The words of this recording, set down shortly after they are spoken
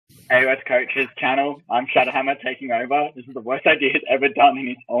AOS Coach's channel. I'm Shadowhammer taking over. This is the worst idea he's ever done in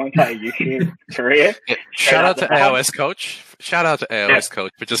his whole entire YouTube career. Yeah, shout out to AOS Coach. Shout out to AOS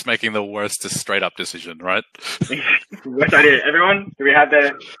Coach for just making the worst straight up decision, right? Worst idea. Everyone, do we have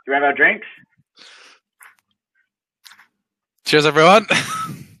our drinks? Cheers, everyone.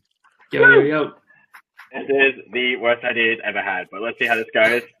 Yo. This is the worst idea he's ever had, but let's see how this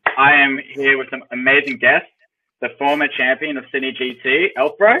goes. I am here with some amazing guests. The former champion of Sydney GT,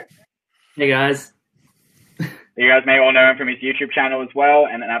 Elfbro. Hey, guys. You guys may all know him from his YouTube channel as well,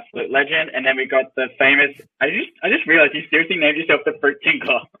 and an absolute legend. And then we got the famous... I just realized you seriously named yourself the Fruit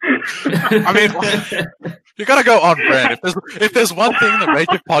Tinkler. I mean, you gotta go on brand. If there's one thing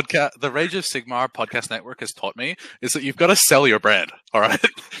the Rage of Sigmar podcast network has taught me, is that you've got to sell your brand. All right,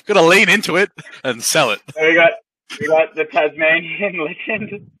 you've got to lean into it and sell it. So we got the Tasmanian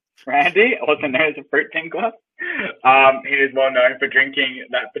legend, Randy, also known as the Fruit Tinkler. He is well known for drinking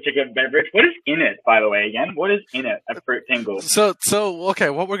that particular beverage. What is in it, by the way, again? What is in it, a Fruit Tingle? So okay,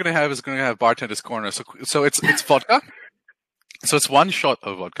 what we're gonna have is Bartender's Corner. So it's vodka. So it's one shot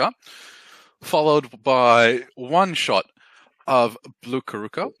of vodka, followed by one shot of Blue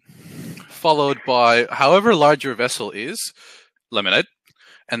Karuka, followed by however large your vessel is, lemonade,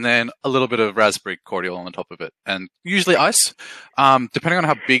 and then a little bit of raspberry cordial on the top of it, and usually ice, depending on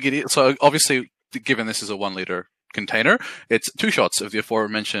how big it is. So obviously, given this is a 1 liter container, it's 2 shots of the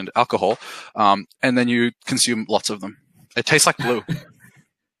aforementioned alcohol, and then you consume lots of them. It tastes like blue.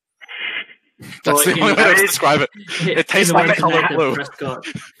 That's the only way to describe it. It tastes like the color blue. Prescott.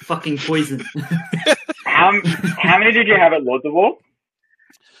 Fucking poison. How many did you have at Lords of War?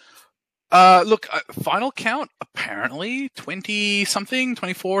 Look, final count, apparently 20-something,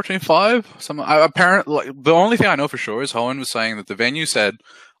 24, 25. The only thing I know for sure is Hohen was saying that the venue said,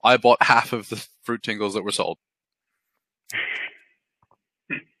 I bought half of the Fruit Tingles that were sold.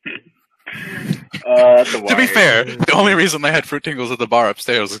 To be fair, the only reason they had Fruit Tingles at the bar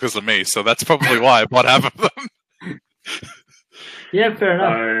upstairs is because of me, so that's probably why I bought half of them. Yeah, fair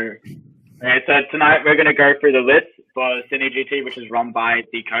enough. So tonight we're going to go through the list for Sydney GT, which is run by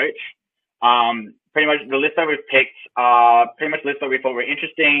the coach. Pretty much the list that we've picked are pretty much lists that we thought were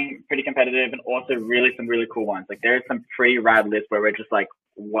interesting, pretty competitive, and also some really cool ones. Like there is some pretty rad lists where we're just like,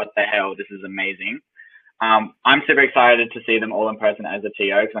 what the hell, this is amazing. I'm super excited to see them all in person as a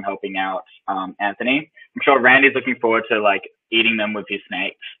TO because I'm helping out Anthony. I'm sure Randy's looking forward to like eating them with his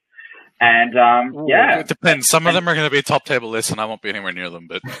snakes. And yeah, it depends. Some of them are going to be top table lists, and I won't be anywhere near them.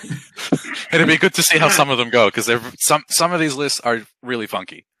 But it'll be good to see how some of them go because some of these lists are really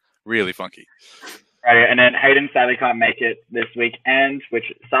funky, really funky. Right, and then Hayden sadly can't make it this weekend,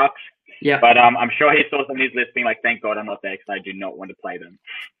 which sucks. Yeah, but I'm sure he saw some of these lists being like, "Thank God I'm not there because I do not want to play them."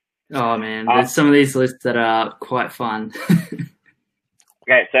 Oh man, there's some of these lists that are quite fun.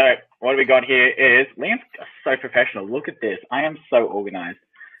 Okay, so what we got here is Liam's so professional. Look at this. I am so organized.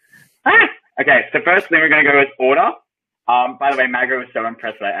 Okay, so first thing we're going to go is order. By the way, Mago was so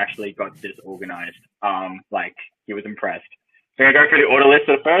impressed that I actually got this organized. Like he was impressed. So we're going to go through the order list.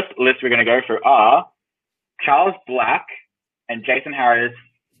 So the first list we're going to go through are Charles Black and Jason Harris,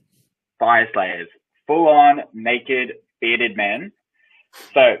 Fire Slayers, full-on naked bearded men.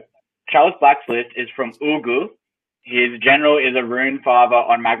 So Charles Black's list is from Ugu. His general is a rune father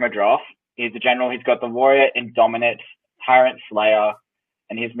on Magma Droth. He's the general. He's got the warrior Indominate, Tyrant Slayer,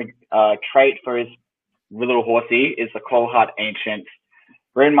 and his trait for his little horsey is the Clawheart Ancient.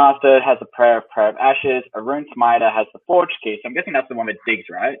 Rune Master has the Prayer of Ashes. A Rune Smiter has the Forge Key. So I'm guessing that's the one that digs,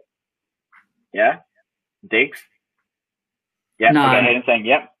 right? Yeah? Digs? Yeah. No. Okay, Hayden saying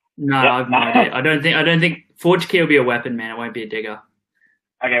yep. No, yep. I've no idea. I don't think Forge Key will be a weapon, man. It won't be a digger.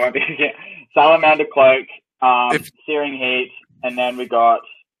 Okay, won't be. Salamander Cloak, Searing Heat, and then we got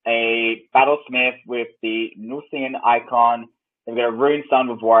a Battlesmith with the Nusian icon. We've got a Rune Sun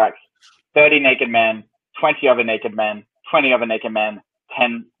with War Axe, 30 naked men, 20 other naked men, 20 other naked men,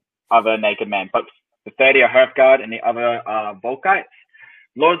 10 other naked men. But the 30 are Hearthguard and the other are Volkites.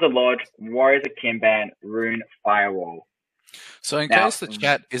 Lords of Lodge, Warriors of Kimban, Rune Firewall. So in case the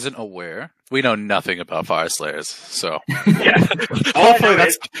chat isn't aware, we know nothing about Fire Slayers. So yeah.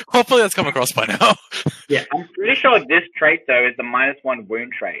 hopefully that's come across by now. Yeah, I'm pretty sure this trait though is the -1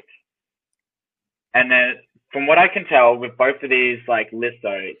 wound trait. And then from what I can tell with both of these like lists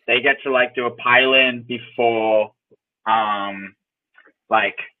though, they get to like do a pile-in before you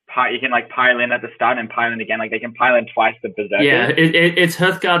can like pile in at the start and pile in again. Like they can pile in twice the Berserkers. Yeah, it's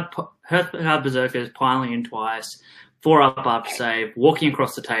Hearthguard Berserkers piling in twice. 4 up after save, walking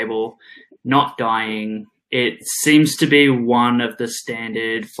across the table, not dying. It seems to be one of the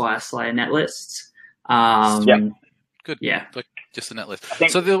standard Fire Slayer net lists. Good. Yeah. Just a net list. I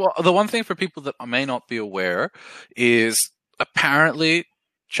think- So the one thing for people that may not be aware is apparently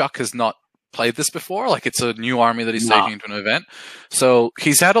Chuck has not played this before. Like, it's a new army that he's taking into an event. So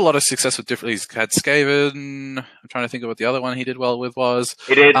he's had a lot of success with different. He's had Skaven. I'm trying to think of what the other one he did well with was.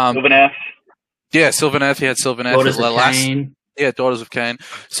 He did Sylvaneth. Yeah, Sylvaneth. He had Sylvaneth. Daughters of Cain. Yeah, Daughters of Cain.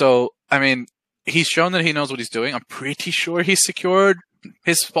 So, I mean, he's shown that he knows what he's doing. I'm pretty sure he's secured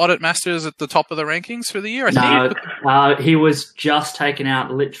his spot at Masters at the top of the rankings for the year. He was just taken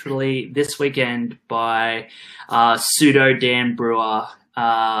out literally this weekend by pseudo Dan Brewer,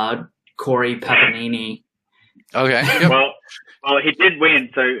 Corey Papanini. Okay. Yep. Well, he did win.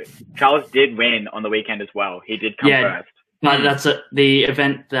 So Charles did win on the weekend as well. He did come first. But that's the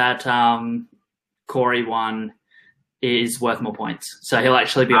event that Corey won is worth more points. So he'll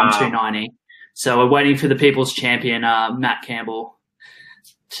actually be on 290. So we're waiting for the People's Champion, Matt Campbell,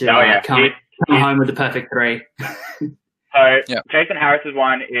 to come home with the perfect 3. Jason Harris's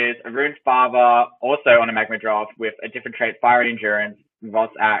one is Arun's father, also on a Magma draft with a different trait, Fire Endurance,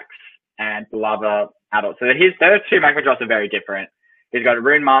 Voss Axe, and Lava Adult. So those 2 Magma drafts are very different. He's got a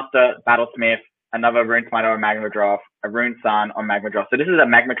Rune Master, Battlesmith, another Rune Smiter on Magma draft, a Rune Sun on Magma draft. So this is a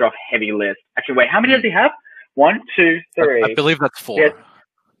Magma draft heavy list. Actually, wait, how many does he have? 1, 2, 3. I believe that's 4.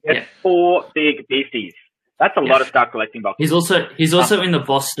 He has 4 big beasties. That's a lot of Star collecting boxes. He's also in the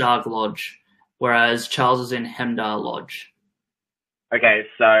Vostarg Lodge, whereas Charles is in Hemdar Lodge. Okay,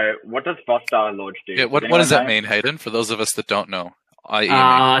 so what does Vostarg Lodge do? Yeah, what does that mean, Hayden? For those of us that don't know,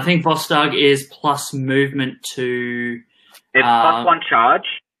 I think Vostarg is plus movement to. It's plus 1 charge.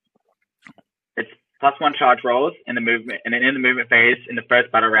 It's plus 1 charge rolls in the movement, and then in the movement phase in the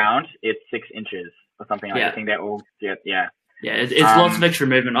first battle round, it's 6 inches or something like that. I think they're all yeah. Yeah, it's lots of extra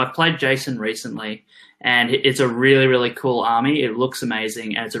movement. I've played Jason recently, and it's a really, really cool army. It looks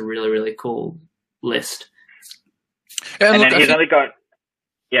amazing, and it's a really, really cool list. Yeah, and then he's only got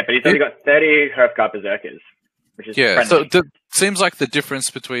 30 Hearthguard Berserkers, which is friendly. So it seems like the difference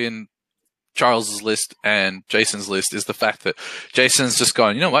between Charles's list and Jason's list is the fact that Jason's just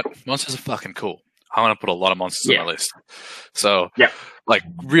going, you know what, monsters are fucking cool. I want to put a lot of monsters on my list. So,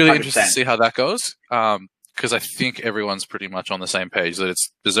 really 100%. Interested to see how that goes. Because I think everyone's pretty much on the same page that it's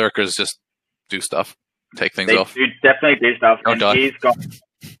Berserkers just do stuff, take things off. They definitely do stuff. Don't die.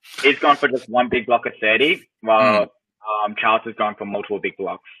 He's gone for just 1 big block of 30, while Charles has gone for multiple big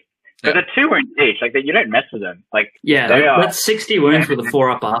blocks. Because they're 2 wounds each. Like, you don't mess with them. Like, that's 60 wounds with a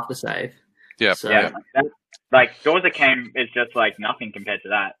 4-up after save. Yeah. So. Yeah. Doors that came is just like nothing compared to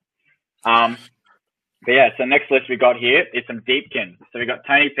that. But yeah, so next list we got here is some Deepkin. So we got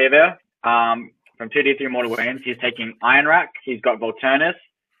Tony Piver, from 2D3 Mortal Wounds. He's taking Iron Rack. He's got Volturnus,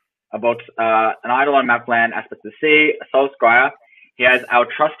 an Eidolon Mapland, Aspect of the Sea, a Soul Scryer. He has our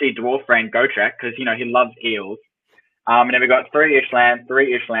trusty dwarf friend Gotrek, because, he loves eels. And then we got 3 Ishlands,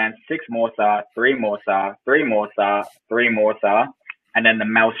 6 Morsar, 3 Morsar, 3 Morsar, 3 Morsar, and then the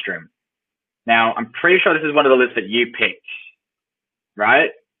Maelstrom. Now, I'm pretty sure this is one of the lists that you picked,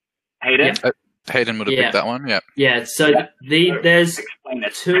 right, Hayden? Yeah. Hayden would have picked that one, Yeah, so there's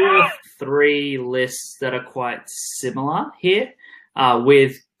 2 or 3 lists that are quite similar here,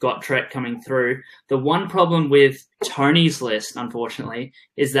 with Gotrek coming through. The one problem with Tony's list, unfortunately,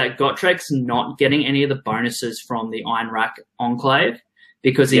 is that Gotrek's not getting any of the bonuses from the Iron Rack Enclave,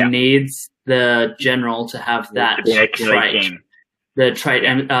 because he needs the general to have that trait. The trait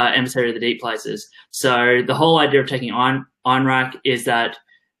Emissary of the Deep Places. So the whole idea of taking Iron Rack is that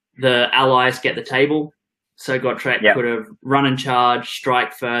the allies get the table. So Gotrek could have run and charge,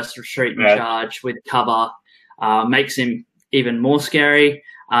 strike first, retreat and charge with cover. Makes him even more scary.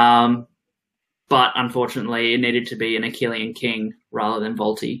 But unfortunately, it needed to be an Achillean King rather than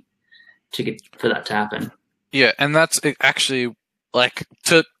Volti for that to happen. Yeah, and that's actually, like,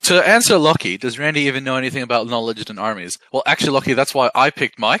 to answer Lockie, does Randy even know anything about knowledge and armies? Well, actually, Lockie, that's why I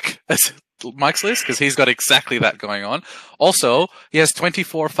picked Mike as Mike's list, because he's got exactly that going on. Also, he has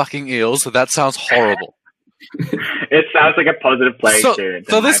 24 fucking eels, so that sounds horrible. It sounds like a positive play experience.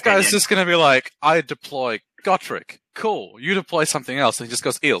 So this guy's just going to be like, I deploy Gotrek. Cool. You deploy something else. And he just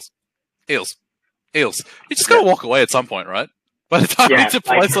goes, eels. You're just going to walk away at some point, right? By the time he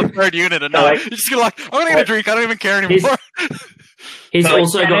deploys the 3rd unit and you're just going to I'm going to get a drink. I don't even care anymore. He's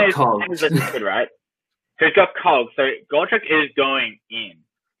also got cogs. Good, right? So he's got cogs. So Gotrek is going in.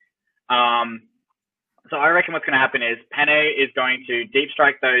 So I reckon what's going to happen is Penne is going to deep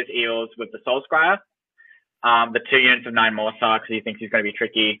strike those eels with the Soul Scryer, the 2 units of 9 Morsar, because he thinks he's going to be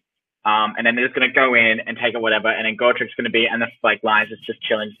tricky. And then they're just going to go in and take it, whatever. And then Gotrik's going to be, and the Lions is just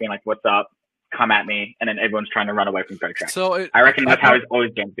chilling, just being like, "What's up? Come at me!" And then everyone's trying to run away from Gotrek. So I reckon that's how his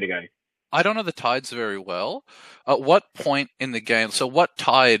game's going to go. I don't know the tides very well. At what point in the game? So what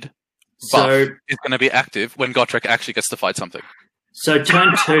tide buff So is going to be active when Gotrek actually gets to fight something? so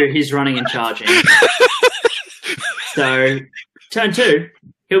turn 2, he's running and charging. So turn 2,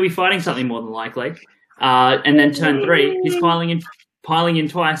 he'll be fighting something more than likely. And then turn 3, he's piling in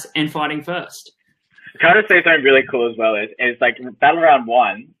twice and fighting first. Can I just say something really cool as well? Is like battle round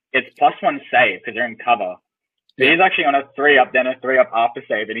 1, it's +1 save because you're in cover. So he's actually on a 3-up, then a 3-up after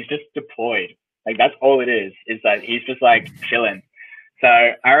save, and he's just deployed. Like that's all it is that he's just like chilling. So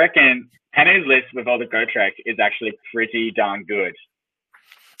I reckon Penny's list with all the Gotrek is actually pretty darn good.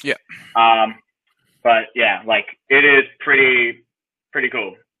 Yeah. But yeah, like it is pretty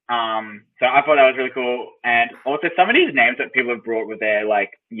cool. So I thought that was really cool. And also some of these names that people have brought with their like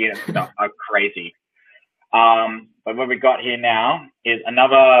unit stuff are crazy. But what we got here now is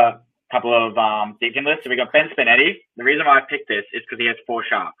another couple of Deacon lists. So we got Ben Spinetti. The reason why I picked this is because he has 4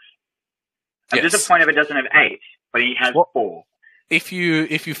 sharks. I'm disappointed if it doesn't have 8, but he has 4. If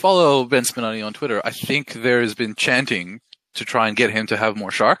you follow Ben Spinetti on Twitter, I think there has been chanting to try and get him to have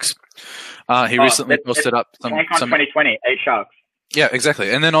more sharks. He recently posted up some 2020, 8 sharks. Yeah,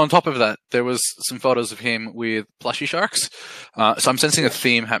 exactly. And then on top of that, there was some photos of him with plushy sharks. So I'm sensing a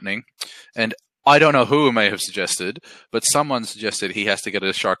theme happening. And I don't know who may have suggested, but someone suggested he has to get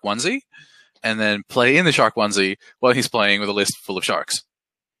a shark onesie and then play in the shark onesie while he's playing with a list full of sharks.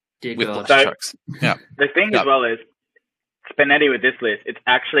 Dear with God. plushy sharks. Yeah. The thing as well is, Spinetti with this list, it's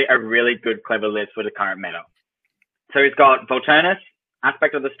actually a really good, clever list for the current meta. So he's got Volturnus,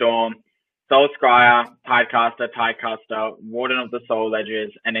 Aspect of the Storm, Soul Scryer, Tidecaster, Warden of the Soul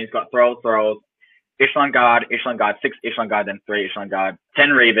Ledgers, and then he's got Thralls, Ishlan Guard, 6 Ishlan Guard, then 3 Ishlan Guard, 10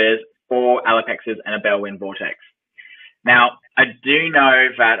 Reavers, 4 Alapexes, and a Bellwind Vortex. Now, I do know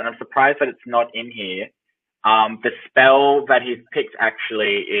that, and I'm surprised that it's not in here, the spell that he's picked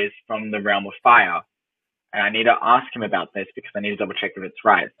actually is from the Realm of Fire. And I need to ask him about this because I need to double check if it's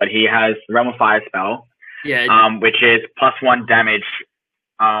right. But he has the Realm of Fire spell, which is +1 damage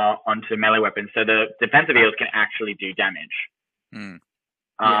onto melee weapons. So the defensive heals can actually do damage.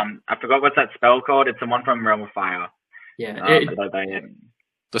 I forgot what's that spell called. It's the one from Realm of Fire. Yeah.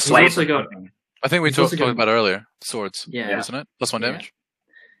 The Slave. I think we talked about earlier. Swords. Yeah. Isn't it? +1 damage.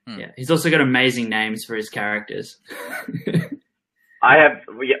 Yeah. He's also got amazing names for his characters.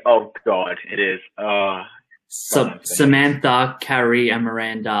 Oh God, it is. Samantha, Carrie, and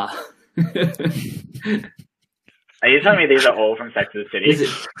Miranda. Are you telling me these are all from Sex and the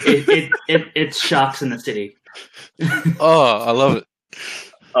City? It's Sharks in the City. Oh, I love it.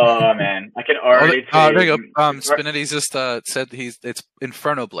 Oh man, I can already see. There you go. Spinetti's just said it's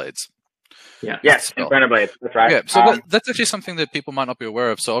Inferno Blades. Yeah. Yes, Inferno Blades. That's right. Yeah. So that's actually something that people might not be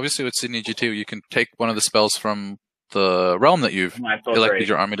aware of. So obviously with Sydney G2, you can take one of the spells from the realm that you've elected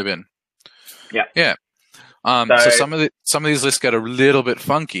your army to be in. Yeah. Yeah. So some of these lists get a little bit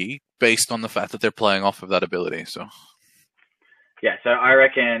funky based on the fact that they're playing off of that ability. So. Yeah. So I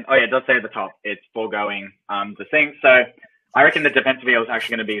reckon. Oh yeah, it does say at the top it's foregoing the thing. So I reckon the defensive heal is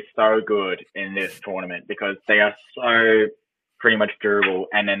actually going to be so good in this tournament because they are so pretty much durable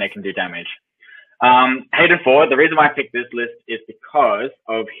and then they can do damage. Hayden Ford, the reason why I picked this list is because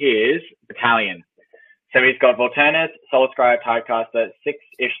of his battalion. So he's got Volturnus, Soul Scryer, Tidecaster, 6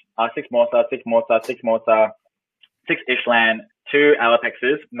 Morsa, 6 Ishlan, 2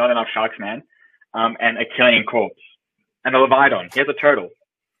 Alapexes, not enough Sharks, man, and a Killian Corpse. And a Leviathan. He has a turtle.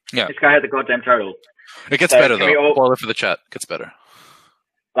 Yeah. This guy has a goddamn turtle. It gets better, though. Spoiler for the chat. It gets better.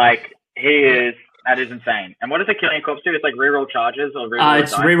 Like, that is insane. And what does a Killian Corpse do? It's like reroll charges or reroll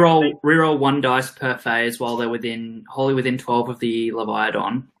it's reroll 1 dice per phase while they're wholly within 12 of the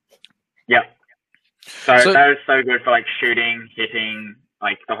Leviathan. Yep. So that is so good for like shooting, hitting,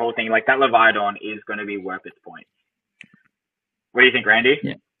 like the whole thing. Like that Leviathan is going to be worth its points. What do you think, Randy?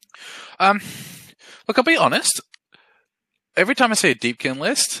 Yeah. Look, I'll be honest. Every time I say a Deepkin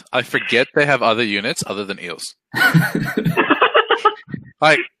list, I forget they have other units other than eels.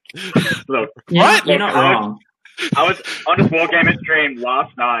 Like, look, you're not wrong. I was on this Wargamer stream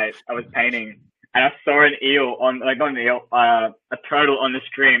last night. I was painting, and I saw an eel a turtle on the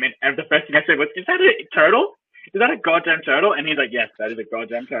stream, and the first thing I said was, "Is that a turtle? Is that a goddamn turtle?" And he's like, "Yes, that is a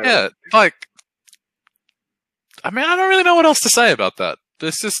goddamn turtle." Yeah, like, I mean, I don't really know what else to say about that.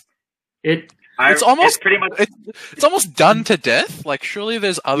 It's almost done to death. Like, surely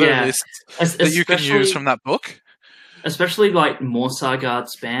there's other lists that you can use from that book. Especially like Morsa Guard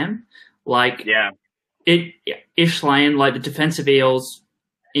spam. Like, Ishlayan, like the defensive eels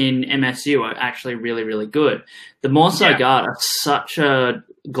in MSU are actually really, really good. The Morsa Guard are such a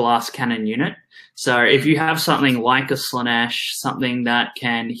glass cannon unit. So if you have something like a Slanesh, something that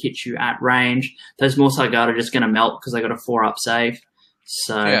can hit you at range, those Morrsarr Guard are just going to melt because they got a 4-up save.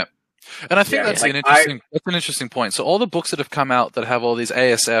 So Yeah. And I think Yeah, that's like an interesting point. So all the books that have come out that have all these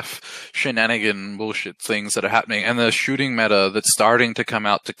ASF shenanigan bullshit things that are happening, and the shooting meta that's starting to come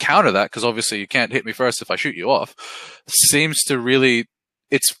out to counter that, because obviously you can't hit me first if I shoot you off, seems to really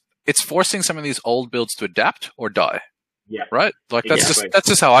it's forcing some of these old builds to adapt or die. Yeah. Right? Like that's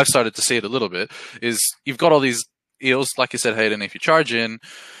just how I've started to see it a little bit. Is you've got all these eels, like you said, Hayden, if you charge in,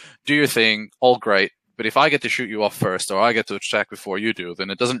 do your thing, all great. But if I get to shoot you off first, or I get to attack before you do, then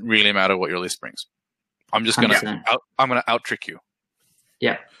it doesn't really matter what your list brings. I'm just gonna out trick you.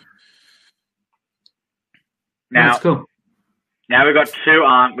 Yeah. Now, that's cool. Now we got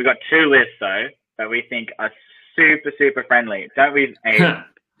two lists though that we think are super friendly, don't we? Aiden?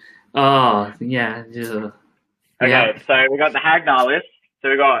 Oh yeah. Okay, so we got the Hagnar list. So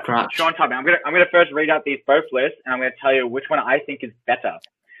we got Crutch. Sean Tubman. I'm gonna first read out these both lists, and I'm gonna tell you which one I think is better.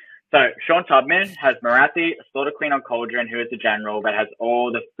 So Sean Tubman has Marathi, Slaughter Queen on Cauldron, who is the general that has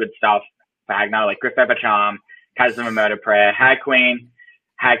all the good stuff for Hagnar, like Griff Ever Charm, Chasm of Murder Prayer, Hag Queen,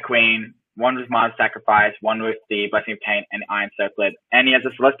 one with Mars Sacrifice, one with the Blessing of Cain and Iron Circlet, and he has a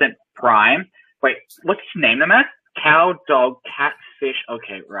Celestant Prime. Wait, what's his name, them as? Cow, dog, cat, fish.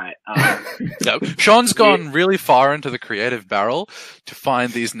 Okay, right. No, Sean's gone really far into the creative barrel to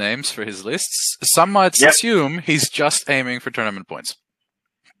find these names for his lists. Some might assume he's just aiming for tournament points.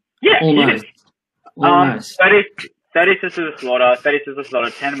 Yeah, almost. 30 Sisters of Slaughter,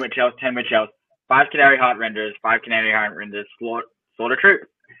 10 Witch Elves, 5 Canary Heart Renders, 5 Canary Heart Renders, Slaughter Troop.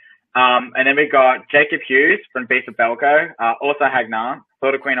 And then we got Jacob Hughes from Beast of Belko, also Hagnar,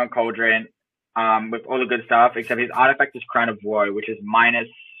 Slaughter Queen on Cauldron, with all the good stuff, except his artifact is Crown of Woe, which is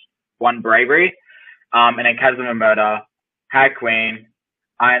 -1 bravery. And then Chasm of Murder, Hag Queen,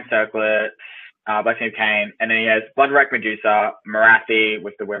 Iron Circlet, Blessing of Cain, and then he has Bloodwreck Medusa, Marathi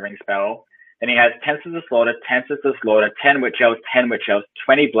with the Withering spell. Then he has 10 Sisters of Slaughter, 10 Sisters of Slaughter, 10 Witch Elves,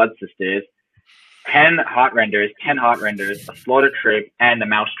 20 Blood Sisters, 10 Heart Renders, a Slaughter Troop, and the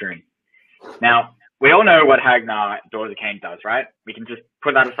Mouse Dream. Now, we all know what Hagnar Daughters of Cain does, right? We can just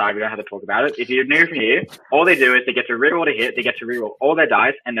put that aside. We don't have to talk about it. If you're new from here, all they do is they get to reroll to hit, they get to reroll all their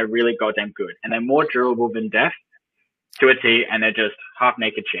dice, and they're really goddamn good. And they're more durable than death to a T, and they're just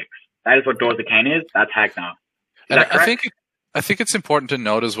half-naked chicks. That is what Daughters of Cain is. That's Hagnar. And I think it's important to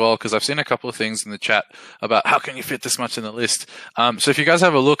note as well, because I've seen a couple of things in the chat about how can you fit this much in the list. So if you guys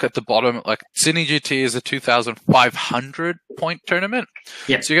have a look at the bottom, like Sydney GT is a 2,500 point tournament.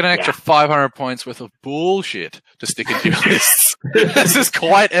 Yeah. So you get an extra 500 points worth of bullshit to stick into your lists. This is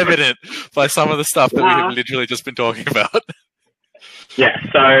quite evident by some of the stuff that we have literally just been talking about. Yeah.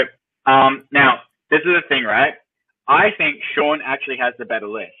 So now this is the thing, right? I think Sean actually has the better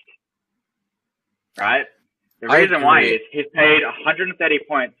list, right? The reason why is he's paid 130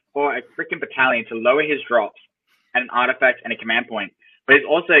 points for a freaking battalion to lower his drops and an artifact and a command point. But he's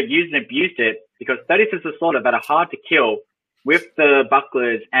also used and abused it because 30 Sisters of Slaughter that are hard to kill with the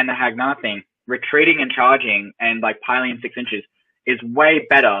bucklers and the Hagnar thing, retreating and charging and like piling in 6 inches is way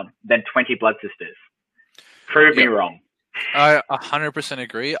better than 20 Blood Sisters. Prove me wrong. I 100%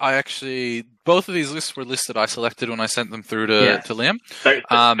 agree. Both of these lists were lists that I selected when I sent them through to Liam. So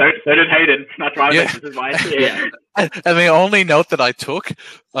did Hayden. That's why this is why it's here. And the only note that I took,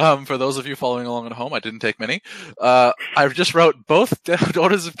 for those of you following along at home, I didn't take many. I just wrote both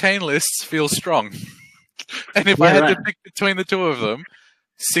Daughters of Cain lists feel strong. And if I had to pick between the two of them,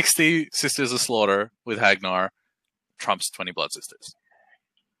 60 Sisters of Slaughter with Hagnar trumps 20 Blood Sisters.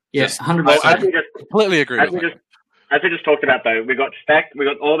 Yes, 100%. I completely agree with that. As we just talked about, though, we got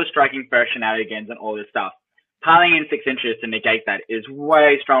all the striking first shenanigans and all this stuff. Piling in 6 inches to negate that is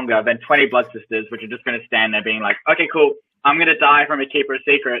way stronger than 20 Blood Sisters, which are just going to stand there being like, okay, cool, I'm going to die from a Keeper of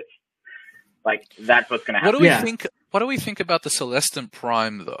Secrets. Like, that's what's going to happen. What do we think about the Celestant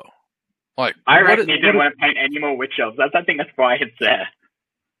Prime, though? Like, I reckon he didn't want to paint any more Witch Elves. I think that's why it's there.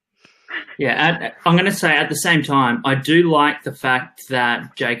 Yeah, I'm going to say at the same time, I do like the fact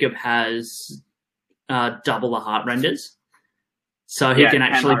that Jacob has double the heart renders. So he can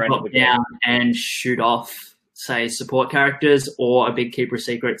actually pop down and shoot off, say, support characters or a big Keeper of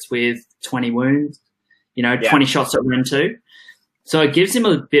Secrets with 20 wounds, 20 shots at run 2. So it gives him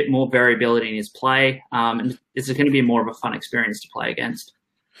a bit more variability in his play, and it's going to be more of a fun experience to play against.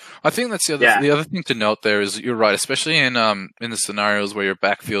 I think that's the other thing to note there is you're right, especially in the scenarios where your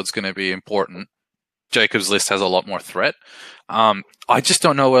backfield's going to be important. Jacob's list has a lot more threat. I just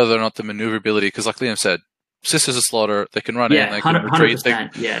don't know whether or not the maneuverability, because like Liam said, Sisters of Slaughter, they can run in, they can retreat.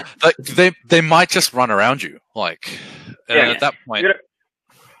 100%, They might just run around you, at that point.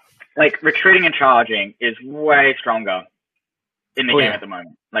 like retreating and charging is way stronger in the game yeah. at the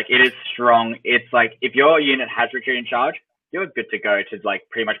moment. Like it is strong. It's like if your unit has retreat and charge, you're good to go to like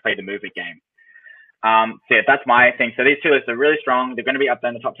pretty much play the movement game. So yeah, that's my thing. So these two lists are really strong. They're going to be up there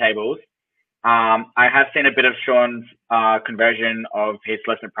in the top tables. I have seen a bit of Sean's conversion of his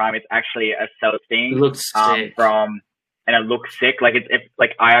Celestin Prime. It's actually a Celestine. It looks sick. And it looks sick. Like it's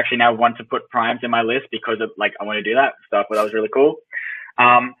like I actually now want to put primes in my list because of like I want to do that stuff. But that was really cool.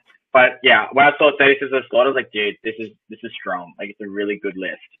 But yeah, when I saw 36 as a slot, I was like, dude, this is strong. Like it's a really good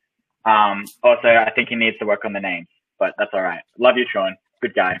list. Also, I think he needs to work on the names, but that's all right. Love you, Sean.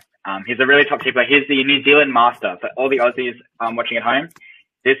 Good guy. He's a really top keeper. He's the New Zealand master. For all the Aussies watching at home,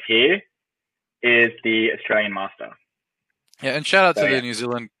 this here is the Australian master. Yeah, and shout out to the New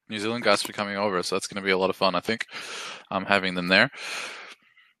Zealand guys for coming over. So that's going to be a lot of fun, I think, having them there.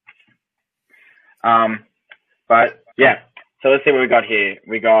 But yeah, so let's see what we got here.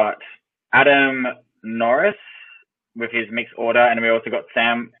 We got Adam Norris with his mixed order, and we also got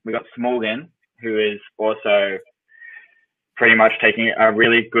Sam. We got Smorgan, who is also pretty much taking a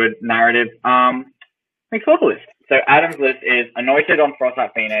really good narrative mixed order list. So Adam's list is Anointed on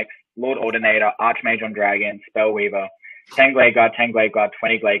Frostlight Phoenix, Lord Ordinator, Archmage on Dragon, Spellweaver, 10 Glade Guard, 20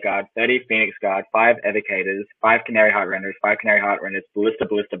 Glade Guard, 30 Phoenix Guard, 5 Evocators, 5 Canary Heart Renders, 5 Canary Heart Renders, Ballista.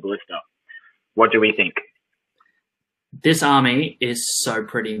 What do we think? This army is so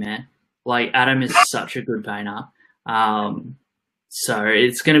pretty, man. Like, Adam is such a good painter. So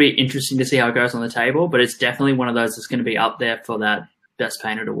it's going to be interesting to see how it goes on the table, but it's definitely one of those that's going to be up there for that Best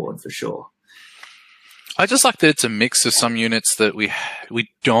Painted award for sure. I just like that it's a mix of some units that we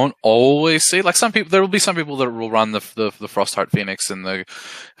don't always see. Like some people, there will be some people that will run the Frostheart Phoenix and the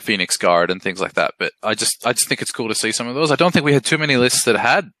Phoenix Guard and things like that. But I just think it's cool to see some of those. I don't think we had too many lists that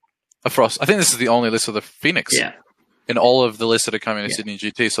had a Frost. I think this is the only list of the Phoenix. Yeah. In all of the lists that are coming to Sydney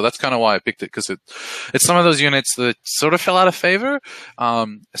GT. So that's kind of why I picked it, because it's some of those units that sort of fell out of favor,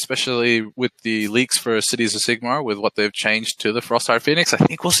 especially with the leaks for Cities of Sigmar, with what they've changed to the Frostheart Phoenix. I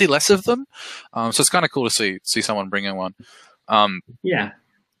think we'll see less of them. So it's kind of cool to see someone bring in one. Yeah.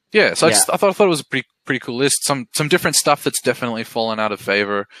 So I thought it was a pretty cool list. Some different stuff that's definitely fallen out of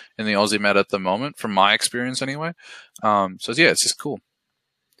favor in the Aussie meta at the moment, from my experience anyway. So yeah, it's just cool.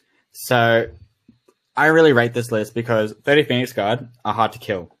 So I really rate this list because 30 Phoenix Guard are hard to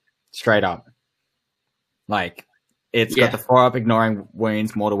kill, straight up. Like, it's got the 4-up ignoring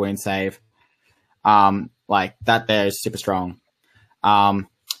wounds, mortal wound save. Like, that there is super strong.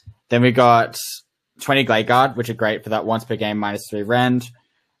 Then we got 20 Glade Guard, which are great for that once per game -3 rend.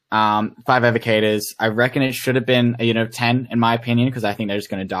 5 Evocators. I reckon it should have been a unit of 10, in my opinion, because I think they're just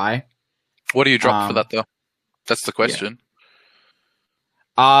going to die. What do you drop for that, though? That's the question.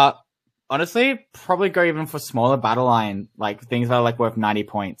 Honestly, probably go even for smaller battle line, like things that are like worth 90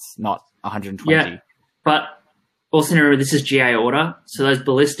 points, not 120. Yeah, but also remember this is GA order, so those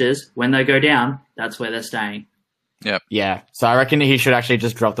ballistas, when they go down, that's where they're staying. Yep. Yeah, so I reckon he should actually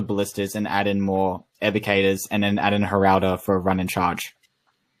just drop the ballistas and add in more Evocators and then add in Heralda for a run and charge.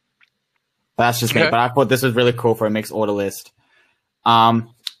 But that's just me. But I thought this was really cool for a mixed order list.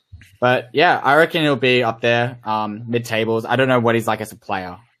 But yeah, I reckon he'll be up there, mid-tables. I don't know what he's like as a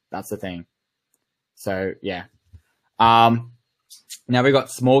player. That's the thing. So, yeah. Now we got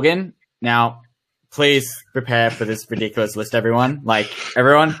Smorgan. Now, please prepare for this ridiculous list, everyone. Like,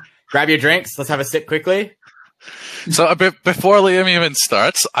 everyone, grab your drinks. Let's have a sip quickly. So, before Liam even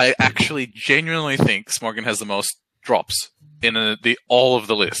starts, I actually genuinely think Smorgan has the most drops in all of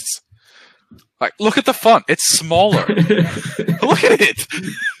the lists. Like, look at the font. It's smaller. Look at it.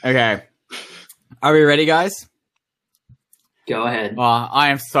 Okay. Are we ready, guys? Go ahead. I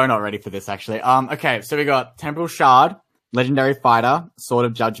am so not ready for this, actually. Okay, so we got Temporal Shard, Legendary Fighter, Sword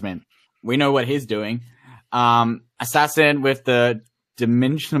of Judgment. We know what he's doing. Assassin with the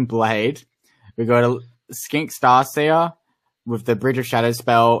Dimension Blade. We got a Skink Starseer with the Bridge of Shadows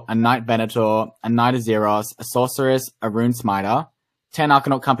spell, a Knight Venator, a Knight of Zeros, a Sorceress, a Rune Smiter, 10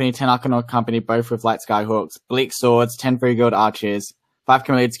 Arcanaut Company, both with Light Skyhawks, Bleak Swords, 10 Free Guild Archers, 5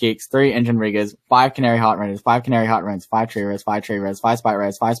 Chameleon Geeks, 3 Engine Riggers, 5 Canary Heart Renders, 5 Canary Heart Renders, 5 Tree Res, 5 Tree Res, 5 Spite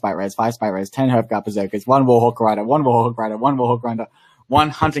Res, 5 Spite Res, 5 Spite Res, 10 Hearthguard Berserkers, 1 Warhawk Rider, 1 Warhawk Rider, 1 Warhawk Rider, 1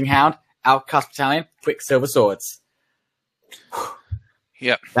 Hunting Hound, Outcast Battalion, Quicksilver Swords.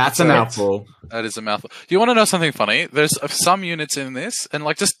 Yep. That's a mouthful. That is a mouthful. Do you want to know something funny? There's some units in this, and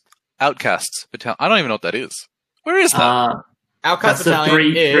like just Outcasts Battalion. I don't even know what that is. Where is that? Outcast That's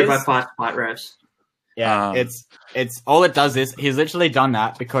Battalion the 3 is... by 5 Spite Res. Yeah, it's all it does is he's literally done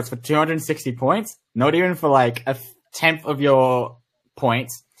that because for 260 points, not even for like a tenth of your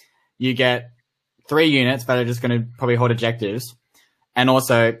points, you get 3 units that are just going to probably hold objectives, And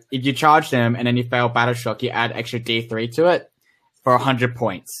also, if you charge them and then you fail Battle Shock, you add extra D3 to it for 100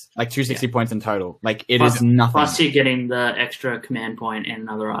 points. Like 260 points in total. Like, it is nothing. Plus you're getting the extra command point and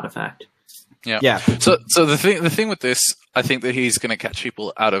another artifact. Yeah. So the thing with this, I think that he's going to catch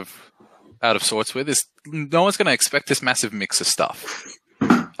people out of sorts with is no one's going to expect this massive mix of stuff.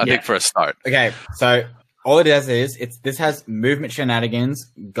 I think for a start. Okay, so all it does is this has movement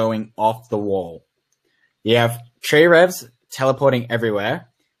shenanigans going off the wall. You have tree revs teleporting everywhere.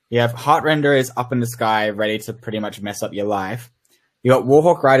 You have heart renderers up in the sky ready to pretty much mess up your life. You got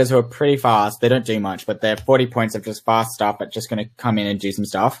Warhawk Riders who are pretty fast. They don't do much, but they're 40 points of just fast stuff that's just going to come in and do some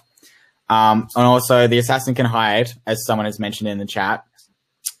stuff. And also the assassin can hide, as someone has mentioned in the chat.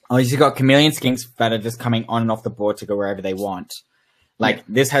 You've got chameleon skinks that are just coming on and off the board to go wherever they want. Like,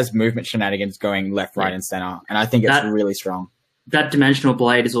 this has movement shenanigans going left, right, and center, and I think it's really strong. That Dimensional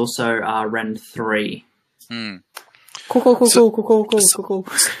Blade is also Rend 3. Cool.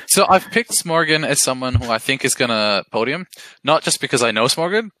 So I've picked Smorgan as someone who I think is going to podium, not just because I know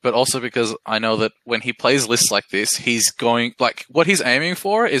Smorgan, but also because I know that when he plays lists like this, he's going, like, what he's aiming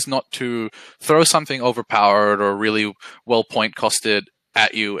for is not to throw something overpowered or really well point costed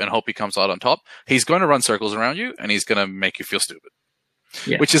at you and hope he comes out on top. He's going to run circles around you, and he's going to make you feel stupid.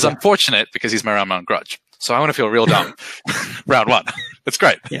 Which is unfortunate because he's my round one grudge. So I want to feel real dumb. Round one. That's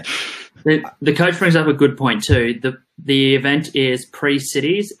great. Yeah. The coach brings up a good point too. The event is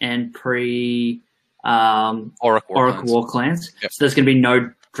pre-cities and pre Auric War Clans. Yep. So there's going to be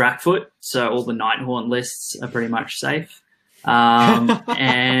no Drakfoot, so all the Nighthaunt lists are pretty much safe.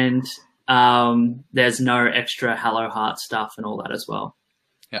 And there's no extra Hallow Heart stuff and all that as well.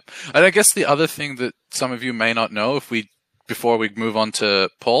 Yeah. And I guess the other thing that some of you may not know, before we move on to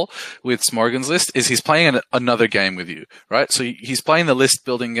Paul with Smorgan's list, is he's playing another game with you, right? So he's playing the list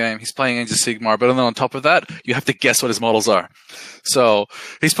building game, he's playing Age of Sigmar, but then on top of that, you have to guess what his models are. So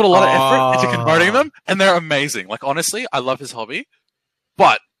he's put a lot of effort into converting them, and they're amazing. Like, honestly, I love his hobby,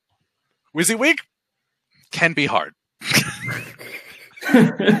 but WYSIWYG can be hard.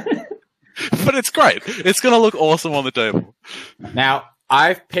 But it's great. It's going to look awesome on the table. Now,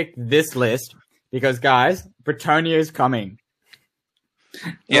 I've picked this list because, guys, Bretonia is coming.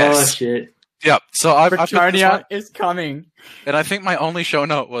 Yes. Oh, shit. Yep. So Bretonia is coming. And I think my only show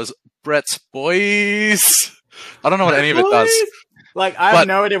note was Brett's boys. I don't know what any of it does. Like, I have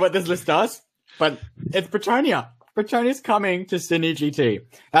no idea what this list does, but it's Bretonia. Bretonia's coming to Sydney GT.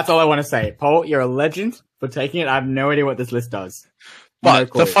 That's all I want to say. Paul, you're a legend for taking it. I have no idea what this list does.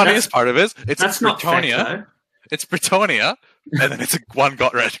 But the funniest part of it is, it's Bretonia. Bretonia. It's Bretonia, and then it's one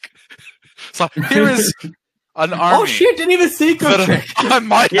Gotrek. So here is an army. Oh shit! Didn't even see that I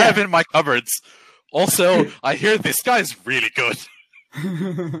might have in my cupboards. Also, I hear this guy's really good.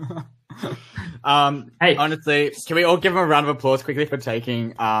 Hey, honestly, can we all give him a round of applause quickly for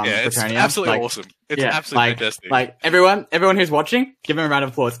taking Bretonia? It's absolutely awesome. It's absolutely fantastic. Like everyone who's watching, give him a round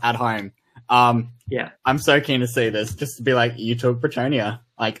of applause at home. I'm so keen to see this. Just to be like, you took Bretonia.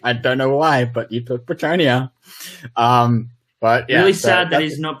 Like, I don't know why, but you took Bretonia. But yeah, really sad that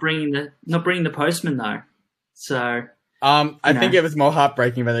he's not bringing the postman though. So I think it was more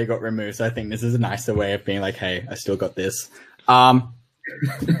heartbreaking that they got removed. So I think this is a nicer way of being like, hey, I still got this.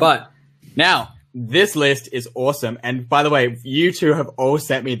 But now this list is awesome. And by the way, you two have all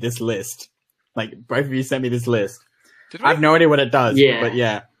sent me this list. Like, both of you sent me this list. I have no idea what it does. Yeah, but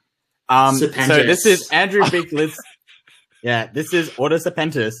yeah. So this is Andrew Big's list. Yeah, this is Order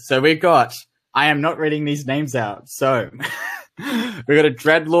Serpentis. So we got, I am not reading these names out. So we got a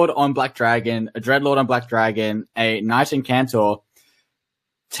Dreadlord on Black Dragon, a Knight Incantor,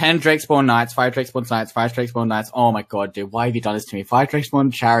 10 Drakespawn Knights, 5 Drakespawn Knights, 5 Drakespawn Knights. Oh my god, dude, why have you done this to me? 5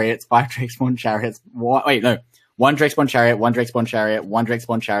 Drakespawn Chariots, 5 Drakespawn Chariots. 1 Drakespawn Chariot, 1 Drakespawn Chariot, 1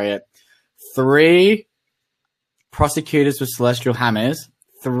 Drakespawn Chariot, 3 Prosecutors with Celestial Hammers,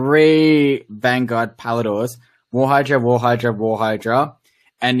 3 Vanguard Paladors, Warhydra,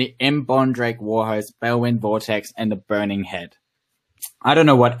 and the Imbondrake Warhost, Balewind Vortex, and the Burning Head. I don't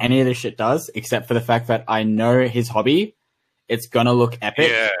know what any of this shit does, except for the fact that I know his hobby. It's gonna look epic.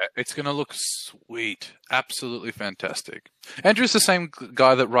 Yeah, it's gonna look sweet. Absolutely fantastic. Andrew's the same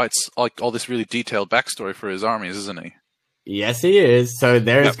guy that writes like all this really detailed backstory for his armies, isn't he? Yes, he is. So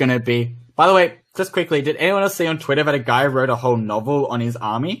there is gonna be... By the way, just quickly, did anyone else see on Twitter that a guy wrote a whole novel on his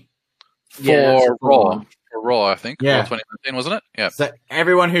army? For Raw, I think. Yeah. 2019, wasn't it? Yeah. So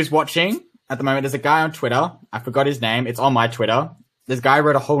everyone who's watching at the moment, there's a guy on Twitter. I forgot his name. It's on my Twitter. This guy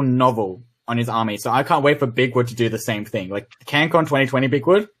wrote a whole novel on his army. So I can't wait for Bigwood to do the same thing. Like, CanCon 2020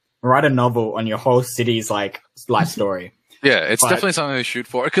 Bigwood, write a novel on your whole city's, like, life story. Yeah, it's definitely something to shoot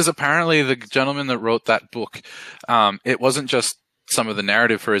for. Because apparently the gentleman that wrote that book, it wasn't just some of the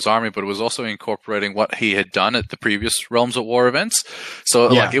narrative for his army, but it was also incorporating what he had done at the previous Realms at War events. So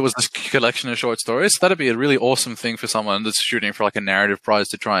like it was this collection of short stories. So that'd be a really awesome thing for someone that's shooting for like a narrative prize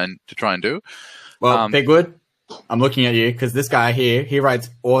to try and do. Well, Bigwood, I'm looking at you because this guy here, he writes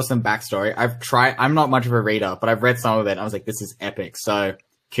awesome backstory. I'm not much of a reader, but I've read some of it. I was like, this is epic. So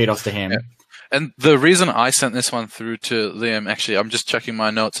kudos to him. Yeah. And the reason I sent this one through to Liam, actually, I'm just checking my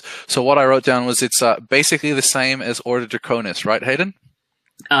notes. So what I wrote down was it's basically the same as Order Draconis, right, Hayden?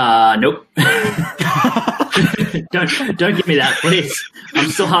 Nope. don't give me that, please. I'm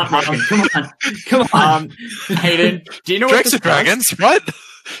still heartbroken. Come on. Hayden, do you know Drakes what this are dragons, does? right?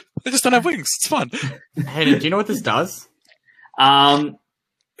 They just don't have wings. It's fun. Hayden, do you know what this does?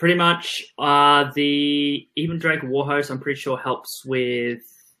 Pretty much, the Even Drake Warhost, I'm pretty sure helps with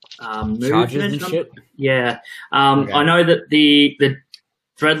Charges and shit? Yeah. Okay. I know that the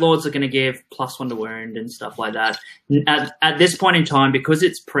Dreadlords are going to give +1 to wound and stuff like that. At this point in time, because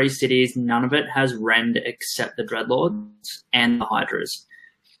it's pre-cities, none of it has rend except the Dreadlords and the Hydras.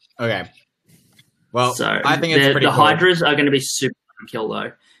 Okay. Well, So I think it's pretty the cool. Hydras are going to be super kill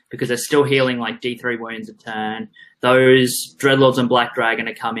though, because they're still healing like D3 wounds a turn. Those Dreadlords and Black Dragon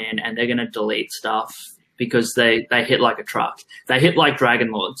are come in and they're going to delete stuff because they hit like a truck. They hit like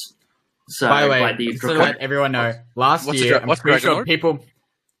Dragon Lords. So, By the way, like just to let everyone know, last year, I'm what's pretty Dragon sure Lord? people...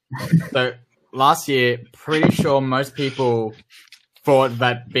 So, last year, pretty sure most people thought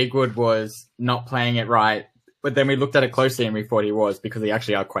that Bigwood was not playing it right, but then we looked at it closely and we thought he was, because they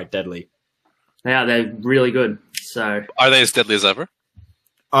actually are quite deadly. Yeah, they're really good. So Are they as deadly as ever?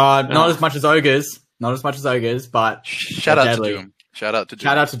 Not as much as ogres. Not as much as ogres, but Shout out deadly. to Doom. Shout out to Doom.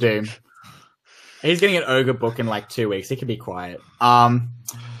 Shout out to Doom. He's getting an ogre book in like 2 weeks. He can be quiet.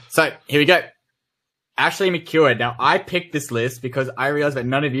 So here we go. Ashley McEwen. Now I picked this list because I realized that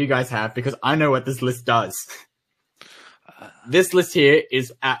none of you guys have, because I know what this list does. This list here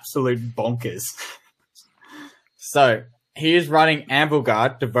is absolute bonkers. So he is running Anvil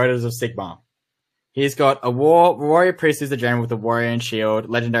Guard, Devotees of Sigmar. He's got a warrior priest who's the general with a warrior and shield,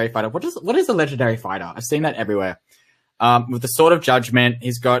 legendary fighter. What is a legendary fighter? I've seen that everywhere. With the Sword of Judgment,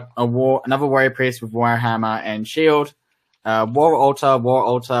 he's got another warrior priest with warhammer and shield, war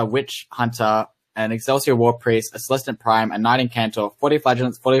altar, witch hunter, an Excelsior war priest, a Celestant Prime, a knight incantor, 40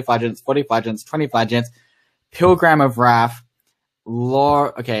 flagellants, 40 flagellants, 40 flagellants, 20 flagellants, pilgrim of wrath,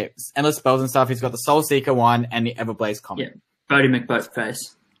 endless spells and stuff. He's got the Soul Seeker one and the Everblaze common. yeah, Bodie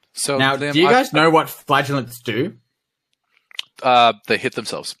McBoatface. So Now, Liam, do you guys know what flagellants do? they hit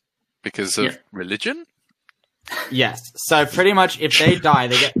themselves because of religion? Yes. So pretty much if they die,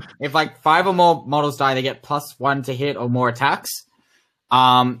 if like 5 or more models die, they get +1 to hit or more attacks.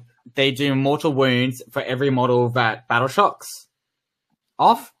 They do mortal wounds for every model that battle shocks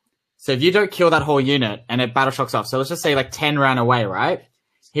off. So if you don't kill that whole unit and it battle shocks off, so let's just say like 10 ran away, right?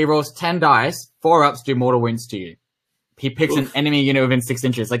 He rolls 10 dice, 4 ups do mortal wounds to you. He picks an enemy unit within 6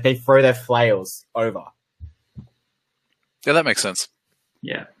 inches. Like they throw their flails over. Yeah, that makes sense.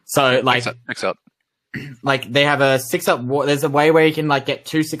 Yeah. So like, Makes out. like they have a 6-up ward. There's a way where you can like get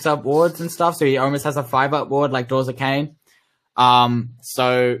 2 6-up wards and stuff. So he almost has a 5-up ward like Doors of Cain.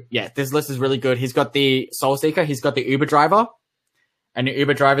 So yeah, this list is really good. He's got the Soul Seeker. He's got the Uber Driver. And the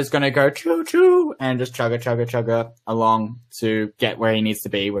Uber Driver is going to go choo-choo and just chugga along to get where he needs to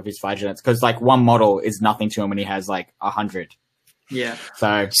be with his flagellants. Because, like, one model is nothing to him when he has, like, 100. Yeah.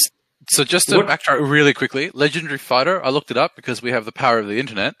 So just to backtrack really quickly, Legendary Fighter, I looked it up because we have the power of the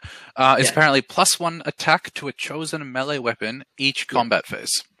internet, is apparently +1 attack to a chosen melee weapon each combat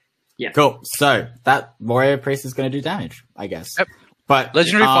phase. Yeah. Cool. So, that Warrior Priest is going to do damage, I guess. Yep. But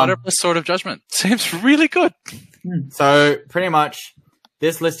Legendary Fighter plus Sword of Judgment. Seems really good. So, pretty much,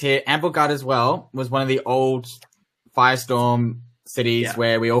 this list here, Anvil Guard as well, was one of the old Firestorm cities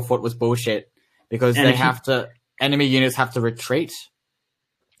where we all thought was bullshit because enemy units have to retreat.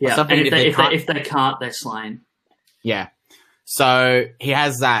 Yeah, something and if they can't, they're slain. Yeah. So he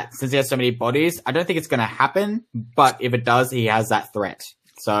has that. Since he has so many bodies, I don't think it's going to happen, but if it does, he has that threat.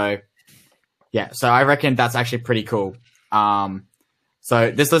 So, yeah. So I reckon that's actually pretty cool.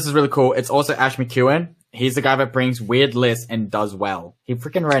 So this list is really cool. It's also Ash McEwen. He's the guy that brings weird lists and does well. He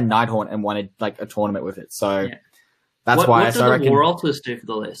freaking ran Nighthaunt and wanted like a tournament with it. So that's why. What do the War Altars do for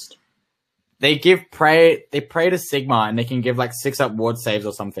the list? They give prey. They pray to Sigmar, and they can give like 6-up ward saves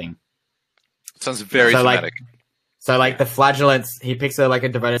or something. Sounds very thematic. Like the Flagellants, he picks a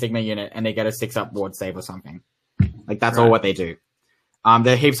devoted Sigma unit, and they get a 6-up ward save or something. Like that's all what they do.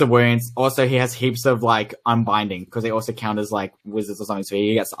 There are heaps of wounds. Also, he has heaps of like unbinding because he also counters like wizards or something, so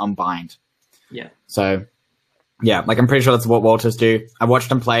he gets unbind. Yeah. So, yeah, like I'm pretty sure that's what Walters do. I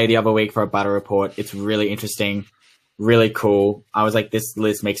watched him play the other week for a battle report. It's really interesting. really cool. I was like, this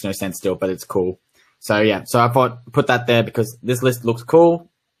list makes no sense still, but it's cool. So yeah, so I thought put that there because this list looks cool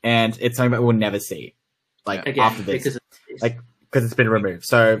and it's something that we'll never see. Like after this, because it's been removed.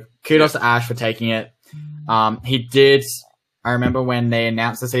 So kudos to Ash for taking it. He did. I remember when they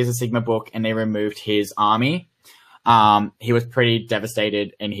announced the Season Sigma book and they removed his army. He was pretty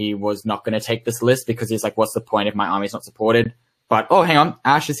devastated and he was not going to take this list because he's like, what's the point if my army's not supported? But, oh, hang on.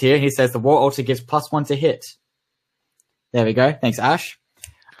 Ash is here. He says the War Altar gives +1 to hit. There we go. Thanks, Ash.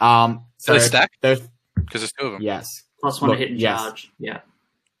 So they stack? Because there's two of them. Yes. +1 to hit and charge. Yeah.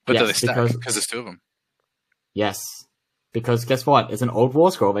 But do they stack? Because there's two of them. Yes. Because guess what? It's an old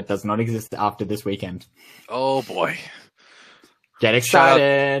War Scroll that does not exist after this weekend. Oh, boy. Get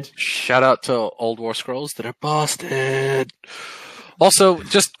excited. Shout out to old War Scrolls that are busted. Also,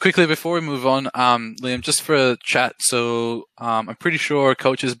 just quickly before we move on, Liam, just for chat, so I'm pretty sure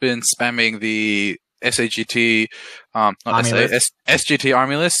Coach has been spamming the SGT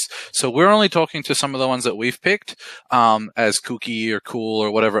Army lists. So we're only talking to some of the ones that we've picked as kooky or cool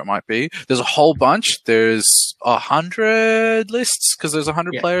or whatever it might be. There's a whole bunch. There's 100 lists because there's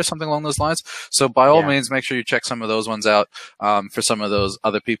 100 players, something along those lines. So by all means, make sure you check some of those ones out for some of those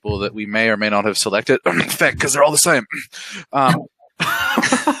other people that we may or may not have selected. In fact, because they're all the same.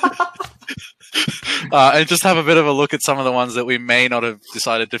 And just have a bit of a look at some of the ones that we may not have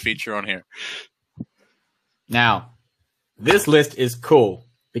decided to feature on here. Now, this list is cool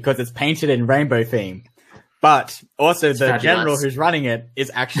because it's painted in rainbow theme, but also the general who's running it is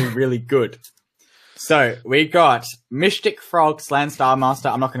actually really good. So we got Mystic Frog, Slan Star Master.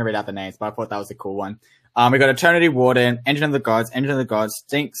 I'm not going to read out the names, but I thought that was a cool one. We got Eternity Warden, Engine of the Gods,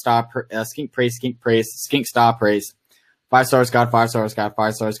 Skink Priest, Skink Star Priest, 5 Saurus Guard, 5 Saurus Guard,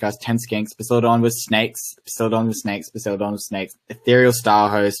 5 Saurus Guards, 10 Skinks, Bastiladon with snakes, Ethereal Star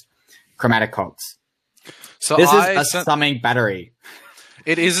Host, Chromatic Cogs. So this is a summoning battery.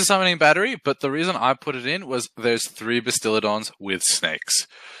 It is a summoning battery, but the reason I put it in was there's 3 Bastiladons with snakes.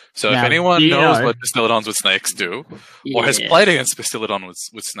 So now, if anyone knows what Bastiladons with snakes do, or has played against Bastiladon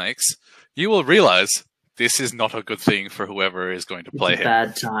with snakes, you will realize this is not a good thing for whoever is going to play him.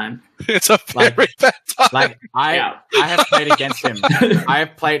 Bad time. It's a very bad time. Like I have played against him.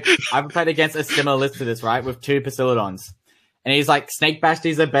 I've played against a similar list to this, right? With 2 Bastiladons. And he's like, Snake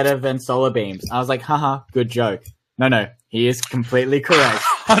Basties are better than Solar Beams. I was like, haha, good joke. No, he is completely correct.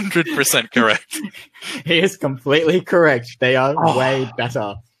 100% correct. He is completely correct. They are way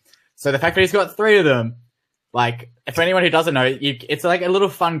better. So the fact that he's got 3 of them, like, for anyone who doesn't know, it's like a little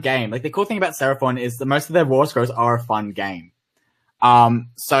fun game. Like, the cool thing about Seraphon is that most of their War Scrolls are a fun game.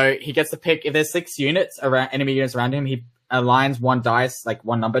 So he gets to pick, if there's 6 enemy units around him, he aligns 1 dice, like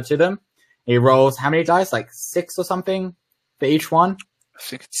 1 number to them. He rolls how many dice? Like 6 or something? For each one? I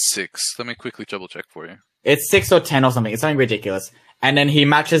think it's 6. Let me quickly double check for you. It's 6 or 10 or something. It's something ridiculous. And then he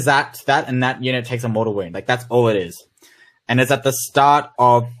matches that to that, and that unit takes a mortal wound. Like, that's all it is. And it's at the start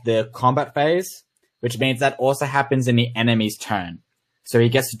of the combat phase, which means that also happens in the enemy's turn. So he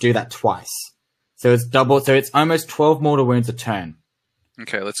gets to do that twice. So it's double. So it's almost 12 mortal wounds a turn.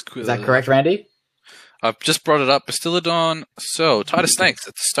 Okay, let's... Is that correct, Randy? I've just brought it up. Bastiladon. So, Tide of Snakes.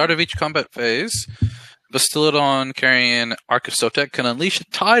 At the start of each combat phase... Bastiladon carrying Arc of Sotek can unleash a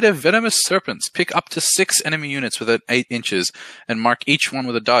tide of venomous serpents, pick up to 6 enemy units within 8 inches, and mark each one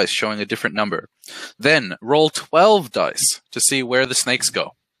with a dice showing a different number. Then, roll 12 dice to see where the snakes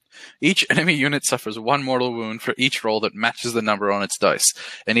go. Each enemy unit suffers 1 mortal wound for each roll that matches the number on its dice.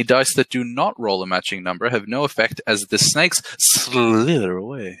 Any dice that do not roll a matching number have no effect as the snakes slither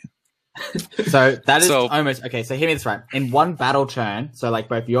away. So, that is almost... Okay, so hear me this right. In 1 battle turn, so like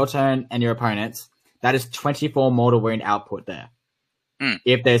both your turn and your opponent's, that is 24 mortal wound output there.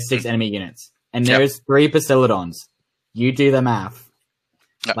 If there's 6 enemy units. And there's 3 Bastiladons. You do the math.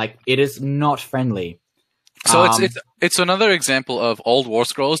 Yep. Like, it is not friendly. So it's another example of old War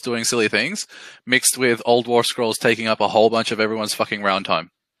Scrolls doing silly things, mixed with old War Scrolls taking up a whole bunch of everyone's fucking round time.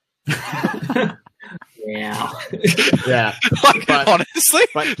 Yeah. Yeah. Honestly?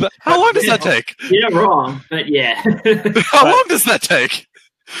 How long does that take? You're not wrong, but yeah. How long does that take?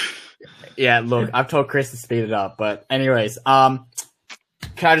 Yeah, look, I've told Chris to speed it up, but anyways, can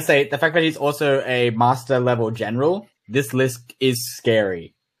I just say, the fact that he's also a master level general, this list is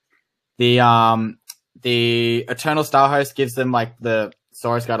scary. The Eternal Star Host gives them, like, the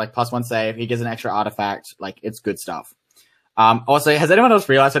Saurus Guard, like, +1 save, he gives an extra artifact, like, it's good stuff. Also, has anyone else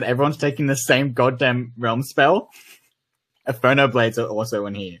realized that everyone's taking the same goddamn Realm spell? Inferno Blades are also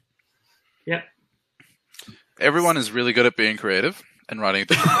in here. Yep. Everyone is really good at being creative and writing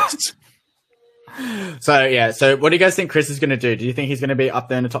different lists. So, yeah. So, what do you guys think Chris is going to do? Do you think he's going to be up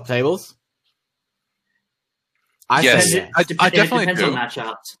there in the top tables? Yes. say I definitely depends do. on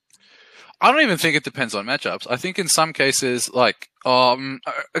matchups. I don't even think it depends on matchups. I think in some cases, like,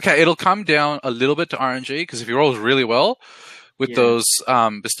 okay, it'll come down a little bit to RNG, because if he rolls really well with those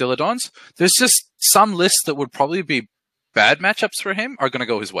Bastiladons, there's just some lists that would probably be bad matchups for him are going to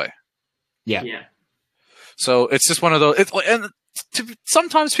go his way. Yeah. So it's just one of those.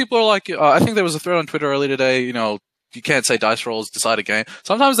 Sometimes people are like, I think there was a thread on Twitter earlier today, you can't say dice rolls decide a game.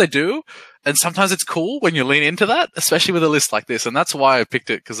 Sometimes they do, and sometimes it's cool when you lean into that, especially with a list like this. And that's why I picked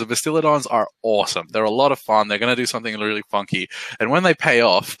it, because the Bastiladons are awesome. They're a lot of fun. They're going to do something really funky. And when they pay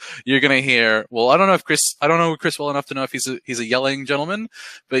off, you're going to hear, well, I don't know Chris well enough to know if he's a yelling gentleman,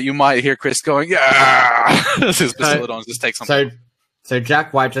 but you might hear Chris going, yeah! As his Bastiladons just take something. So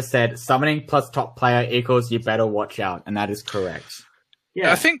Jack White just said, summoning plus top player equals you better watch out. And that is correct.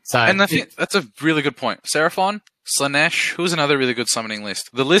 Yeah, I think that's a really good point. Seraphon, Slanesh, who's another really good summoning list?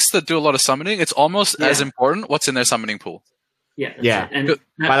 The lists that do a lot of summoning, it's almost as important what's in their summoning pool. Yeah. And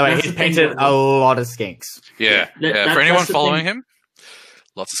by the way, he's painted a lot of skinks. Yeah. For anyone following him,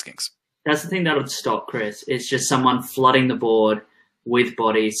 lots of skinks. That's the thing that would stop Chris. It's just someone flooding the board with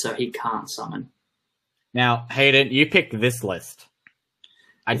bodies so he can't summon. Now, Hayden, you picked this list.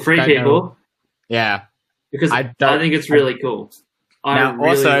 Three people. Know. Yeah. Because I think it's really cool.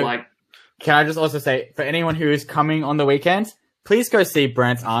 Can I just also say, for anyone who is coming on the weekend, please go see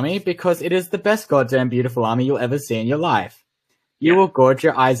Brant's army, because it is the best goddamn beautiful army you'll ever see in your life. You will gorge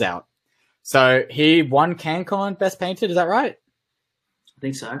your eyes out. So he won CanCon Best Painted, is that right? I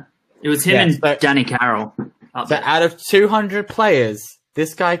think so. It was him and Danny Carroll. So out of 200 players,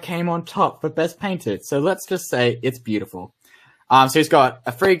 this guy came on top for Best Painted. So let's just say it's beautiful. So he's got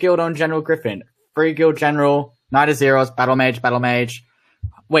a free guild on General Griffin, free guild general, Knight of Zeros, Battle Mage.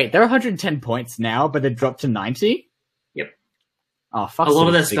 Wait, they're 110 points now, but they dropped to 90? Yep. Oh, fuck. A lot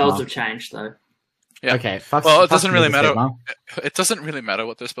of their spells have changed, though. Yeah. Okay. It doesn't really matter. It doesn't really matter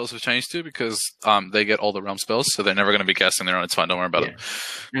what their spells have changed to, because they get all the realm spells, so they're never going to be casting their own. It's fine. Don't worry about it.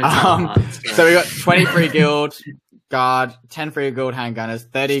 So we got 20 free guild guard, 10 free guild handgunners,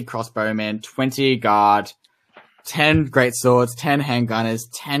 30 crossbowmen, 20 guard, 10 great swords, 10 handgunners,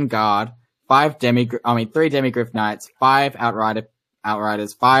 10 guard, 3 demigriff knights, 5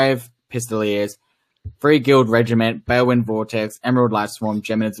 outriders, 5 pistoliers, 3 guild regiment, Balewind Vortex, Emerald Lightswarm,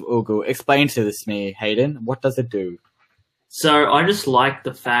 Geminids of Ulgul. Explain to this me, Hayden. What does it do? So I just like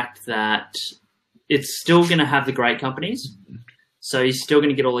the fact that it's still going to have the great companies. So he's still going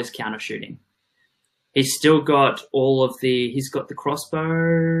to get all his counter shooting. He's still got he's got the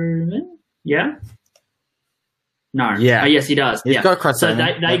crossbowmen. Yeah. No. Yeah. Oh, yes, he does. He's got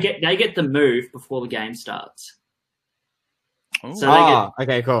crossbowmen. So they get the move before the game starts. Ooh. So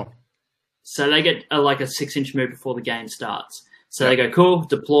okay, cool. So they get a 6-inch move before the game starts. So they go, cool,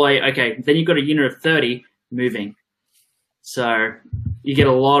 deploy. Okay, then you've got a unit of 30 moving. So you get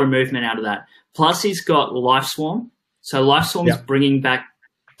a lot of movement out of that. Plus he's got Life Swarm. So Life Swarm is bringing back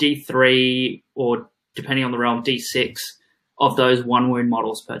D3 or, depending on the realm, D6 of those 1 wound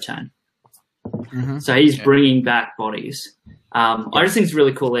models per turn. Mm-hmm. So he's bringing back bodies. I just think it's a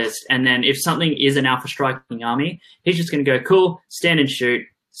really cool list. And then if something is an alpha striking army, he's just going to go, cool, stand and shoot,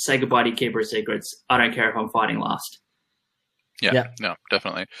 say goodbye to Keeper of Secrets. I don't care if I'm fighting last. Yeah. No,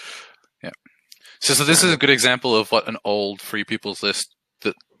 definitely. Yeah. So this is a good example of what an old Free People's list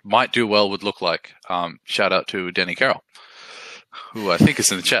that might do well would look like. Shout out to Danny Carroll, who I think is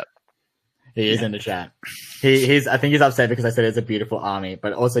in the chat. He is in the chat. I think he's upset because I said it's a beautiful army,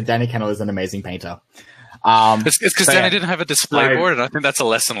 but also Danny Carroll is an amazing painter. It's because Danny didn't have a display board, and I think that's a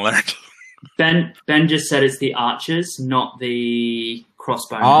lesson learned. Ben just said it's the archers, not the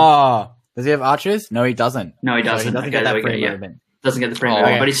crossbow. Oh, does he have archers? No, he doesn't. No, he doesn't. So he doesn't get that free movement. Doesn't get the free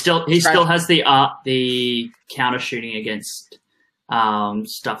movement, but he still has the counter shooting against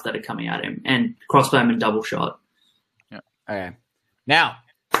stuff that are coming at him, and crossbowman double shot. Yeah. Okay. Now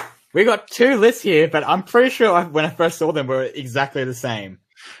we got 2 lists here, but I'm pretty sure when I first saw them were exactly the same.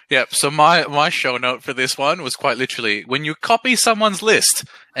 Yep. So my show note for this one was quite literally, when you copy someone's list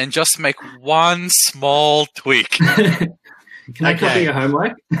and just make one small tweak. Can I copy your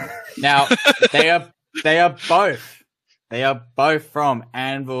homework? Now they are both from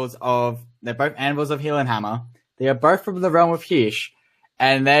Anvils of Heelanhammer. They are both from the realm of Hirsch,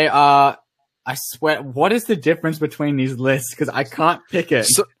 and they are. I swear, what is the difference between these lists? Because I can't pick it.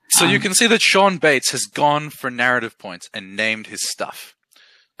 So you can see that Sean Bates has gone for narrative points and named his stuff.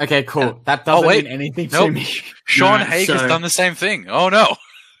 Okay, cool. That doesn't mean anything to me. Sean Haig has done the same thing. Oh, no.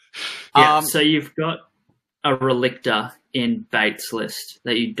 Yeah, so you've got a Relictor in Bates' list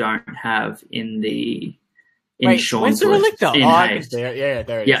that you don't have in Sean's when's the list. Relictor? In I can Haig's. see it. Yeah,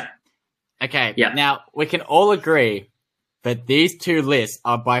 there it is. Yeah. Okay, Yeah. now we can all agree that these two lists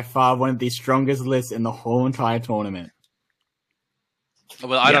are by far one of the strongest lists in the whole entire tournament.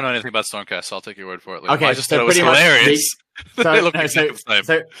 Well, I don't know anything about Stormcast, so I'll take your word for it. Liam. Okay, I just so thought it was pretty much hilarious. So, They look no, exactly the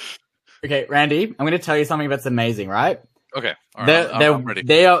same. Okay, Randy, I'm going to tell you something that's amazing, right? Okay, all right, I'm ready.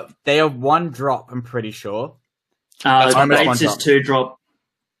 They are one drop, I'm pretty sure. That's almost Bates one is drop. 2 drop.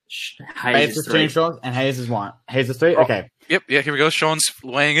 Hayes Bates is is 3. 2 shots, and Hayes is 1. Hayes is 3? Oh. Okay. Yep, yeah, here we go. Sean's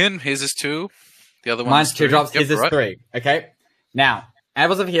weighing in. His is 2. The other one Mine's is 2 3. drops, Yep, his is right. 3. Okay? Now,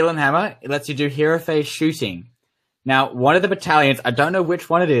 Apples of Heal and Hammer, it lets you do hero phase shooting. Now, one of the battalions, I don't know which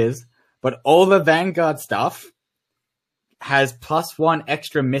one it is, but all the Vanguard stuff has +1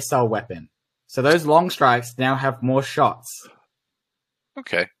 extra missile weapon. So those long strikes now have more shots.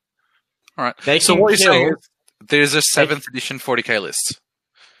 Okay. All right. They So can what you're saying kill- is there's a 7th edition 40k list.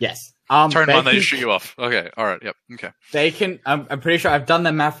 Yes. Turn they 1, they can- shoot you off. Okay, all right, yep, okay. They can. I'm pretty sure I've done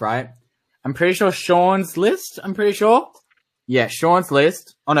the math right. I'm pretty sure Sean's list. I'm pretty sure. Yeah, Sean's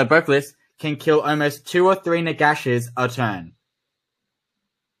list. Oh no, both lists can kill almost 2 or 3 Nagashes a turn.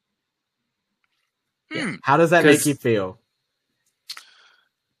 How does that make 'Cause- you feel?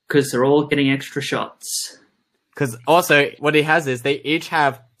 Because they're all getting extra shots. Because also what he has is they each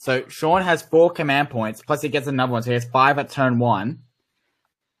have. So Sean has 4 command points plus he gets another one, so he has 5 at turn 1.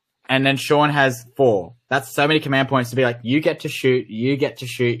 And then Sean has 4. That's so many command points to be like, you get to shoot, you get to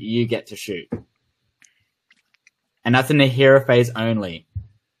shoot, you get to shoot. And that's in the hero phase only.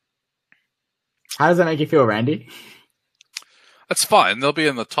 How does that make you feel, Randy? That's fine. They'll be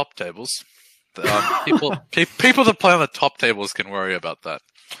in the top tables. People that play on the top tables can worry about that.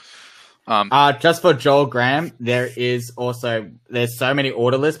 Just for Joel Graham, there's so many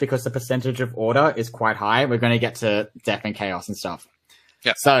order lists because the percentage of order is quite high. We're going to get to Death and Chaos and stuff.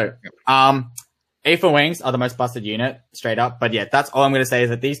 Yeah. So, Aether Wings are the most busted unit, straight up. But yeah, that's all I'm going to say is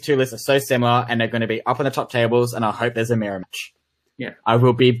that these two lists are so similar and they're going to be up on the top tables and I hope there's a mirror match. Yeah. I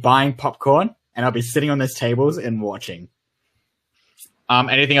will be buying popcorn and I'll be sitting on those tables and watching.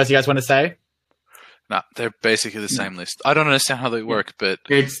 Anything else you guys want to say? No, they're basically the same list. I don't understand how they work, but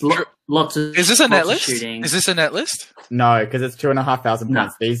It's lots of. is this a net lots of list? shooting. Is this a net list? No, because it's 2,500 No.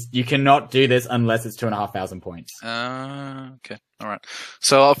 points. You cannot do this unless it's 2,500 points. Okay, all right.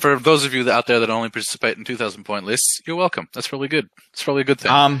 So for those of you out there that only participate in 2,000 point lists, you're welcome. That's really good. It's probably a good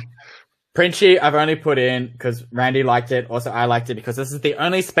thing. Princhy, I've only put in because Randy liked it. Also, I liked it because this is the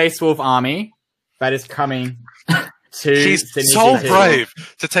only Space Wolf army that is coming to. He's Sydney so City. brave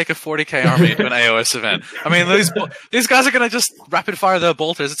to take a 40k army into an AOS event. I mean, these guys are going to just rapid fire their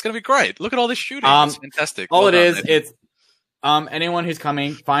bolters. It's going to be great. Look at all this shooting. It's fantastic. All Well it done, is, Nathan. it's anyone who's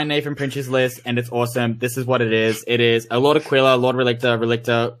coming, find Nathan Prince's list, and it's awesome. This is what it is. It is a Lord Aquila, Lord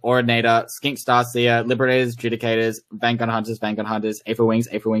Relictor, Ordinator, Skink Starseer, Liberators, Judicators, Vanguard Hunters, Aether Wings,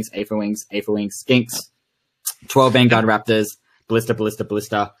 Skinks, 12 Vanguard Raptors,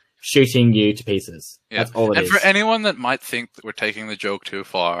 Ballista, shooting you to pieces. Yeah. That's all it and is. for anyone that might think that we're taking the joke too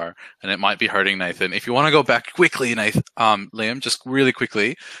far and it might be hurting Nathan, if you want to go back quickly, Liam, just really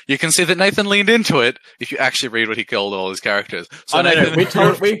quickly, you can see that Nathan leaned into it if you actually read what he killed all his characters. So Nathan,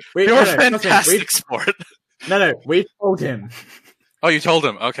 you're a fantastic sport. No, we told him. Oh, you told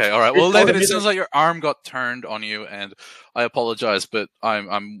him. Okay, all right. Well, We told Nathan, him. it sounds like your arm got turned on you, and I apologize, but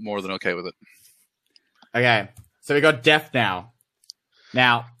I'm more than okay with it. Okay, so we got Death now.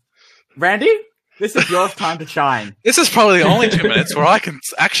 Now, Randy, this is your time to shine. This is probably the only 2 minutes where I can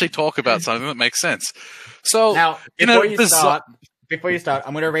actually talk about something that makes sense. So, Now, you know, before you start,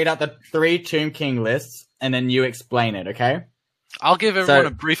 I'm going to read out the 3 Tomb King lists, and then you explain it, okay? I'll give everyone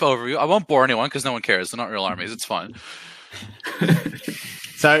a brief overview. I won't bore anyone because no one cares. They're not real armies. It's fine.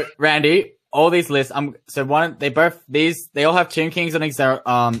 So, Randy, all these lists, they all have Tomb Kings and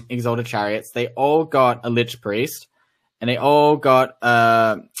Exalted Chariots. They all got a Lich Priest, and they all got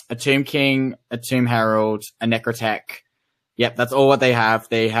a Tomb King, a Tomb Herald, a Necrotech. Yep, that's all what they have.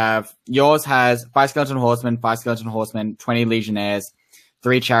 Yours has 5 Skeleton Horsemen, 20 Legionnaires,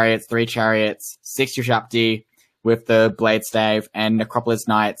 3 Chariots, 6 Ushapti with the Blade Stave, and Necropolis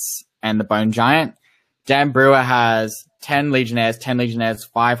Knights and the Bone Giant. Dan Brewer has 10 Legionnaires,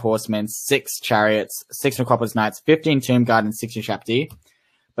 5 Horsemen, 6 Chariots, 6 Necropolis Knights, 15 Tomb Guard, and 6 Ushapti.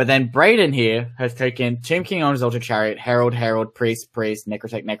 But then Braden here has taken Tomb King on Exalted Chariot, Herald, Priest,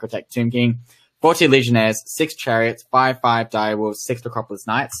 Necrotech, Tomb King, 40 Legionnaires, 6 Chariots, 5 Direwolves, 6 Necropolis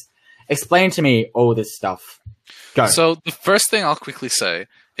Knights. Explain to me all this stuff. Go. So the first thing I'll quickly say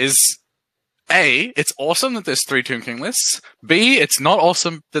is, A, it's awesome that there's 3 Tomb King lists. B, it's not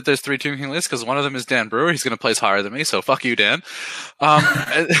awesome that there's 3 Tomb King lists because one of them is Dan Brewer. He's going to place higher than me, so fuck you, Dan.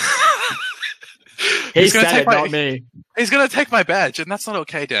 He He's gonna said take it, my- not me. He's going to take my badge, and that's not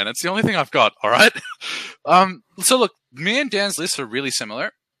okay, Dan. It's the only thing I've got, all right? So look, me and Dan's lists are really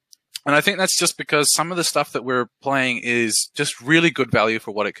similar. And I think that's just because some of the stuff that we're playing is just really good value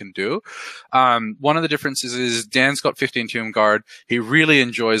for what it can do. One of the differences is Dan's got 15 Tomb Guard. He really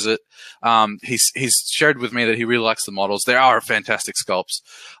enjoys it. He's shared with me that he really likes the models. They are fantastic sculpts.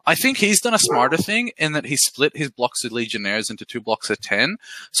 I think he's done a smarter thing in that he split his blocks of Legionnaires into 2 blocks of 10.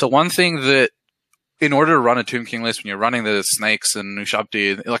 So one thing that in order to run a Tomb King list when you're running the Snakes and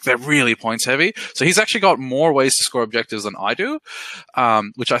Ushabti, like they're really points heavy. So he's actually got more ways to score objectives than I do,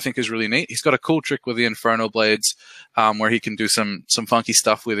 which I think is really neat. He's got a cool trick with the Inferno Blades, where he can do some funky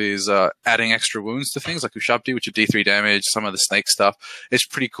stuff with his adding extra wounds to things like Ushabti, which are D3 damage, some of the Snake stuff. It's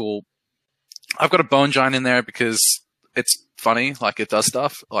pretty cool. I've got a Bone Giant in there because it's funny, like it does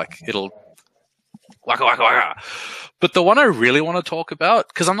stuff, like it'll waka waka waka. But the one I really want to talk about,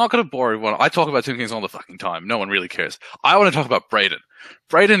 because I'm not going to bore everyone. I talk about Tomb Kings all the fucking time. No one really cares. I want to talk about Brayden.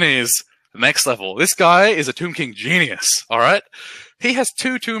 Brayden is next level. This guy is a Tomb King genius, all right? He has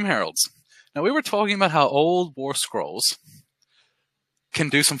 2 Tomb Heralds. Now, we were talking about how old War Scrolls can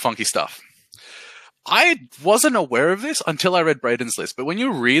do some funky stuff. I wasn't aware of this until I read Brayden's list, but when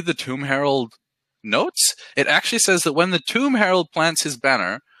you read the Tomb Herald notes, it actually says that when the Tomb Herald plants his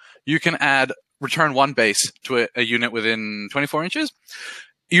banner, you can return 1 base to a unit within 24 inches.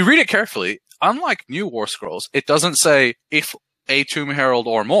 You read it carefully. Unlike new War Scrolls, it doesn't say if a Tomb Herald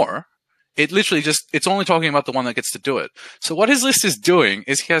or more. It literally it's only talking about the one that gets to do it. So what his list is doing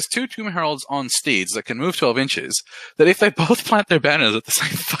is he has 2 Tomb Heralds on steeds that can move 12 inches, that if they both plant their banners at the same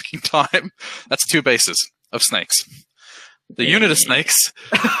fucking time, that's 2 bases of snakes. The unit of snakes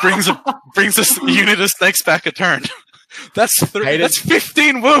brings a unit of snakes back a turn. That's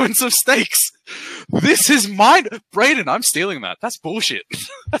 15 wounds of snakes. This is mine. Brayden, I'm stealing that. That's bullshit.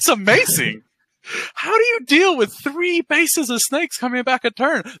 That's amazing. How do you deal with 3 bases of snakes coming back a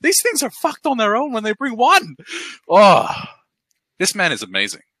turn? These things are fucked on their own when they bring 1. Oh, this man is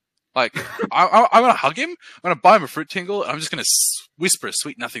amazing. Like, I'm going to hug him. I'm going to buy him a fruit tingle. And I'm just going to whisper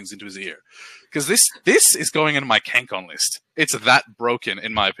sweet nothings into his ear. Because this is going into my Kankon list. It's that broken,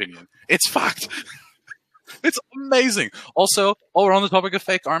 in my opinion. It's fucked. It's amazing. Also, while we're on the topic of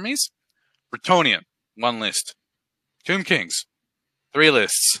fake armies, Bretonnian, 1 list. Tomb Kings, 3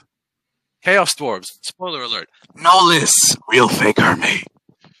 lists. Chaos Dwarves, spoiler alert, no lists. Real fake army.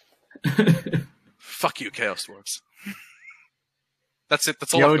 Fuck you, Chaos Dwarves. That's it.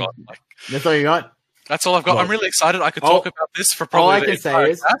 That's all I've got. That's all you got? That's all I've got. I'm really excited. I could talk about this for probably all I can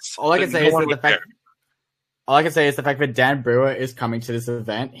say is the fact that Dan Brewer is coming to this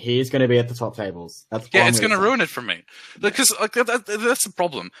event. He's going to be at the top tables. It's going to ruin it for me. Because that's the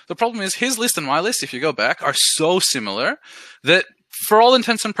problem. The problem is his list and my list, if you go back, are so similar that for all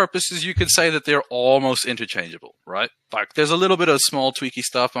intents and purposes, you could say that they're almost interchangeable, right? Like there's a little bit of small tweaky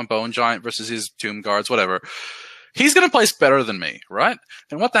stuff on Bone Giant versus his Tomb Guards, whatever. He's going to place better than me, right?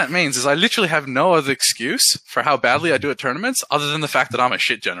 And what that means is I literally have no other excuse for how badly I do at tournaments other than the fact that I'm a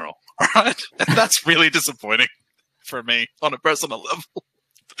shit general, right? And that's really disappointing for me on a personal level.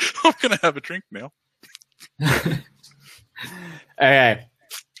 I'm going to have a drink now. Okay.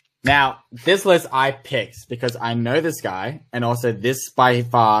 Now, this list I picked because I know this guy, and also this by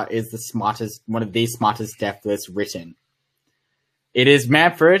far is one of the smartest death lists written. It is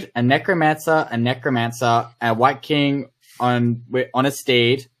Manfred, a Necromancer, a White King on a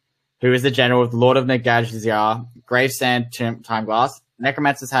steed, who is the general with Lord of Nagazia, Gravesand, Time Glass.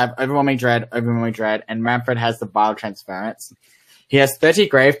 Necromancers have Overwhelming Dread, and Manfred has the Vile Transference. He has 30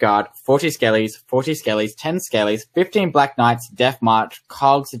 Graveguard, 40 Skellies, 10 Skellies, 15 Black Knights, Death March,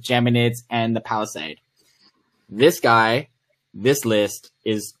 Cogs, Geminids, and the Palisade. This list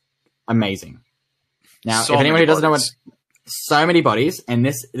is amazing. Now, if anyone who doesn't know so many bodies, and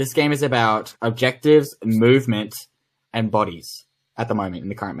this game is about objectives, movement, and bodies at the moment in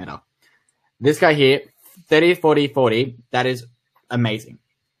the current meta. This guy here, 30, 40, 40, that is amazing.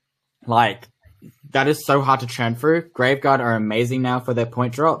 Like, that is so hard to churn through. Graveguard are amazing now for their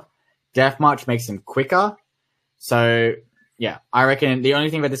point drop. Death March makes them quicker. So, yeah, I reckon the only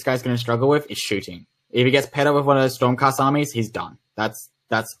thing that this guy's going to struggle with is shooting. If he gets paired up with one of those Stormcast armies, he's done. That's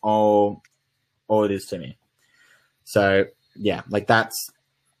all it is to me. So, yeah, like and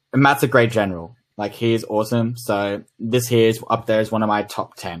Matt's a great general. Like, he is awesome. So, this here is up there as one of my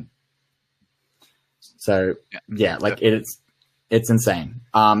top 10. So, yeah, like, it's insane.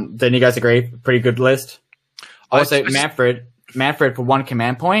 Don't you guys agree? Pretty good list. Also, Manfred for 1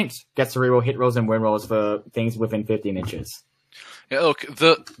 command point gets to reroll hit rolls and win rolls for things within 15 inches. Yeah, look,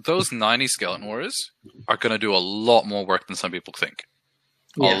 those 90 Skeleton Warriors are going to do a lot more work than some people think.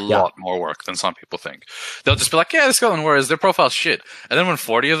 Yeah. A lot more work than some people think. They'll just be like, yeah, the Skeleton Warriors, their profile's shit. And then when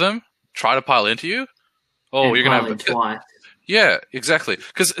 40 of them try to pile into you, And you're going to piling have... twice. Yeah, exactly.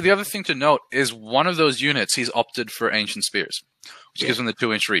 Because the other thing to note is one of those units, he's opted for Ancient Spears, which gives him the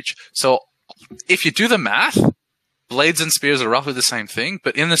 2-inch reach. So if you do the math, blades and spears are roughly the same thing,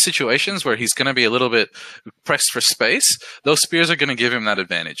 but in the situations where he's going to be a little bit pressed for space, those spears are going to give him that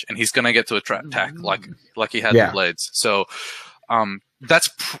advantage, and he's going to get to attack like he had the blades. So that's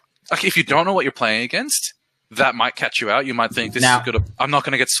like, if you don't know what you're playing against, that might catch you out. You might think this is good. I'm not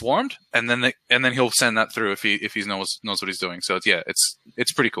going to get swarmed, and then he'll send that through if he knows what he's doing. So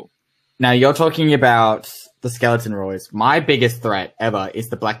it's pretty cool. Now you're talking about the Skeleton Warriors. My biggest threat ever is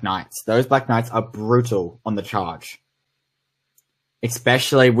the Black Knights. Those Black Knights are brutal on the charge,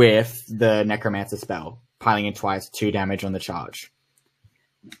 especially with the Necromancer spell, piling in twice, 2 damage on the charge.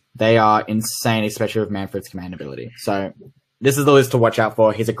 They are insane, especially with Manfred's command ability. So this is the list to watch out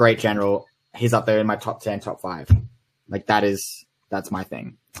for. He's a great general. He's up there in my top 10, top 5. Like that's my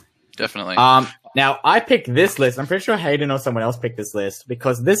thing. Definitely. Now I picked this list. I'm pretty sure Hayden or someone else picked this list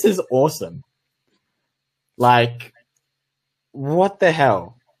because this is awesome. Like, what the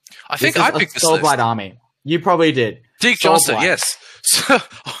hell? I think I picked this list. Soulblight army. You probably did. Deke Johnson, yes. So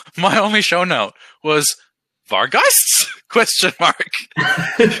my only show note was Vargeists? Question mark.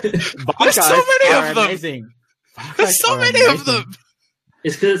 There's so many of them. Amazing. There's so many of them.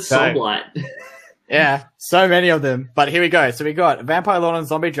 It's because it's Soulblight. Yeah, so many of them. But here we go. So we got Vampire Lord and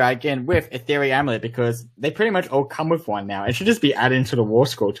Zombie Dragon with Ethereal Amulet because they pretty much all come with one now. It should just be added into the War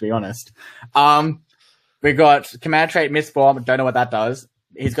Scroll, to be honest. We got Command Trait Mistform. Don't know what that does.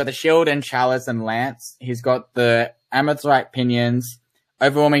 He's got the Shield and Chalice and Lance. He's got the Amethite Pinions,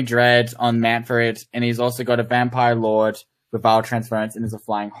 Overwhelming Dread on Manfred, and he's also got a Vampire Lord with Vile Transference and is a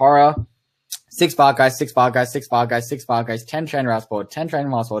Flying Horror. 6 Bar Guys, 6 Bar Guys, 6 Bar Guys, 6 Bar Guys, 10 Train Mouseboard, 10 Train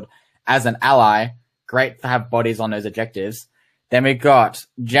Mouseboard as an ally. Great to have bodies on those objectives. Then we got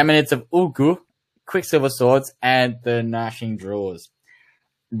Geminids of Ulgu, Quicksilver Swords, and the Gnashing Drawers.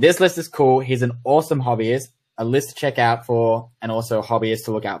 This list is cool. He's an awesome hobbyist, a list to check out for, and also a hobbyist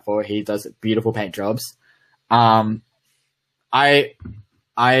to look out for. He does beautiful paint jobs. I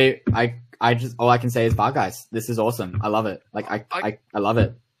just, all I can say is Bar Guys. This is awesome. I love it. Like, I love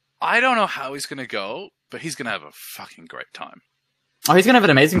it. I don't know how he's going to go, but he's going to have a fucking great time. Oh, he's going to have an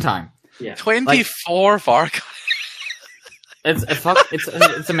amazing time. Yeah. 24 Vargas.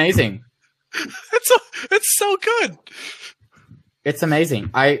 It's amazing. It's so good. It's amazing.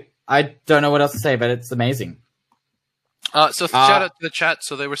 I don't know what else to say, but it's amazing. So shout out to the chat.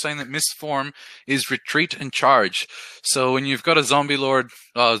 So they were saying that Mistform is retreat and charge. So when you've got a zombie lord,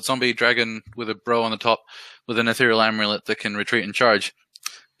 zombie dragon with a bro on the top with an ethereal amulet that can retreat and charge.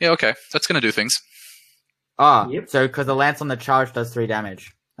 Yeah, okay. That's going to do things. Yep. So because the lance on the charge does 3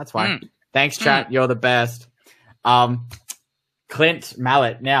 damage. That's fine. Thanks, chat. You're the best. Clint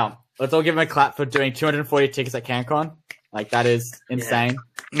Mallet. Now, let's all give him a clap for doing 240 tickets at CanCon. Like, that is insane.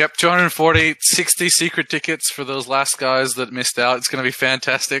 Yeah. Yep, 240, 60 secret tickets for those last guys that missed out. It's going to be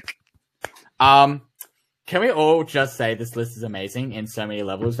fantastic. Can we all just say this list is amazing in so many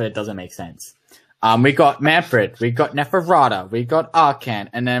levels that it doesn't make sense? We got Manfred, we got Neferata, we got Arcan,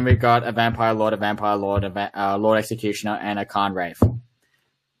 and then we got a Vampire Lord, Lord Executioner, and a Khan Wraith.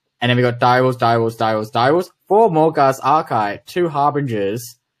 And then we got Direwolves, 4 Morghast Archive, 2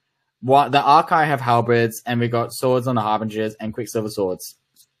 Harbingers. The Archive have halberds, and we got swords on the Harbingers and Quicksilver Swords.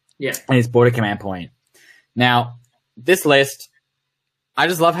 Yeah. And his border command point. Now, this list, I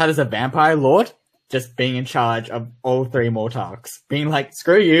just love how there's a Vampire Lord just being in charge of all 3 Mortarks. Being like,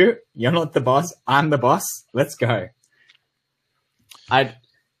 screw you, you're not the boss, I'm the boss, let's go. It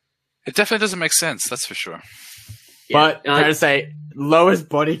definitely doesn't make sense, that's for sure. But, can I say, lowest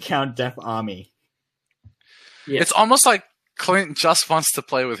body count death army. Yeah. It's almost like Clint just wants to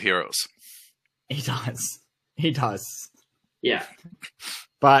play with heroes. He does. Yeah.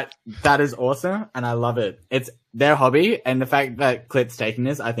 But that is awesome, and I love it. It's their hobby, and the fact that Clint's taking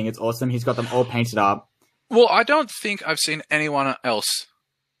this, I think it's awesome. He's got them all painted up. Well, I don't think I've seen anyone else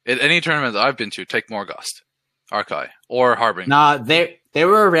at any tournament that I've been to take Morghast, Archive, or Harbing. Nah, they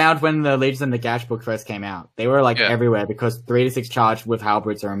were around when the Legions and the Gash book first came out. They were everywhere because 3 to 6 charge with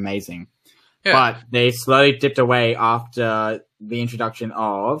halberds are amazing. Yeah. But they slowly dipped away after the introduction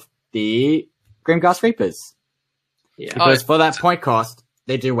of the Grimghast Reapers. Yeah. Because for that point cost,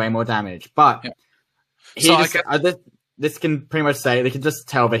 they do way more damage. But this can pretty much say, they can just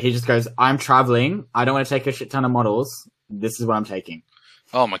tell that he just goes, I'm traveling, I don't want to take a shit ton of models, this is what I'm taking.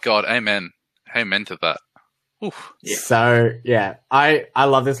 Oh my god, amen. Amen to that. Oof. Yeah. So, yeah, I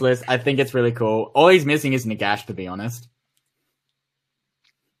love this list. I think it's really cool. All he's missing is Nagash, to be honest.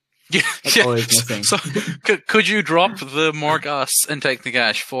 Yeah, That's all he's missing. So, could you drop the Morghast and take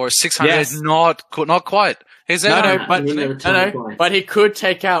Nagash for 600? Yes. Not quite. Is that But he could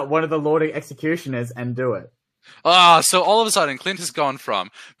take out one of the Lord Executioners and do it. So all of a sudden, Clint has gone from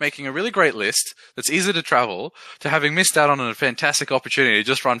making a really great list that's easy to travel to having missed out on a fantastic opportunity to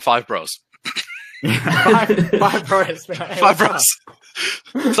just run 5 bros. five bros. 5 bros.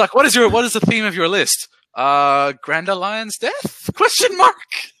 It's like, what is the theme of your list? Grand Alliance death? Question mark.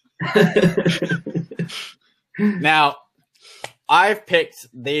 Now, I've picked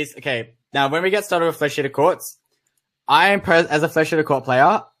these. Okay, now when we get started with Flesh Eater Courts, as a Flesh Eater Court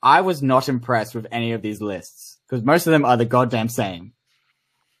player, I was not impressed with any of these lists because most of them are the goddamn same.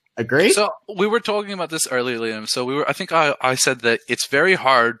 Agree? So we were talking about this earlier, Liam. So I think I said that it's very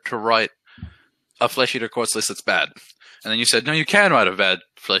hard to write a Flesh Eater Courts list that's bad. And then you said, no, you can write a bad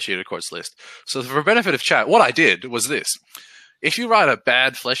Flesh Eater Courts list. So for benefit of chat, what I did was this. If you write a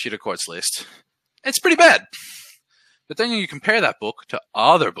bad Flesh Eater Courts list, it's pretty bad. But then you compare that book to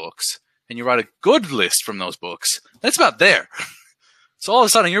other books, and you write a good list from those books, that's about there. So all of a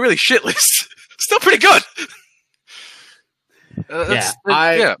sudden, your really shit list still pretty good. Fuck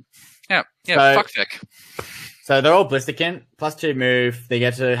tech. So they're all Blisterkin, +2 move. They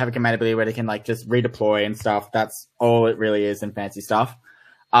get to have a command ability where they can like just redeploy and stuff. That's all it really is in fancy stuff.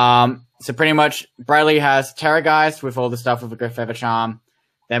 So pretty much Bradley has Terrorgeist with all the stuff with a Griff Feather Charm.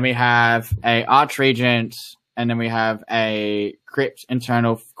 Then we have a Archregent, and then we have a Crypt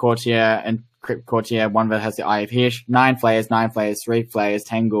Internal Courtier and Crypt Courtier, one that has the Eye of Hirsch, 9 flayers, 3 flayers,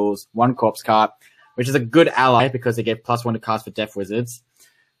 10 ghouls, 1 corpse cart, which is a good ally because they get +1 to cast for Death Wizards.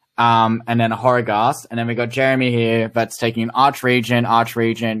 And then a Horrorghast. And then we got Jeremy here that's taking an Archregent,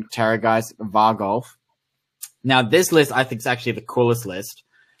 Terrorgeist, Vargolf. Now this list I think is actually the coolest list.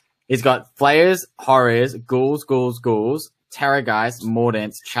 He's got Flayers, Horrors, Ghouls, Terrorgeist,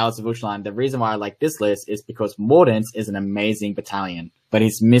 Mordants, Chalice of Ushlan. The reason why I like this list is because Mordants is an amazing battalion, but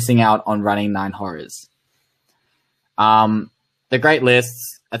he's missing out on running 9 Horrors. They're great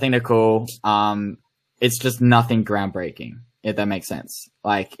lists. I think they're cool. It's just nothing groundbreaking, if that makes sense.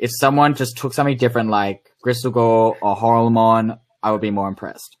 Like, if someone just took something different like Gristlegore or Horrelmon, I would be more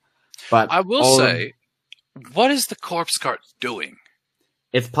impressed. But I will say, what is the Corpse Cart doing?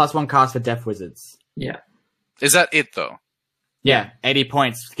 It's +1 cast for Death Wizards. Yeah. Is that it, though? Yeah, 80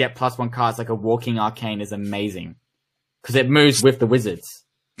 points to get +1 cast like a Walking Arcane is amazing. Because it moves with the Wizards.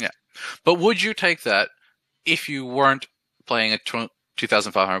 Yeah. But would you take that if you weren't playing a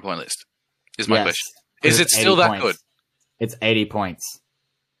 2,500 point list? Is my question. Is it still that good? It's 80 points.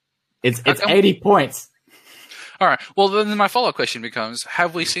 It's 80 points. All right. Well, then my follow-up question becomes,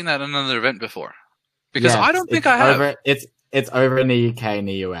 have we seen that in another event before? Because I don't think I have. It's over in the UK and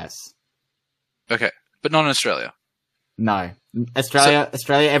the US. Okay. But not in Australia. No. Australia,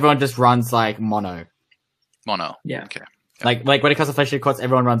 everyone just runs like mono. Mono. Yeah. Okay. Like when it comes to Flesh Eater Courts,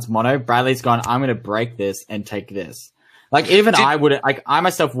 everyone runs mono. Bradley's gone, I'm going to break this and take this. Like, even I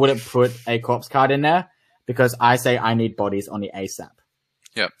myself wouldn't put a corpse card in there because I say I need bodies on the ASAP.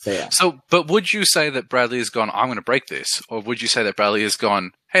 Yeah. So, but would you say that Bradley has gone, I'm going to break this? Or would you say that Bradley has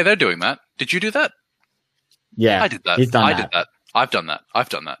gone, hey, they're doing that. Did you do that? Yeah. I did that. I did that. I've done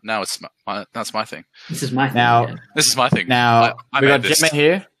that. Now that's my thing. This is my thing. This is my thing. Now, we got Gemma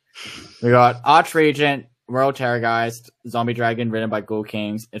here. We got Archregent, Royal Terrorgeist, Zombie Dragon, ridden by Ghoul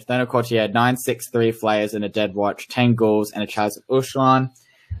Kings, Infernal Courtier, 9/6/3 Flayers and a Dead Watch, 10 Ghouls, and a Chalice of Ushlan.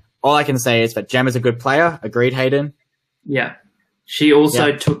 All I can say is that Gemma's a good player. Agreed, Hayden? Yeah. She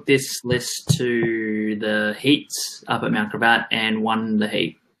also took this list to the heats up at Mount Gravatt and won the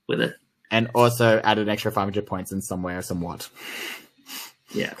heat with it. And also added an extra 500 points in somewhere, somewhat.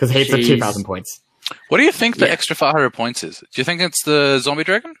 Yeah. Because heats are 2,000 points. What do you think the extra 500 points is? Do you think it's the Zombie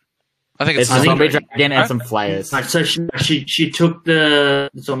Dragon? I think it's the Zombie Dragon and some Flayers. Right, so she took the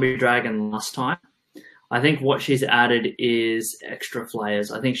Zombie Dragon last time. I think what she's added is extra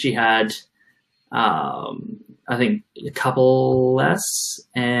Flayers. I think she had, a couple less,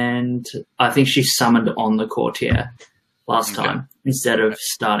 and I think she summoned on the Courtier last time instead of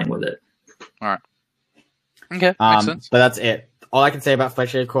starting with it. All right. Okay, makes sense. But that's it. All I can say about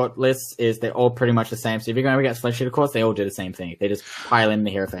Flesh Eater Court lists is they're all pretty much the same. So if you're going to get Flesh Eater Courts, they all do the same thing. They just pile in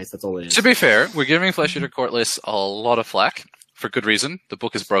the hero face. That's all it is. To be fair, we're giving Flesh Eater Court lists a lot of flack for good reason. The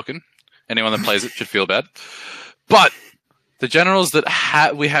book is broken. Anyone that plays it should feel bad. But the generals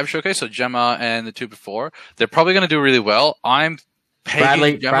that we have showcased, so Gemma and the two before, they're probably going to do really well. I'm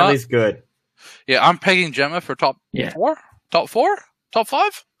pegging Gemma. Bradley's good. Yeah, I'm pegging Gemma for top 4? Top 4? Top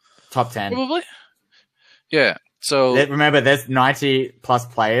 5? Top 10. Probably. Yeah. So remember, there's 90 plus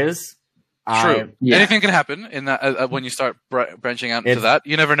players. True. Yeah. Anything can happen in that when you start branching out into that.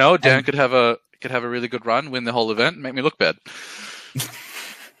 You never know. Dan could have a really good run, win the whole event, and make me look bad.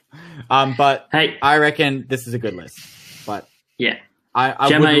 But Hey, I reckon this is a good list. But yeah, I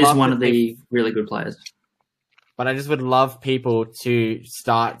Gemma would is love one to of the really good players. But I just would love people to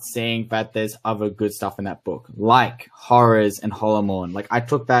start seeing that there's other good stuff in that book, like horrors and Holomorn. Like, I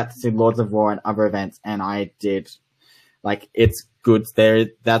took that to Lords of War and other events, and I did. Like, it's good.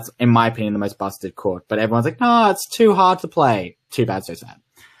 That's, in my opinion, the most busted court. But everyone's like, no, it's too hard to play. Too bad, so sad.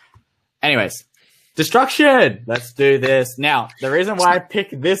 Anyways, Destruction! Let's do this. Now, the reason why I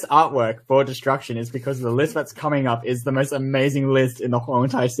picked this artwork for Destruction is because the list that's coming up is the most amazing list in the whole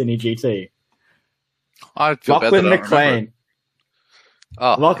entire Sydney GT. I feel bad Lachlan that I don't remember. McLean.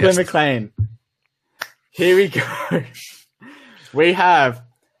 Oh, Lachlan yes. McLean. Here we go. We have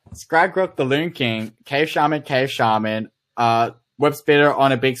Scragrook the Loon King, Cave Shaman, Web Spinner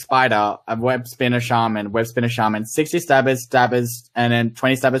on a Big Spider, a Web Spinner Shaman, 60 stabbers, and then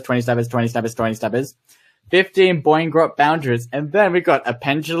 20 stabbers, 20 stabbers, 15 Boingrot Boundaries, and then we got a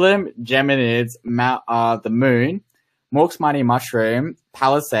Pendulum, Geminids, the Moon, Mork's Mighty Mushroom,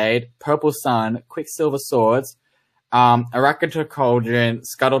 Palisade, Purple Sun, Quicksilver Swords, Arachnator Cauldron,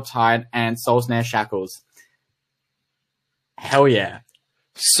 Scuttle Tide, and Soul Snare Shackles. Hell yeah.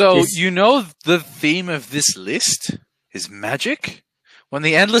 So, you know the theme of this list is magic? When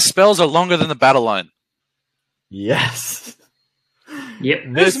the endless spells are longer than the battle line. Yes. Yep.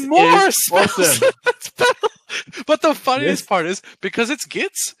 There's more spells. Awesome. But the funniest part is, because it's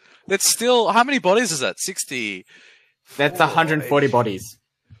Gits, it's still... How many bodies is that? 60... That's 140 bodies.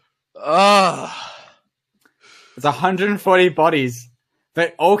 Ah. It's 140 bodies.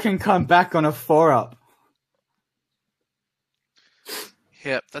 They all can come back on a 4-up.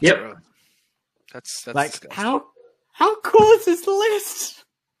 Yep, that's Yep. true. That's Like, disgusting. how cool is this list?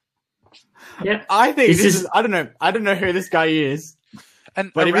 Yep. I think This this is- is... I don't know who this guy is,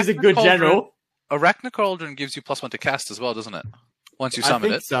 And but if he's a good general, Arachnator Cauldron gives you +1 to cast as well, doesn't it? Once you I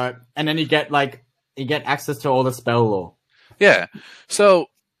summon think it. so. And then you get access to all the spell lore. Yeah. So,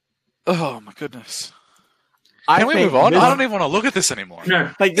 oh my goodness. Can we think move on? this- I don't even want to look at this anymore.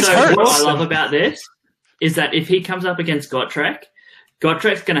 No. Like, this so hurts. what I love about this is that if he comes up against Gotrek,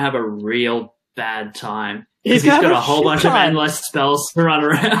 Gotrek's going to have a real bad time. He's He's gonna got have a a whole shit bunch of time. endless spells to run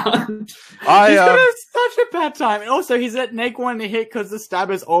around. He's gonna I have such a bad time. And also, he's at neg 1 to hit because the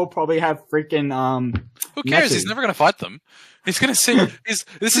stabbers all probably have freaking who cares? Messi. He's never going to fight them. He's going to see.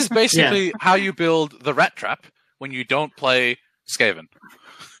 This is basically how you build the rat trap when you don't play Skaven.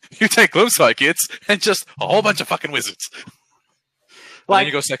 You take Gloomspike hits and just a whole bunch of fucking wizards. Like, then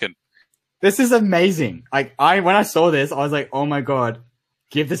you go second. This is amazing. Like, when I saw this, I was like, oh my god,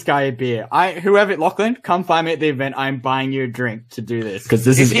 give this guy a beer. Lachlan, come find me at the event. I'm buying you a drink to do this because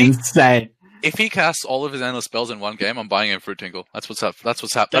this is insane. If he casts all of his endless spells in one game, I'm buying him Fruit Tingle. That's what's up. That's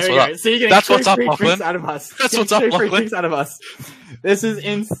what's up. There That's we what's go. up. So you're getting That's two what's up, free Lachlan. drinks out of us. That's You're what's getting up, two free Lachlan. drinks out of us. This is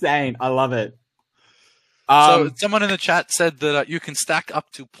insane. I love it. So someone in the chat said that you can stack up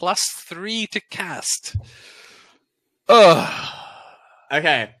to +3 to cast. Ugh.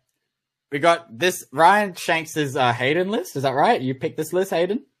 Okay. We got this Ryan Shanks' Hayden list. Is that right? You picked this list,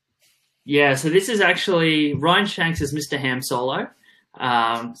 Hayden? Yeah, so this is actually Ryan Shanks is Mr. Ham Solo.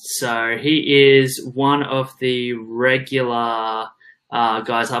 So he is one of the regular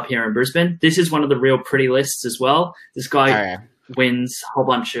guys up here in Brisbane. This is one of the real pretty lists as well. This guy wins a whole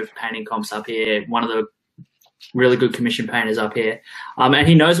bunch of painting comps up here. One of the really good commission painters up here, and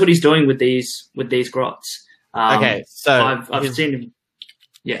he knows what he's doing with these grots. Okay, so I've seen him.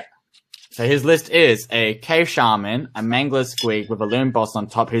 Yeah. So his list is a Cave Shaman, a Mangler Squig with a Loon Boss on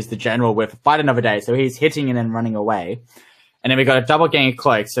top, who's the general with Fight Another Day, so he's hitting and then running away. And then we got a Double Gang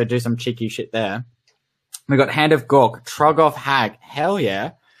Cloak, so do some cheeky shit there. We got Hand of Gork, Trogoth Hag, hell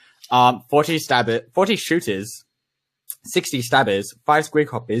yeah. 40 shooters, 60 stabbers, 5 Squig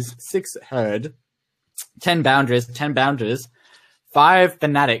Hoppers, 6 Herd, 10 Boundaries, 5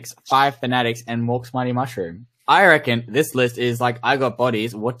 Fanatics, and Mork's Mighty Mushroom. I reckon this list is like, I got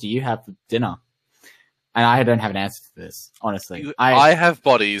bodies, what do you have for dinner? And I don't have an answer to this, honestly. I have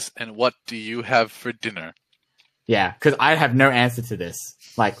bodies, and what do you have for dinner? Yeah, because I have no answer to this.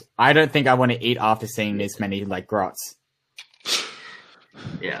 Like, I don't think I want to eat after seeing this many, like, grots.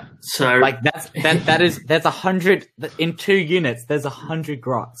 Yeah, so... Like, that's 100, in 2 units, there's 100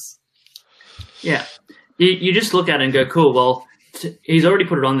 grots. Yeah. You just look at it and go, cool, well, he's already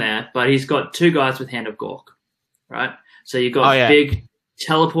put it on there, but he's got 2 guys with Hand of Gork, right? So you've got big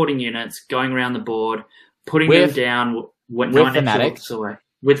teleporting units going around the board, putting them down 9 fanatics inches away.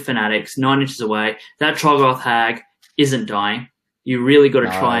 With fanatics, 9 inches away. That Trogoth Hag isn't dying. You really got to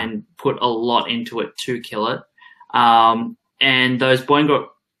try and put a lot into it to kill it. And those Boingok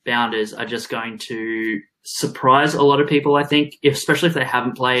Bounders are just going to surprise a lot of people, I think, especially if they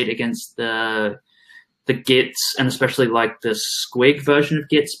haven't played against the Gits, and especially like the Squig version of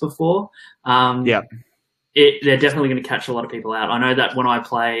Gits before. They're definitely going to catch a lot of people out. I know that when I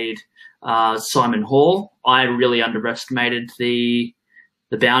played Simon Hall, I really underestimated the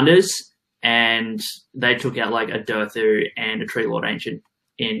Bounders, and they took out like a Durthu and a Tree Lord Ancient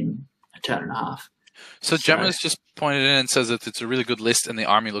in a turn and a half. So Gemma's just pointed in and says that it's a really good list and the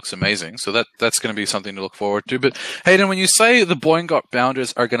army looks amazing. So that's going to be something to look forward to. But Hayden, when you say the Boingok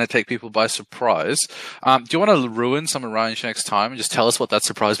Bounders are going to take people by surprise, do you want to ruin some of Ryan Shank's time and just tell us what that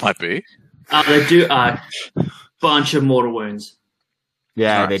surprise might be? They do a bunch of mortal wounds.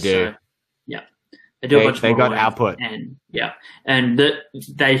 Yeah, they do. So, yeah. They do a bunch of mortal got wounds. output. And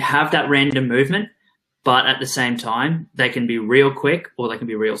they have that random movement, but at the same time, they can be real quick or they can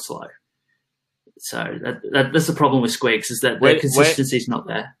be real slow. So that's the problem with Squeaks, is that the consistency is not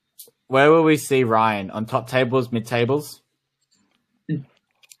there. Where will we see Ryan? On top tables, mid tables?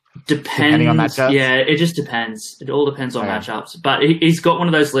 Depending on matchups? Yeah, it just depends. It all depends on matchups. But he's got one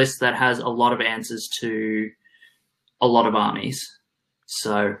of those lists that has a lot of answers to a lot of armies.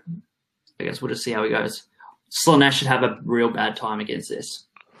 So I guess we'll just see how he goes. Slanesh should have a real bad time against this.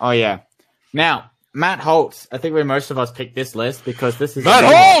 Oh, yeah. Now, Matt Holt. I think most of us picked this list because this is... Matt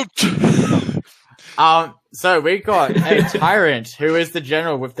Holt! So we got a Tyrant who is the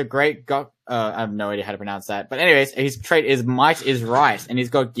general with the great I have no idea how to pronounce that. But anyways, his trait is Might is Right, and he's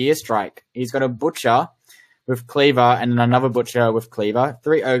got Gear Strike. He's got a Butcher with Cleaver and another Butcher with Cleaver.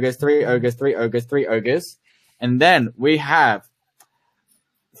 3 Ogres, 3 Ogres, 3 Ogres, 3 Ogres. And then we have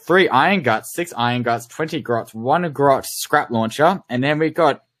 3 Iron Guts, 6 Iron Guts, 20 Grots, 1 Grot Scrap Launcher. And then we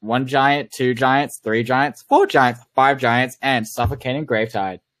got 1 Giant, 2 Giants, 3 Giants, 4 Giants, 5 Giants, and Suffocating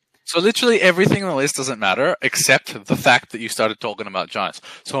Gravetide. So literally everything on the list doesn't matter except the fact that you started talking about giants.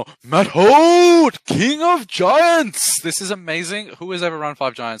 So Matt Holt, King of Giants. This is amazing. Who has ever run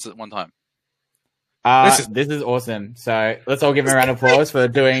 5 giants at one time? This is awesome. So let's all give him a round of applause for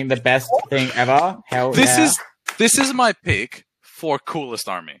doing the best thing ever. Hell this is my pick for coolest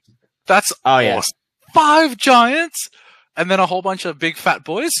army. That's awesome. Yeah. 5 giants and then a whole bunch of big fat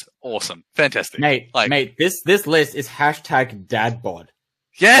boys. Awesome. Fantastic. Mate, this list is #dadbod.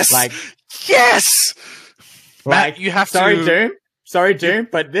 Yes. Yes. Like, Matt, you have Sorry, Doom,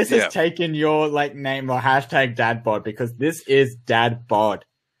 but this has taken your name or #dadbod because this is dadbod.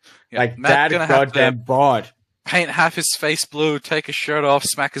 Yeah, dad goddamn bod. Paint half his face blue, take his shirt off,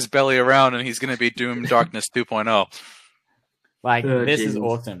 smack his belly around, and he's going to be Doom Darkness 2.0. This is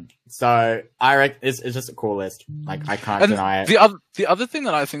awesome. So I reckon it's just a cool list. I can't deny it. The other thing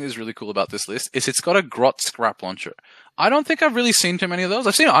that I think is really cool about this list is it's got a Grot Scrap Launcher. I don't think I've really seen too many of those.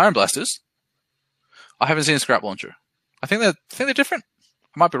 I've seen Iron Blasters. I haven't seen a Scrap Launcher. I think they're different.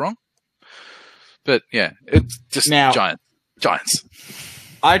 I might be wrong. But yeah, it's just giants.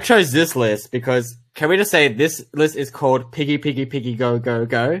 I chose this list because, can we just say this list is called Piggy Piggy Piggy Go Go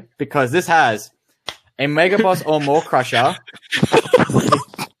Go? Because this has a Mega Boss or More Crusher.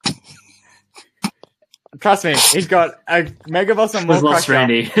 Trust me, he's got a Mega Boss or More Crusher,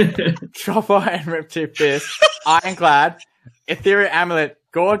 Chopper and Riptooth Fist, Ironclad, Ethereal Amulet,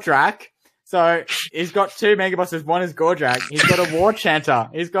 Gordrak. So he's got 2 Mega Bosses, one is Gordrak. He's got a War Chanter.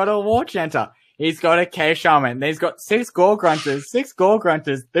 He's got a K Shaman. Then he's got 6 Gore Grunters, 6 Gore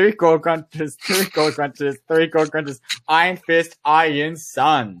Grunters, 3 Gore Grunters, 2 Gore Grunters, 3 Gore Grunters, Iron Fist, Iron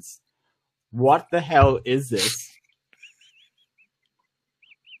Suns. What the hell is this?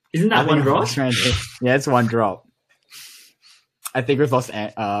 Isn't that one drop? Yeah, it's 1 drop. I think we've lost...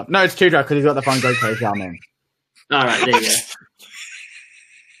 no, it's 2 drop because he's got the Fungo K Shaman. Alright, there you go.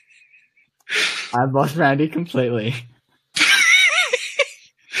 I've lost Randy completely.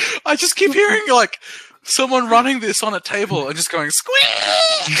 I just keep hearing someone running this on a table and just going squeak.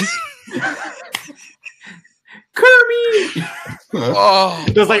 Kirby! Oh,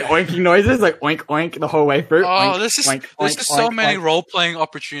 there's oinking noises, oink oink the whole way through. Oh, oink, there's just so many role-playing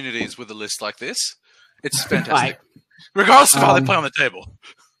opportunities with a list like this. It's fantastic. Regardless of how they play on the table.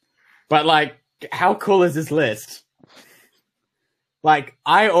 But how cool is this list?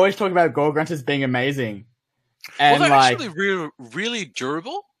 I always talk about Gore Grunters being amazing. And they're actually really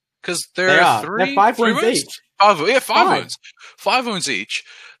durable. Because they're 5 wounds each. 5 wounds. 5 wounds each.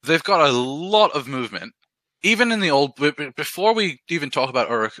 They've got a lot of movement. Even in the old... Before we even talk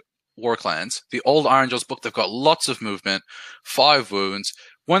about Uruk War Clans, the old Iron Jaws book, they've got lots of movement. 5 wounds.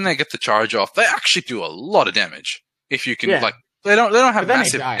 When they get the charge off, they actually do a lot of damage. If you can... They don't have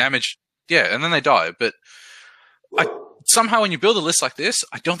massive damage. Yeah, and then they die. But somehow when you build a list like this,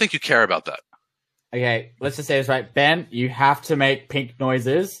 I don't think you care about that. Okay, let's just say this right. Ben, you have to make pink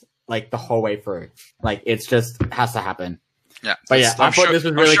noises like the whole way through. Like it's just has to happen. Yeah, but yeah, I thought this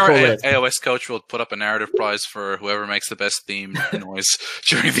was really cool. AOS coach will put up a narrative prize for whoever makes the best theme noise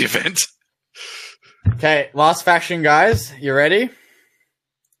during the event. Okay, last faction, guys. You ready?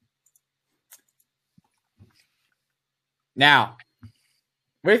 Now,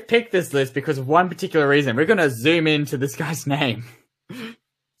 we've picked this list because of one particular reason. We're going to zoom into this guy's name.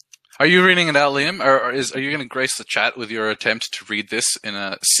 Are you reading it out, Liam? Or are you going to grace the chat with your attempt to read this in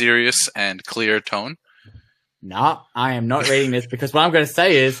a serious and clear tone? No, I am not reading this because what I'm going to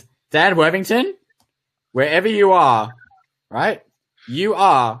say is, Dan Worthington, wherever you are, right, you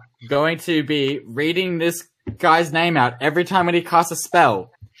are going to be reading this guy's name out every time when he casts a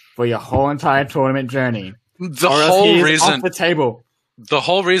spell for your whole entire tournament journey. The whole reason off the table. The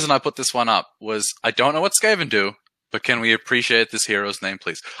whole reason I put this one up was I don't know what Skaven do, but can we appreciate this hero's name,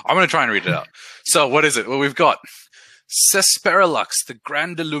 please? I'm going to try and read it out. So, what is it? Well, we've got Sesperilux, the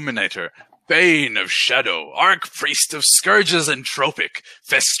Grand Illuminator, Bane of Shadow, Archpriest of Scourges and Tropic,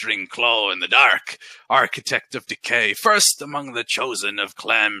 Festering Claw in the Dark, Architect of Decay, First among the Chosen of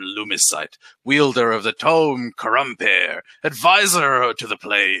Clam Lumicite, Wielder of the Tome Corumper, Advisor to the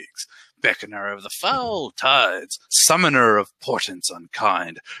Plagues, Beckoner of the Foul Tides, Summoner of Portents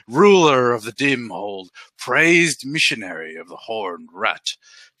Unkind, Ruler of the Dim Hold, Praised Missionary of the Horned Rat,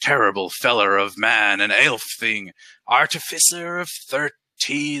 Terrible Feller of Man and Elf Thing, Artificer of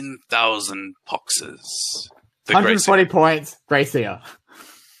 13,000 Poxes. 140 points, Gracia.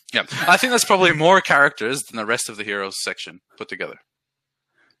 Yeah, I think that's probably more characters than the rest of the heroes section put together.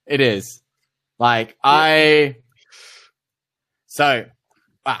 It is.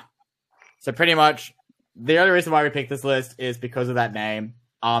 So pretty much, the only reason why we picked this list is because of that name.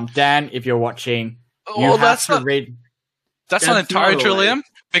 Dan, if you're watching, That's not entirely true, Liam.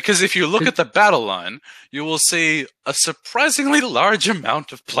 Because if you look at the battle line, you will see a surprisingly large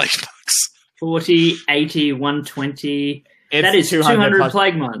amount of plague monks. 40, 80, 120. That is 200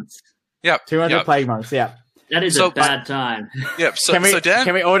 plague monks. Yeah, 200 plague monks. Yeah, that is a bad time. Yeah. So Dan,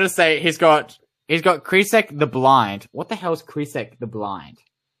 can we all just say he's got Krisek the Blind? What the hell is Krisek the Blind?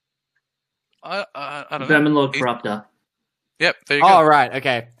 I don't know. Verminlord Corruptor. Yep, there you go. Oh, right,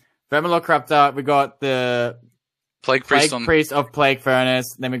 okay. Verminlord Corruptor, we got the Plague Priest of Plague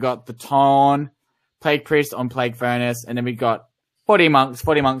Furnace, then we got the Torn, Plague Priest on Plague Furnace, and then we got 40 monks,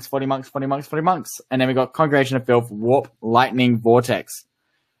 and then we got Congregation of Filth, Warp, Lightning, Vortex.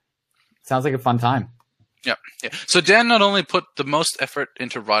 Sounds like a fun time. Yeah. So Dan not only put the most effort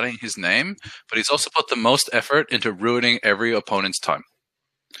into writing his name, but he's also put the most effort into ruining every opponent's time.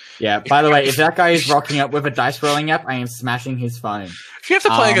 Yeah, by the way, if that guy is rocking up with a dice rolling app, I am smashing his phone. If you have to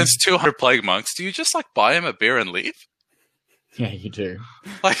play against 200 plague monks, do you just buy him a beer and leave? Yeah, you do.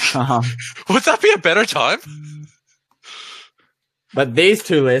 Would that be a better time? But these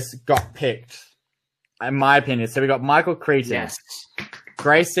two lists got picked, in my opinion. So we got Michael Cretan. Yes.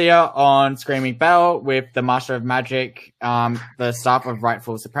 Gracia on Screaming Bell with the Master of Magic, the Staff of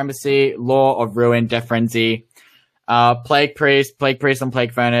Rightful Supremacy, Law of Ruin, Death Frenzy, Plague Priest on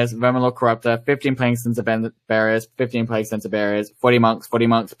Plague Furnace, Verminlord Corruptor, 15 Plague Censer Bearers, 15 Plague Censer Bearers, 40 monks,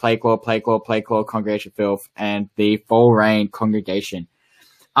 Plague Claw, Congregation Filth, and the Full Rain Congregation.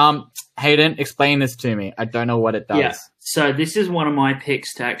 Hayden, explain this to me. I don't know what it does. Yeah. So this is one of my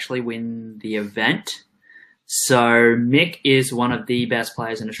picks to actually win the event. So Mick is one of the best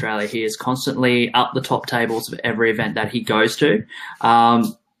players in Australia. He is constantly up the top tables of every event that he goes to.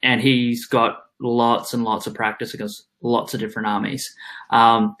 And he's got lots and lots of practice against lots of different armies.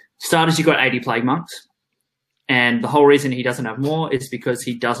 Starters, you've got 80 Plague Monks. And the whole reason he doesn't have more is because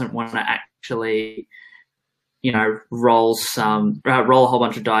he doesn't want to actually, roll a whole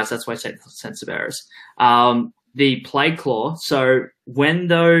bunch of dice. That's why I say Censer Bearers. The Plague Claw. So when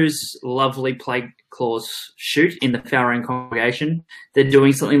those lovely Plague Claws shoot in the Foul Rain Congregation, they're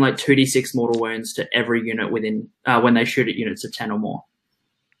doing something like 2d6 mortal wounds to every unit within when they shoot at units of 10 or more.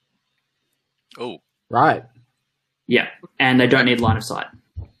 Oh. Right. Yeah, and they don't need line of sight.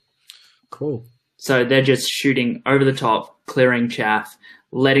 Cool. So they're just shooting over the top, clearing chaff,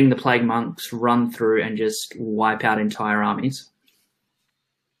 letting the Plague Monks run through and just wipe out entire armies.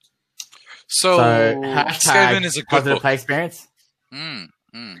 So Skaven is a good book. Play experience.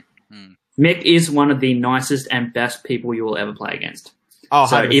 Mick is one of the nicest and best people you will ever play against. Oh,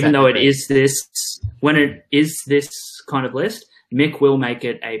 so even though when it is this kind of list, Mick will make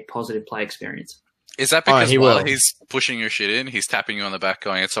it a positive play experience. Is that because while he's pushing your shit in, he's tapping you on the back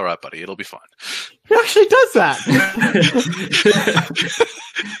going, "It's all right, buddy, it'll be fine." He actually does that.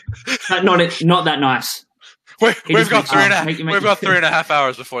 Not that nice. We've got just makes- we've got 3.5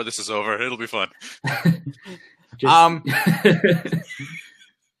 hours before this is over. It'll be fun.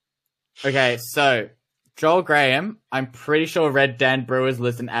 Okay, so Joel Graham, I'm pretty sure read Dan Brewer's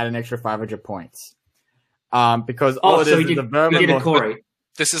list and add an extra 500 points. Because all it so is he is a did Vermin a Lord. Corey.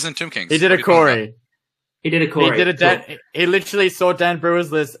 This isn't Tomb Kings. He did a Corey. He did a Corey. He literally saw Dan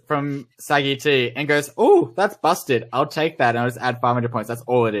Brewer's list from Saggy T and goes, "Oh, that's busted. I'll take that." And I'll just add 500 points. That's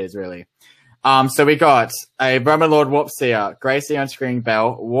all it is, really. So we got a Vermin Lord Warpseer, Greyseer on Screaming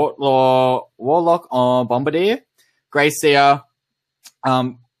Bell, Warlock on Bombardier, Greyseer.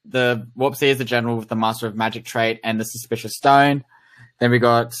 The Warpseer is the general with the Master of Magic trait and the Suspicious Stone. Then we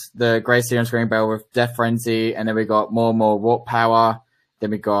got the Greyseer on Screaming Bell with Death Frenzy, and then we got more Warp Power. Then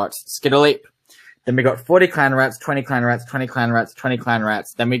we got Skitterleap. Then we got 40 Clan Rats, 20 Clan Rats, 20 Clan Rats, 20 Clan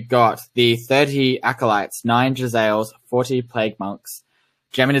Rats. Then we got the 30 Acolytes, 9 Jezzails, 40 Plague Monks,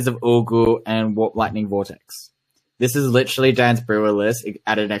 Geminis of Ulgul, and Warp Lightning Vortex. This is literally Dan's Brewer list. It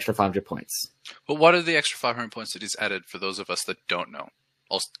added an extra 500 points. But what are the extra 500 points that he's added for those of us that don't know?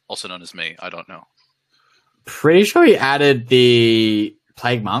 Also known as me, I don't know. Pretty sure he added the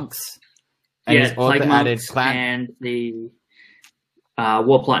Plague Monks. And he's also Plague added Monks Clan. and the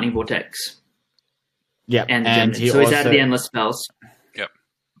Warp Lightning Vortex. Yep. And, and he's added the endless spells. Yep.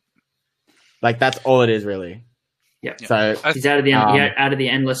 Like, that's all it is, really. Yep. So He's added he added the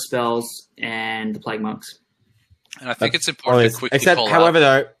endless spells and the Plague Monks. And I think it's important to quickly call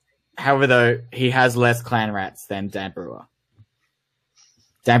However, though, he has less Clan Rats than Dan Brewer.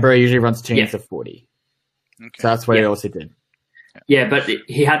 Dan Brewer usually runs 2 units of 40. Okay. So that's what he also did. Yeah, but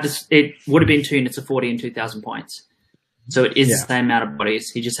he had to. It would have been 2 units of 40 and 2,000 points. So it is the same amount of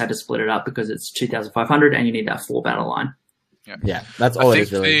bodies. He just had to split it up because it's 2,500 and you need that 4 battle line. Yeah, that's all it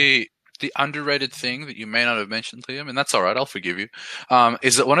is, really. I think the underrated thing that you may not have mentioned, Liam, and that's all right, I'll forgive you,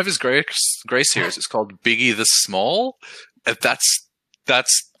 is that one of his Grey Seers is called Biggie the Small. That's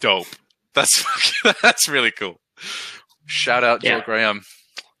dope. That's really cool. Shout out Joe Graham.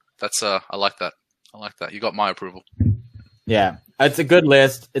 That's I like that. You got my approval. Yeah, it's a good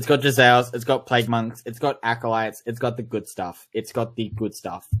list. It's got Jezzails, it's got Plague Monks, it's got Acolytes, it's got the good stuff. You'll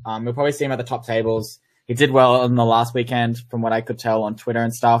probably see him at the top tables. He did well on the last weekend, from what I could tell on Twitter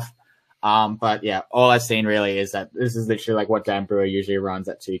and stuff. But yeah, all I've seen really is that this is literally like what Dan Brewer usually runs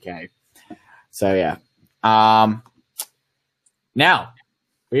at 2K. So yeah. Now,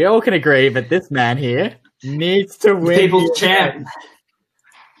 we all can agree that this man here needs to win. The people's champ.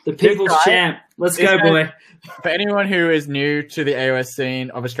 The people's champ. Let's go, boy. For anyone who is new to the AOS scene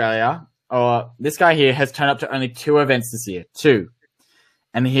of Australia, this guy here has turned up to only 2 events this year. 2.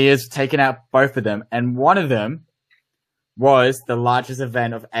 And he has taken out both of them. And one of them was the largest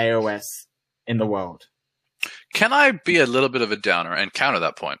event of AOS in the world. Can I be a little bit of a downer and counter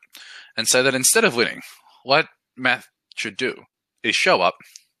that point and say that instead of winning, what Matt should do is show up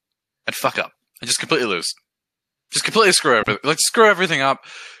and fuck up and just completely lose. Just completely screw everything. Like, screw everything up.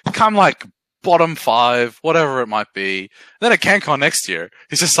 Come like bottom 5, whatever it might be. Then at CanCon next year,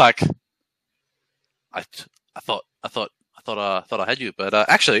 he's just like, I thought I had you, but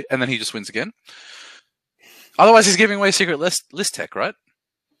actually, and then he just wins again. Otherwise, he's giving away secret list tech, right?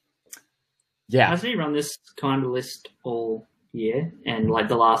 Yeah. Hasn't he run this kind of list all year and like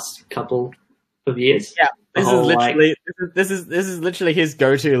the last couple of years? Yeah. This is literally his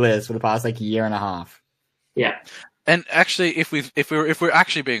go-to list for the past like year and a half. Yeah. And actually, if we're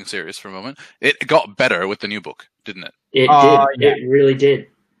actually being serious for a moment, it got better with the new book, didn't it? It did. Yeah. It really did.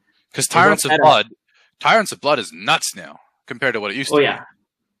 Because Tyrants of Blood is nuts now compared to what it used to be. Oh yeah.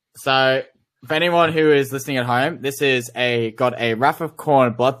 So, for anyone who is listening at home, this is got a Wrath of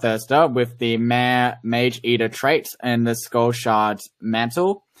Khorne Bloodthirster with the Mage Eater trait and the Skull Shard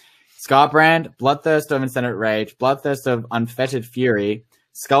mantle. Scarbrand, Bloodthirster of Incendant Rage, Bloodthirster of Unfettered Fury,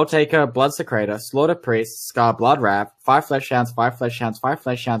 Skulltaker, Bloodsecrator, Slaughter Priest, Scar Bloodwrath, 5 Flesh Hounds, 5 Flesh Hounds, 5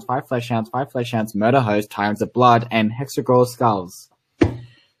 Flesh Hounds, 5 Flesh Hounds, 5 Flesh Hounds, Murder Host, Tyrants of Blood, and Hexagrawl Skulls.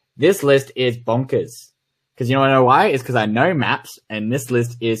 This list is bonkers. Because you know why? It's because I know maps, and this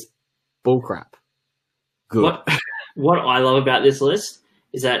list is bullcrap. Good. What I love about this list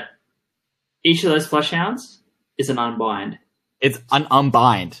is that each of those Flesh Hounds is an unbind. It's an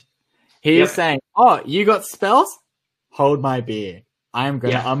unbind. He is saying, oh, you got spells? Hold my beer. I am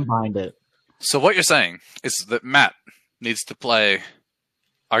going to unbind it. So what you're saying is that Matt needs to play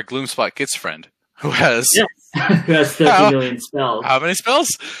our Gloomspite Kids friend, who has who has 30 million spells. How many spells?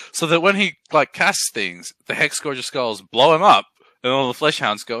 So that when he like casts things, the Hexgorger Skulls blow him up, and all the Flesh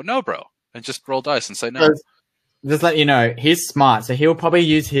Hounds go, no, bro, and just roll dice and say no. Just let you know, he's smart, so he'll probably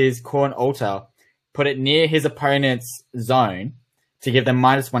use his Khorne Altar, put it near his opponent's zone to give them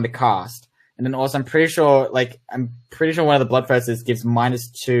 -1 to cast. And then also, I'm pretty sure one of the Bloodthirsters gives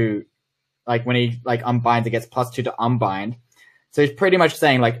 -2, like when he like unbinds, it gets +2 to unbind. So he's pretty much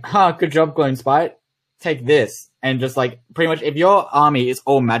saying like, good job, Glowing Spite. Take this. And just like, pretty much, if your army is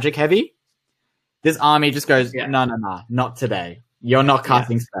all magic heavy, this army just goes, no, not today. You're not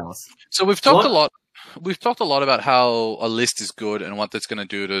casting spells. So we've talked a lot. We've talked a lot about how a list is good and what that's going to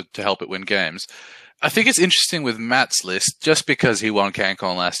do to help it win games. I think it's interesting with Matt's list, just because he won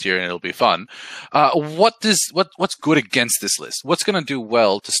CanCon last year and it'll be fun. What's good against this list? What's going to do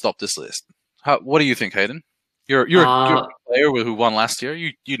well to stop this list? What do you think, Hayden? You're a player who won last year.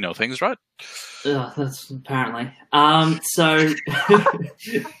 You know things, right? That's apparently. So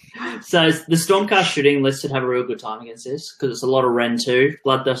the Stormcast shooting list should have a real good time against this because it's a lot of Ren 2.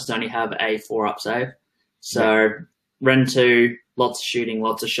 Bloodthirsters only have a 4-up save. So Ren 2, lots of shooting,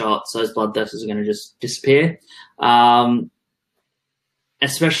 lots of shots. Those Bloodthirsters are going to just disappear.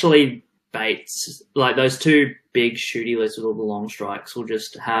 Especially Bates. Like those two big shooty lists with all the long strikes will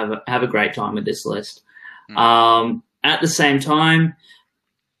just have a great time with this list. At the same time,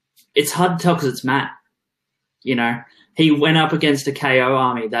 it's hard to tell because it's Matt. You know, he went up against a KO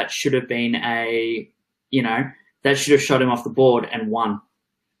army that should have been that should have shot him off the board and won.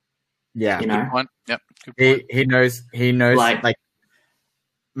 Yeah. You know? Good point. Yep. Good point. He knows like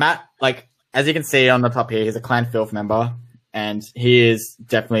Matt, like as you can see on the top here, he's a Clan Filth member and he is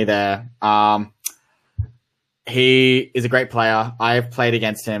definitely there. He is a great player. I've played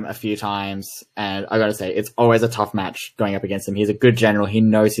against him a few times, and I gotta say, it's always a tough match going up against him. He's a good general. He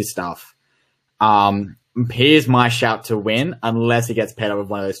knows his stuff. Here's my shout to win, unless he gets paired up with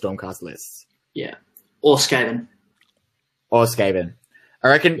one of those Stormcast lists. Yeah. Or Skaven. I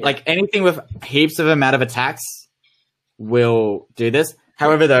reckon, like, anything with heaps of amount of attacks will do this.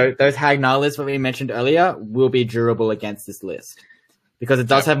 However, though, those Hagnar lists that we mentioned earlier will be durable against this list. Because it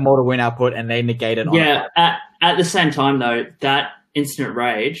does have mortal wound output, and they negate it on at the same time, though, that Instant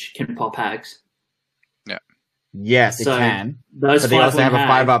Rage can pop hags. Yeah. Yes, it can. But they also have a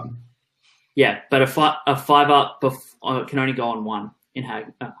 5-up. Yeah, but a 5-up can only go on 1 in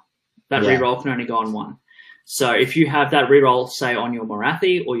hag. That reroll can only go on 1. So if you have that reroll, say, on your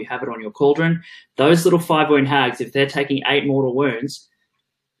Morathi, or you have it on your Cauldron, those little 5-wound hags, if they're taking 8 mortal wounds,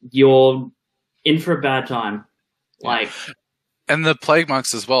 you're in for a bad time. And the Plague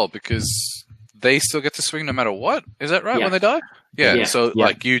Monks as well, because they still get to swing no matter what. Is that right when they die? Yeah. So,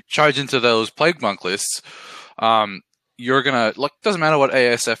 like, you charge into those Plague Monk lists, you're going to... doesn't matter what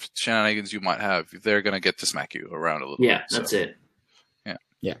ASF shenanigans you might have. They're going to get to smack you around a little bit. Yeah, that's it.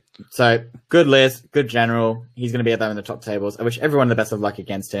 Yeah. So, good list, good general. He's going to be at that in the top tables. I wish everyone the best of luck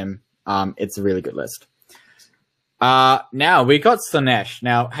against him. It's a really good list. Now, we got Slanesh.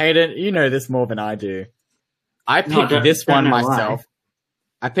 Now, Hayden, you know this more than I do. I picked this one myself.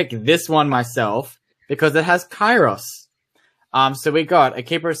 I picked this one myself because it has Kairos. So we got a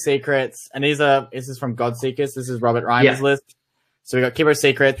Keeper of Secrets, and this is from Godseekers. This is Robert Reiner's list. So we got Keeper of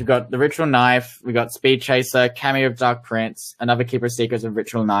Secrets, we got the Ritual Knife, we got Speed Chaser, Cameo of Dark Prince, another Keeper of Secrets of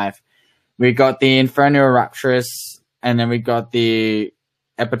Ritual Knife. We got the Inferno Rapturous, and then we got the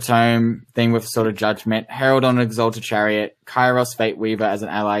Epitome thing with Sword of Judgment, Herald on Exalted Chariot, Kairos Fate Weaver as an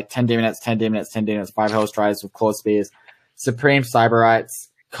ally, 10 Demonettes, 10 Demonettes, 10 Demonettes, 5 Hellstriders with Claw Spears, Supreme Cyberites,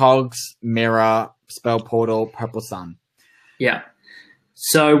 Cogs, Mirror, Spell Portal, Purple Sun. Yeah.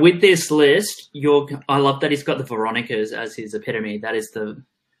 So with this list, I love that he's got the Veronicas as his epitome. That is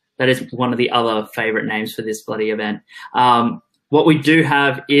one of the other favorite names for this bloody event. What we do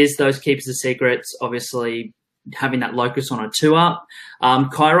have is those Keepers of Secrets, obviously having that Locus on a 2-up.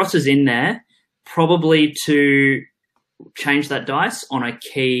 Kairos is in there probably to change that dice on a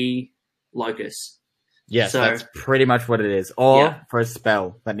key Locus. Yes, so, that's pretty much what it is. Or for a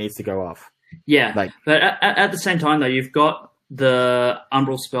spell that needs to go off. Yeah, but at the same time, though, you've got the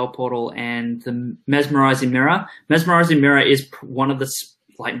Umbral Spell Portal and the Mesmerizing Mirror. Mesmerizing Mirror is one of the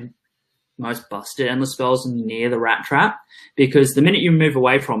most busted endless spells near the Rat Trap, because the minute you move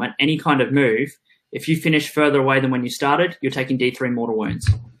away from it, any kind of move, if you finish further away than when you started, you're taking D3 mortal wounds.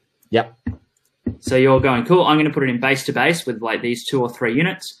 Yep. So you're going, cool, I'm going to put it in base to base with these 2 or 3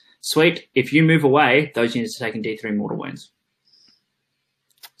 units. Sweet. If you move away, those units are taking D3 mortal wounds.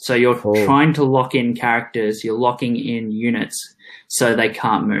 So you're trying to lock in characters, you're locking in units so they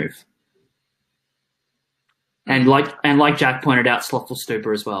can't move. And like Jack pointed out, Slothful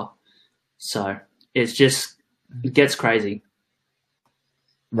Stupor as well. So it gets crazy.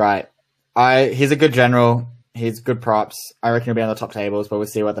 Right. He's a good general. He's good props. I reckon he'll be on the top tables, but we'll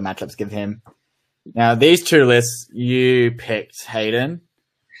see what the matchups give him. Now, these 2 lists you picked, Hayden.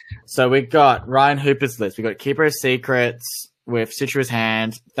 So we got Ryan Hooper's list. We got Keeper of Secrets, with Citra's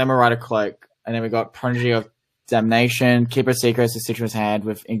Hand, Thermorita Cloak, and then we got Prodigy of Damnation, Keeper of Secrets with Citra's Hand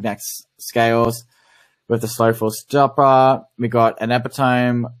with Ignax Scales, with the Slowful Stopper. We got an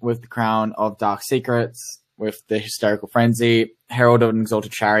Epitome with the Crown of Dark Secrets, with the Hysterical Frenzy, Herald of an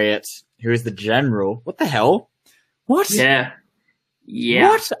Exalted Chariot, who is the General. What the hell? What? Yeah.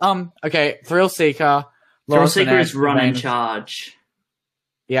 What? Okay, Thrill Seeker. Thrill Seeker is Run in Charge.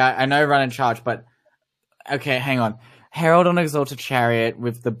 Yeah, I know Run in Charge, but okay, hang on. Herald on Exalted Chariot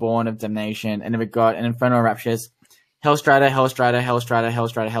with the Born of Damnation, and then we've got an Infernal Raptures, Hellstrider,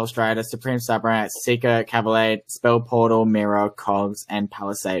 Supreme Samurai, Seeker, Cavalade, Spell Portal, Mirror, Cogs, and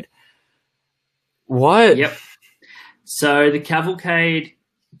Palisade. What? Yep. So the Cavalcade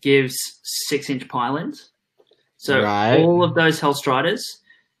gives 6-inch pylons. So all of those Hellstriders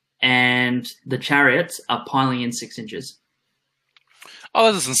and the Chariots are piling in 6 inches. Oh,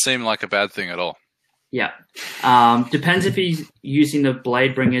 that doesn't seem like a bad thing at all. Yeah. Depends if he's using the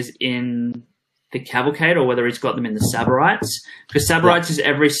Blade Bringers in the Cavalcade or whether he's got them in the Saborites. Because Saborites is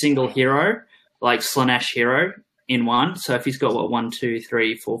every single hero, like Slanesh hero, in one. So if he's got, 1, 2,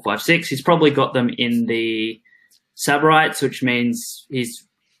 3, 4, 5, 6, he's probably got them in the Saborites, which means he's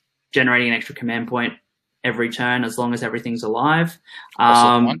generating an extra command point every turn as long as everything's alive.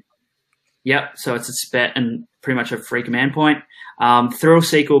 Yep, so it's a spec and pretty much a free command point. Thrill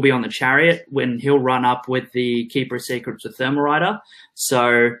Seeker will be on the Chariot when he'll run up with the Keeper of Secrets with Thermal Rider.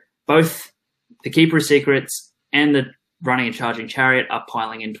 So both the Keeper of Secrets and the Running and Charging Chariot are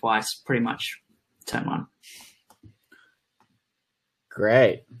piling in twice, pretty much turn 1.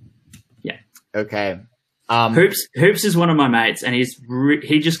 Great. Yeah. Okay. Hoops is one of my mates, and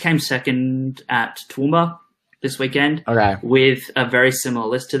he just came second at Toowoomba this weekend. Okay. With a very similar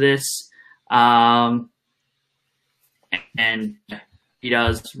list to this. And he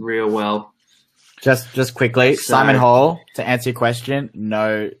does real well. Just quickly, so, Simon Hall, to answer your question,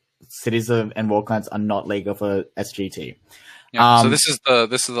 no, Cities and Warclans are not legal for SGT. Yeah, so this is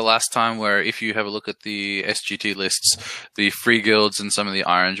the last time where if you have a look at the SGT lists, the free guilds and some of the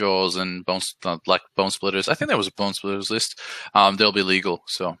Iron Jaws and Bone Splitters, I think there was a Bone Splitters list, they'll be legal.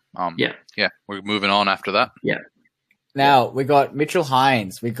 So yeah, we're moving on after that. Yeah. Now we got Mitchell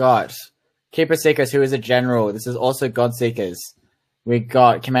Hines, we got Keeper Seekers, who is a general. This is also God Seekers. We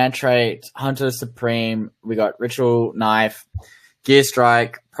got Command Trait, Hunter Supreme. We got Ritual Knife, Gear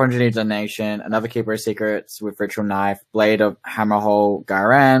Strike, Progeny Donation, another Keeper of Secrets with Ritual Knife, Blade of Hammerhole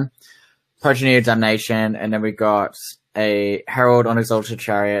Gairan, Progeny of Damnation, and then we got a Herald on Exalted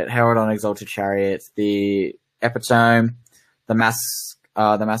Chariot, the Epitome, the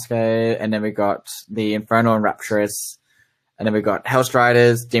Masquerade, and then we got the Infernal and Rapturous, and then we got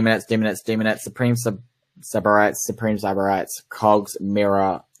Hellstriders, Demonettes, Supreme Saborites, Cogs,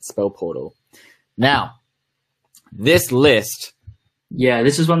 Mirror, Spell Portal. Now, this list... Yeah,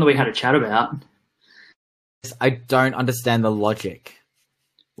 this is one that we had a chat about. I don't understand the logic.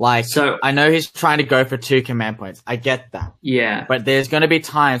 So I know he's trying to go for 2 command points. I get that. Yeah. But there's going to be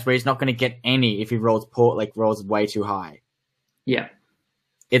times where he's not going to get any if he rolls way too high. Yeah.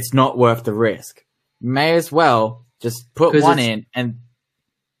 It's not worth the risk. May as well just put one in and...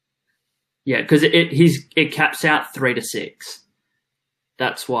 Yeah, because it caps out 3 to 6.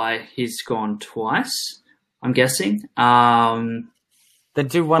 That's why he's gone twice, I'm guessing. Then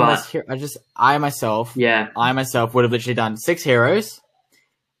do one less hero. I myself would have literally done 6 heroes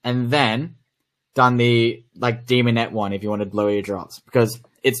and then done the Demonette one if you wanted lower your drops, because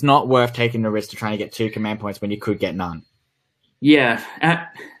it's not worth taking the risk to try and get 2 command points when you could get none. Yeah. I'd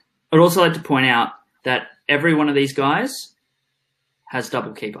also like to point out that every one of these guys has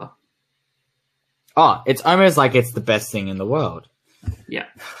double keeper. Oh, it's almost like it's the best thing in the world. Yeah.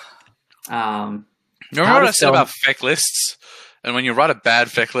 Remember what I said about feck lists? And when you write a bad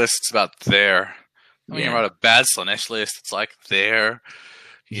feck list, it's about there. When you write a bad Slanesh list, it's like there.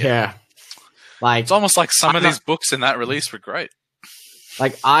 Yeah. It's almost like some of these books in that release were great.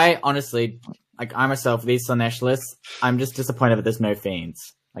 I honestly, I myself, these Slanesh lists, I'm just disappointed that there's no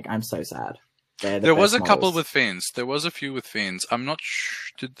Fiends. I'm so sad. There was a couple with Fiends. There was a few with Fiends. I'm not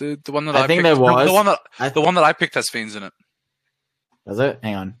sure. The one that I think picked, there was. The one that I picked has Fiends in it. Does it?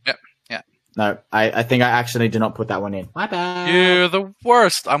 Hang on. Yep. Yeah. No, I think I actually did not put that one in. My bad. You're the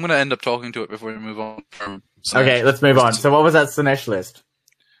worst. I'm going to end up talking to it before we move on from Slanesh. Okay, let's move on. So what was that Slanesh list?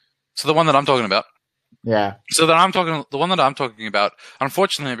 So the one that I'm talking about. Yeah. So the one that I'm talking about,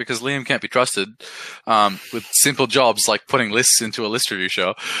 unfortunately, because Liam can't be trusted with simple jobs like putting lists into a list review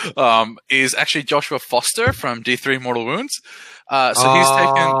show, is actually Joshua Foster from D3 Mortal Wounds. He's taken.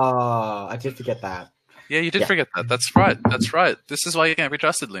 Oh, I did forget that. Yeah, you did forget that. That's right. That's right. This is why you can't be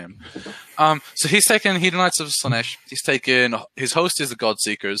trusted, Liam. So he's taken Hedonites of Slaanesh. He's taken his host is the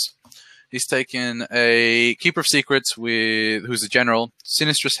Godseekers. He's taken a Keeper of Secrets who's a general,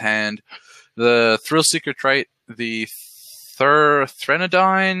 Sinistrous Hand, the Thrill Seeker trait, the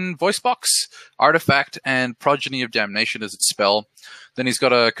Threnodine Voice Box, Artifact, and Progeny of Damnation as its spell. Then he's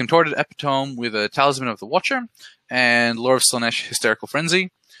got a Contorted Epitome with a Talisman of the Watcher, and Lore of Slaanesh Hysterical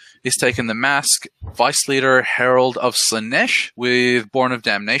Frenzy. He's taken the Mask, Vice Leader, Herald of Slaanesh with Born of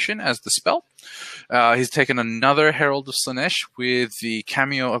Damnation as the spell. He's taken another Herald of Slaanesh with the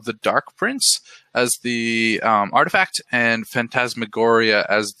Cameo of the Dark Prince as the artifact, and Phantasmagoria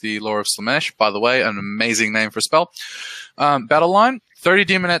as the Lore of Slaanesh. By the way, an amazing name for a spell. Battle line, 30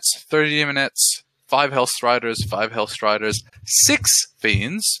 Demonettes, 5 Hellstriders, 6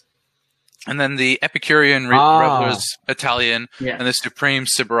 Fiends, and then the Epicurean Revelers Battalion, and the Supreme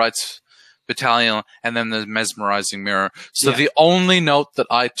Sybarites Battalion, and then the Mesmerizing Mirror. So the only note that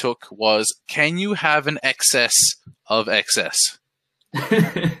I took was, can you have an excess of excess?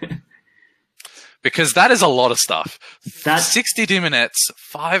 Because that is a lot of stuff. 60 Demonettes,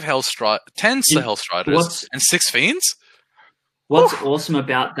 5 Hellstriders, 10 Hellstriders, and 6 Fiends? What's awesome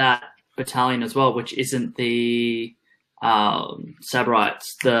about that battalion as well, which isn't the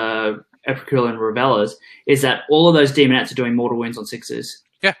Sybarites, the Epicurean Revelers, is that all of those Demonettes are doing mortal wounds on 6s.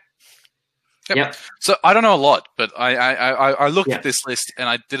 Yep. So I don't know a lot, but I looked at this list and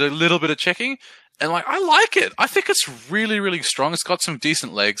I did a little bit of checking, and I like it. I think it's really, really strong. It's got some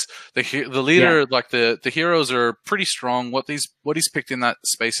decent legs. The leader, the heroes are pretty strong. What he's picked in that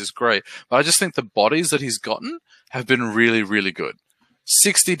space is great, but I just think the bodies that he's gotten have been really, really good.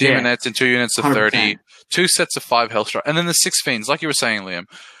 60 Demonettes and 2 units of 30, 2 sets of 5 Hellstrike, and then the 6 Fiends, like you were saying, Liam.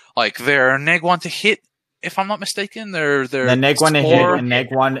 They're neg 1 to hit. If I'm not mistaken, they're neg 1 to hit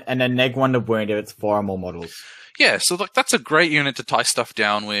and neg 1 to wound if it's 4 or more models. Yeah, so that's a great unit to tie stuff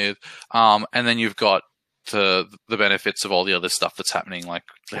down with. And then you've got the benefits of all the other stuff that's happening, like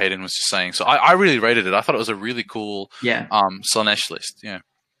Hayden was just saying. So I really rated it. I thought it was a really cool Slaanesh list. Yeah.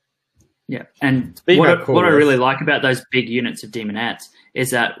 Yeah, and what I really like about those big units of Demonettes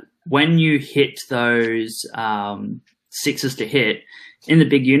is that when you hit those 6s to hit, in the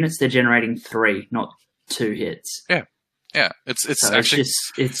big units, they're generating 3, not 2 hits. Yeah. It's so actually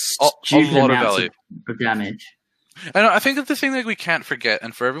it's a lot of value of damage. And I think that the thing that we can't forget,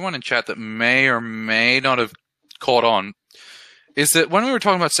 and for everyone in chat that may or may not have caught on, is that when we were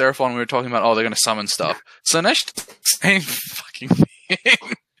talking about Seraphon, we were talking about, they're going to summon stuff. Slaanesh, same fucking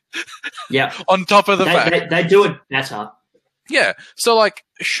thing. Yeah. On top of the fact they do it better. Yeah. So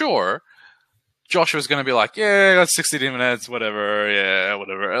sure, Joshua's going to be like, I got 60 Demonettes,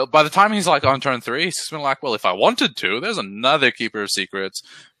 whatever. By the time he's on turn 3, he's just been like, well, if I wanted to, there's another Keeper of Secrets,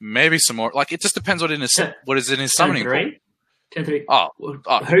 maybe some more. It just depends what is in his summoning pool. Turn 3.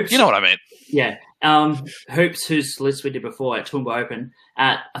 Hoops, you know what I mean. Yeah. Hoops, whose list we did before at Toolbar Open,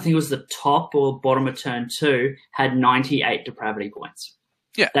 I think it was the top or bottom of turn 2, had 98 depravity points.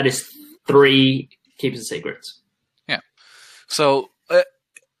 Yeah. That is 3 Keepers of Secrets. Yeah. So,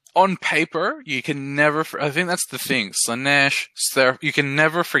 on paper, you can never... I think that's the thing. Slaanesh, you can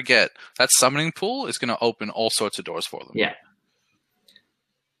never forget that summoning pool is going to open all sorts of doors for them. Yeah.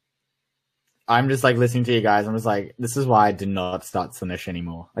 I'm just listening to you guys. I'm just this is why I did not start Slaanesh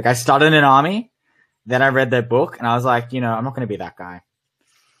anymore. I started an army, then I read their book, and I was like, I'm not going to be that guy.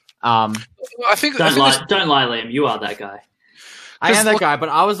 I think don't lie, Liam. You are that guy. I am that guy, but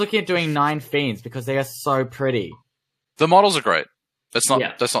I was looking at doing 9 Fiends because they are so pretty. The models are great. Let's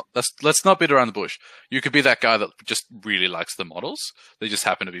not beat around the bush. You could be that guy that just really likes the models. They just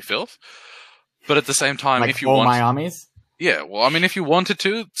happen to be filth. But at the same time, if you want my armies, if you wanted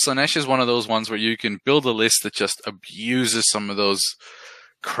to, Slaanesh is one of those ones where you can build a list that just abuses some of those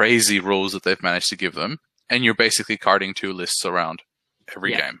crazy rules that they've managed to give them, and you're basically carding 2 lists around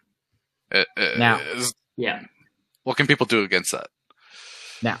every game. What can people do against that?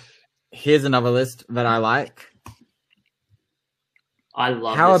 Now, here's another list that I like. I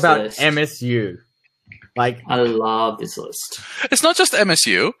love How this about list. MSU? I love this list. It's not just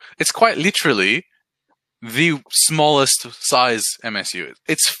MSU. It's quite literally the smallest size MSU.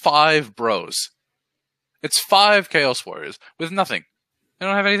 It's 5 bros. It's 5 Chaos Warriors with nothing. They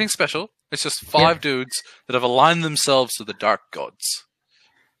don't have anything special. It's just 5 dudes that have aligned themselves to the Dark Gods.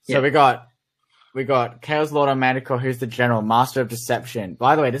 So we got Chaos Lord Manticore, who's the general, Master of Deception.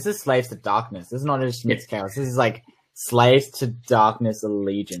 By the way, this is Slaves to Darkness. This is not just Mixed Chaos. This is Slaves to Darkness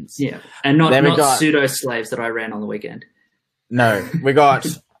allegiance. Yeah, and not pseudo-slaves that I ran on the weekend. No, we got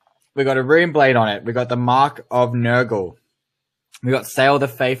a Rune Blade on it. We got the Mark of Nurgle. We got Sail the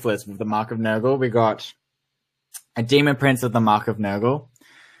Faithless with the Mark of Nurgle. We got a Demon Prince of the Mark of Nurgle.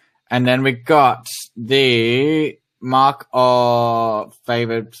 And then we got the Mark of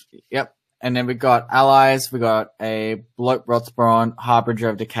Favored. Yep. And then we got allies. We got a Bloat Rotsbrawn, Harbinger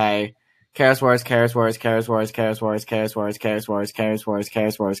of Decay, Chaos Warriors, Chaos Warriors, Chaos Warriors, Chaos Warriors, Chaos Warriors, Chaos Warriors, Chaos Warriors,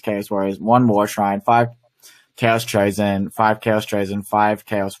 Chaos Warriors, Chaos Warriors, 1 War Shrine, 5 Chaos Chosen, 5 Chaos Chosen, 5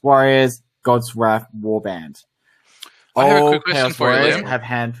 Chaos Warriors, God's Wrath Warband. I have a All quick question Chaos for you, Warriors Liam. have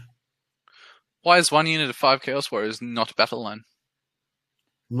hand. Why is 1 unit of 5 Chaos Warriors not battle line?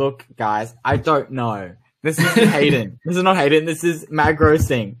 Look, guys, I don't know. This is Hayden. This is not Hayden. This is Magro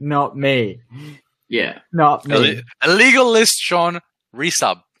Singh, not me. Yeah. Not me. Illegal list, Sean.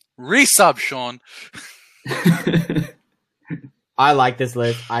 Resub. Resub, Sean. I like this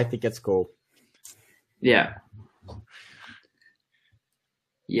list. I think it's cool. Yeah.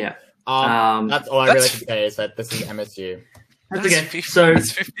 Yeah. That's all I really can say is that this is MSU. That's That's okay. 50, So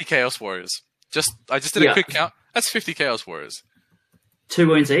that's 50 Chaos Warriors. I just did a quick count. That's 50 Chaos Warriors. 2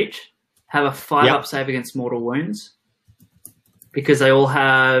 wounds each. Have a 5-up save against mortal wounds. Because they all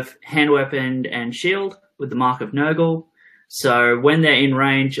have hand weapon and shield with the Mark of Nurgle. So when they're in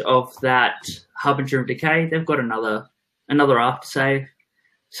range of that Harbinger of Decay, they've got another after save.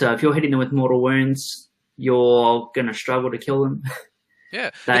 So if you're hitting them with mortal wounds, you're going to struggle to kill them.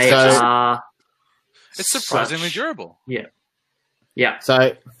 Yeah. They are... It's surprisingly durable. Yeah. Yeah.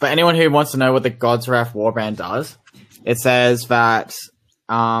 So, for anyone who wants to know what the God's Wrath Warband does, it says that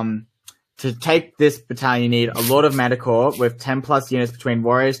to take this battalion, you need a Lord of Manticore with 10 plus units between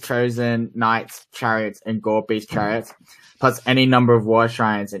Warriors, Chosen, Knights, Chariots, and Gore Beast Chariots, plus any number of War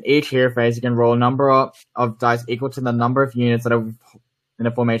Shrines. In each hero phase, you can roll a number of dice equal to the number of units that are in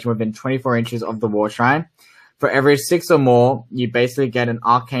a formation within 24 inches of the War Shrine. For every 6 or more, you basically get an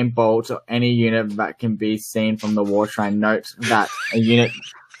Arcane Bolt or any unit that can be seen from the War Shrine. Note that a unit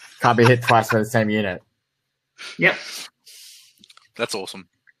can't be hit twice by the same unit. Yep. That's awesome.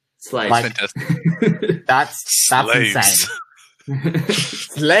 Slaves. Like- Fantastic. That's Slaves. insane.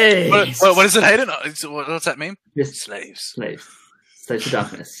 Slaves. What is it, Hayden? What's that mean? Just Slaves. slaves. Slaves of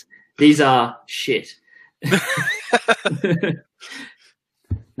darkness. These are shit.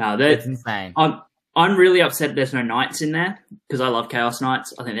 No, It's they're... insane. I'm really upset there's no knights in there because I love Chaos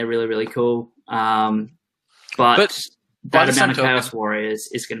Knights. I think they're really, really cool. But by that the same amount of token- Chaos Warriors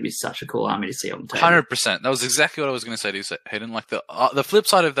is going to be such a cool army to see on the table. 100%. That was exactly what I was going to say to you, Hayden. Like, the flip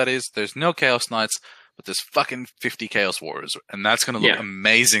side of that is there's no Chaos Knights, but there's fucking 50 Chaos Warriors, and that's going to look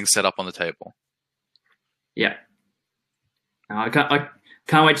amazing set up on the table. Yeah. No, I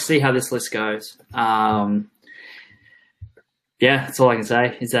can't wait to see how this list goes. Yeah, that's all I can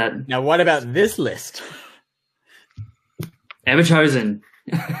say is that Now, what about this list? Ever Chosen.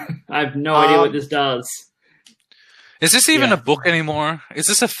 I have no idea what this does. Is this even Yeah. a book anymore? Is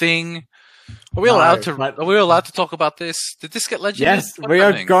this a thing? Are we No, allowed to? but- Are we allowed to talk about this? Did this get legendary? Yes, What's we are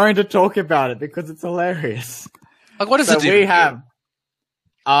happening? going to talk about it because it's hilarious. Like, what does So it do? we have.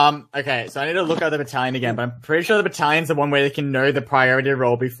 Okay, so I need to look at the battalion again, but I'm pretty sure the battalion's the one where they can know the priority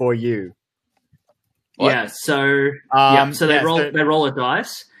roll before you. What? Yeah, so so they yeah, roll so- they roll a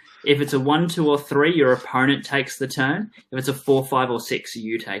dice. If it's a 1, 2, or 3, your opponent takes the turn. If it's a 4, 5, or 6,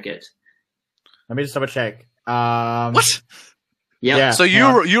 you take it. Let me just double check. What? Yep. Yeah. So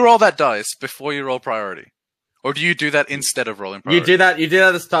you roll that dice before you roll priority, or do you do that instead of rolling priority? You do that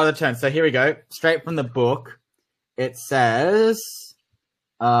at the start of the turn. So here we go. Straight from the book. It says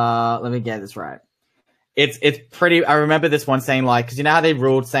let me get this right. It's pretty I remember this one saying like because you know how they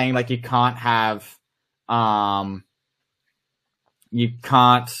ruled saying like you can't have you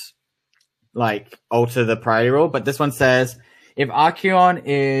can't like alter the priority rule, but this one says if Archeon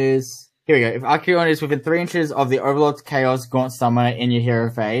is here we go. If Archeon is within 3 inches of the Overlord's Chaos Gaunt Summoner in your hero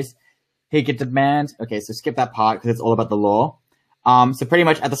phase, he can demand. Okay, so skip that part because it's all about the lore. So pretty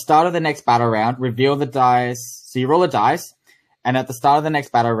much at the start of the next battle round, reveal the dice. So you roll a dice, and at the start of the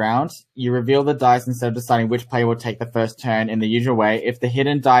next battle round, you reveal the dice instead of deciding which player will take the first turn in the usual way. If the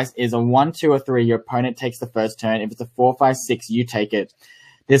hidden dice is a 1, 2, or 3, your opponent takes the first turn. If it's a 4, 5, 6, you take it.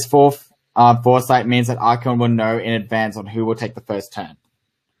 This foresight means that Archon will know in advance on who will take the first turn.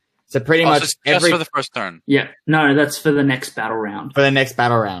 So pretty much so it's just for the first turn. Yeah. No, that's for the next battle round. for the next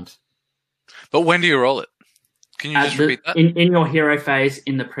battle round. But when do you roll it? Can you just repeat that? In your hero phase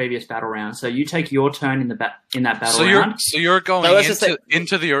in the previous battle round. So you take your turn in that battle round. So you're going So let's just say-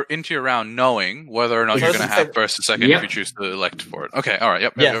 into your round knowing whether or not So you're let's going to just have say- first and second Yep. if you choose to elect for it. Okay, all right,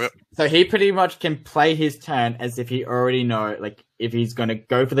 yep. Yes. Yep. So he pretty much can play his turn as if he already know, like, if he's going to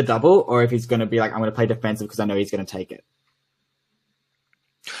go for the double or if he's going to be like, I'm going to play defensive because I know he's going to take it.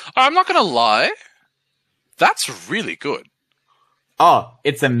 I'm not going to lie. That's really good. Oh,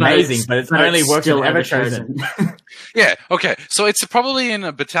 it's amazing, but it's only works still with Ever Ever-Chosen. Chosen. Yeah, okay. So it's probably in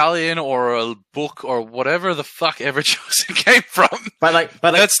a battalion or a book or whatever the fuck Ever Chosen came from. But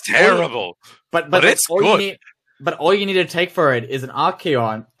That's terrible. But it's all good. all you need to take for it is an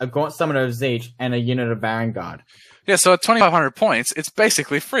Archeon, a Gaunt Summoner of Zeech, and a unit of Vanguard. Yeah, so at 2,500 points, it's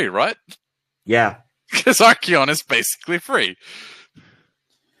basically free, right? Yeah. Because Archeon is basically free.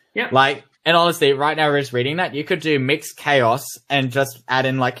 Yeah. Like, and honestly, right now we're just reading that. You could do Mixed Chaos and just add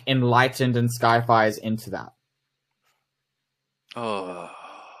in, like, Enlightened and Skyfires into that. Oh.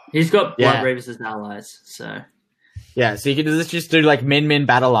 He's got Blood Yeah. Reavers as allies, so... Yeah, so you could just do, like, Min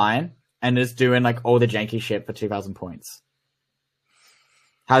Battle Line and just doing, like, all the janky shit for 2,000 points.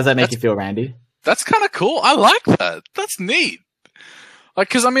 How does that make you feel, Randy? That's kind of cool. I like that. That's neat. Like,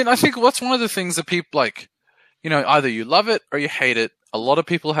 because, I mean, I think that's one of the things that people, like, you know, either you love it or you hate it. A lot of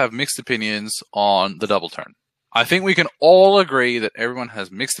people have mixed opinions on the double turn. I think we can all agree that everyone has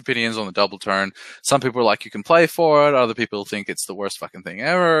mixed opinions on the double turn. Some people are like, you can play for it. Other people think it's the worst fucking thing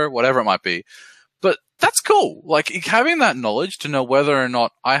ever, whatever it might be. But that's cool. Like, having that knowledge to know whether or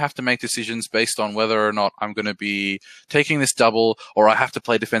not I have to make decisions based on whether or not I'm going to be taking this double or I have to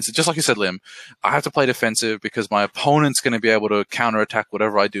play defensive. Just like you said, Liam, I have to play defensive because my opponent's going to be able to counterattack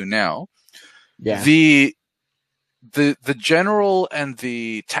whatever I do now. Yeah. The general and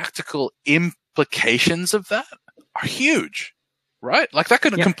the tactical implications of that are huge, right? Like, that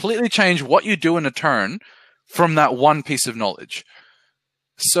could completely change what you do in a turn from that one piece of knowledge.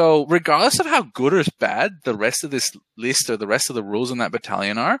 So regardless of how good or bad the rest of this list or the rest of the rules in that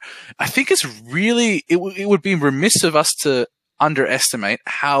battalion are, I think it's really, it would be remiss of us to underestimate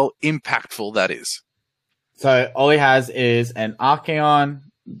how impactful that is. So all he has is an Archeon,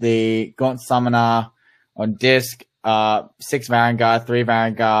 the Gaunt Summoner on disc, 6 Vanguard, 3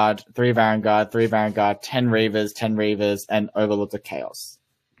 Vanguard, 3 Vanguard, 3 Vanguard, 10 Reavers, and Overlord of Chaos.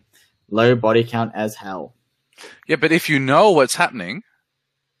 Low body count as hell. Yeah, but if you know what's happening,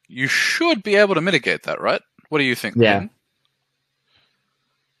 you should be able to mitigate that, right? What do you think? Yeah. Ben?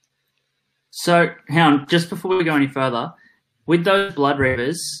 So, hang on, just before we go any further, with those Blood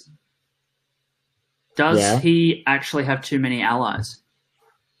Reavers, does he actually have too many allies?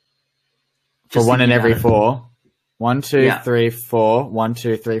 For Just one in thinking every about it. 4. 1, 2, 3, 4. 1,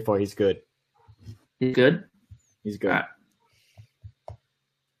 2, 3, 4. He's good. He's good? He's good. Alright.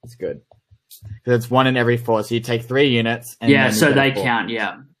 He's good. Because it's 1 in every 4, so you take 3 units. And Yeah, then you so go they 4. count,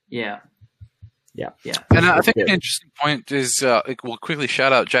 yeah. Yeah. And I think good. an interesting point is, we'll quickly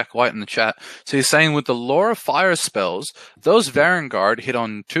shout out Jack White in the chat. So he's saying with the Lore of Fire spells, those Vanguard hit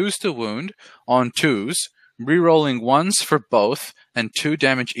on 2s to wound, on 2s, rerolling 1s for both, and 2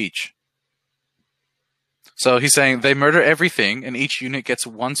 damage each. So he's saying they murder everything, and each unit gets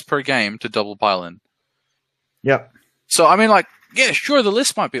once per game to double pile in. Yep. So, I mean, like, yeah, sure, the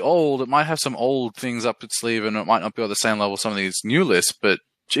list might be old. It might have some old things up its sleeve, and it might not be on the same level as some of these new lists, but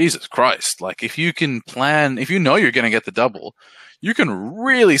Jesus Christ. Like, if you can plan, if you know you're going to get the double, you can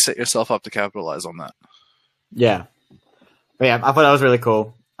really set yourself up to capitalize on that. Yeah. But yeah, I thought that was really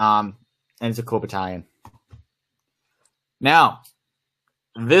cool. And it's a cool battalion. Now,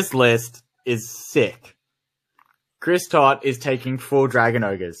 this list is sick. Chris Todd is taking 4 Dragon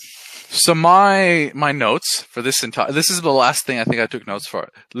Ogres. So my notes for this this is the last thing I think I took notes for.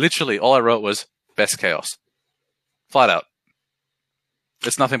 Literally, all I wrote was best chaos. Flat out.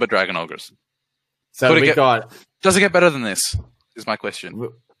 It's nothing but Dragon Ogres. So does it get better than this? Is my question.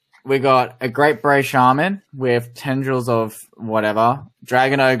 We got a Great Bray Shaman with Tendrils of whatever,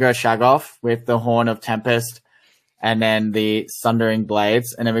 Dragon Ogre Shaggoth with the Horn of Tempest, and then the Sundering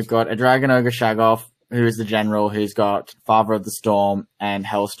Blades. And then we've got a Dragon Ogre Shaggoth, who is the general, who's got Father of the Storm and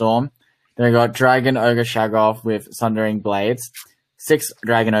Hellstorm. Then we got Dragon Ogre Shaggoth with Sundering Blades. 6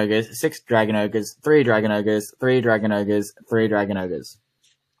 Dragon Ogres, 6 Dragon Ogres, 3 Dragon Ogres, 3 Dragon Ogres, 3 Dragon Ogres.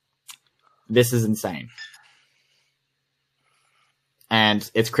 This is insane. And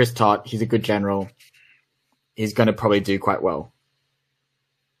it's Chris Todd. He's a good general. He's going to probably do quite well.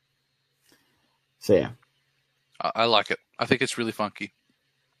 So, yeah. I like it. I think it's really funky.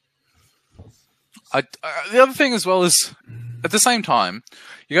 The other thing as well is, at the same time,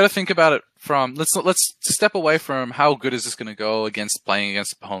 you got to think about it from, let's step away from how good is this going to go against playing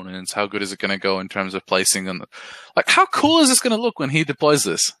against opponents, how good is it going to go in terms of placing, and like, how cool is this going to look when he deploys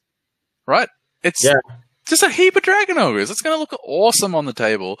this? Right? It's just a heap of Dragon Ogres. It's going to look awesome on the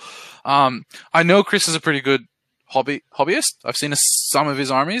table. I know Chris is a pretty good hobbyist. I've seen some of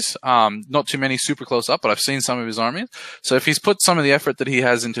his armies. Not too many super close up, but I've seen some of his armies. So if he's put some of the effort that he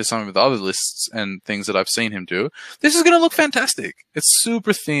has into some of the other lists and things that I've seen him do, this is going to look fantastic. It's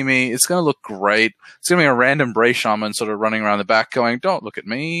super themey. It's going to look great. It's going to be a random Bray Shaman sort of running around the back going, don't look at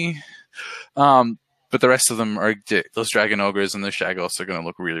me. but the rest of them are those Dragon Ogres and the Shaggoths are going to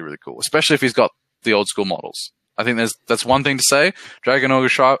look really, really cool, especially if he's got the old school models. I think that's one thing to say. Dragon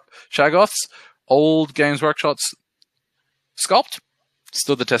Ogre Shaggoths, old Games Workshop's sculpt,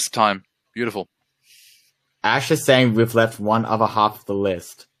 stood the test of time. Beautiful. Ash is saying we've left one other half of the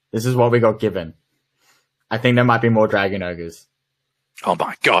list. This is what we got given. I think there might be more Dragon Ogres. Oh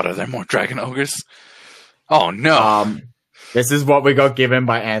my god, are there more Dragon Ogres? Oh no. This is what we got given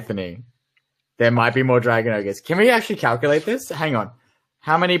by Anthony. There might be more Dragon Ogres. Can we actually calculate this? Hang on.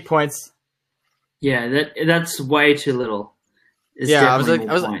 How many points? Yeah, that's way too little. It's I was definitely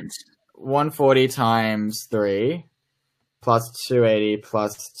like, more points. 140 times 3 plus 280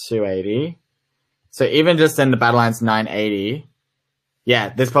 plus 280. So even just in the battle line's 980. Yeah,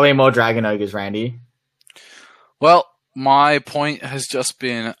 there's probably more Dragon Ogres, Randy. Well, my point has just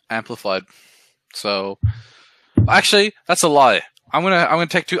been amplified. So, actually, that's a lie. I'm gonna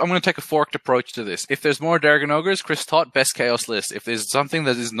take a forked approach to this. If there's more Dragon Ogres, Chris Tot, best Chaos list. If there's something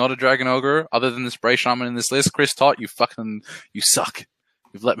that is not a Dragon Ogre other than the Spray Shaman in this list, Chris Tot, you suck.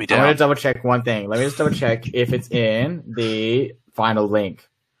 You've let me down. I'm gonna double check one thing. Let me just double check if it's in the final link,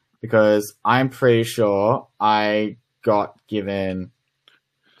 because I'm pretty sure I got given.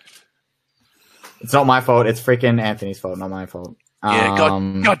 It's not my fault. It's freaking Anthony's fault, not my fault. Yeah,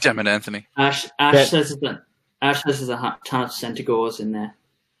 God damn it, Anthony. Ash says there's a ton of Centaurs in there.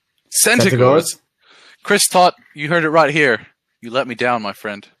 Centaurs? Chris Tot, you heard it right here. You let me down, my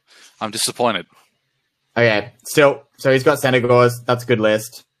friend. I'm disappointed. Okay, still, so he's got Centaurs. That's a good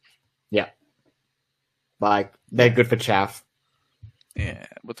list. Yeah. Like, they're good for chaff. Yeah,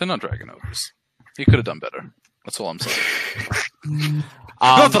 but they're not Dragon Ogres. He could have done better. That's all I'm saying.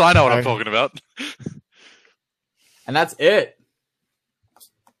 Not that I know what I'm talking about. And that's it.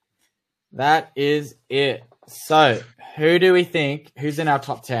 That is it. So, who do we think? Who's in our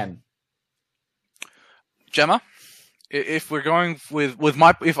top 10? Gemma? If we're going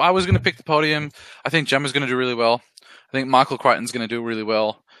if I was going to pick the podium, I think Gemma's going to do really well. I think Michael Crichton's going to do really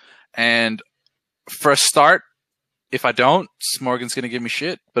well. And for a start, if I don't, Smorgan's going to give me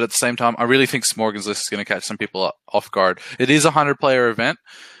shit. But at the same time, I really think Smorgan's list is going to catch some people off guard. It is a 100-player event.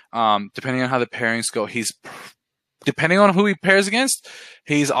 Depending on how the pairings go, depending on who he pairs against,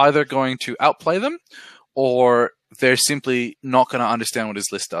 he's either going to outplay them or they're simply not going to understand what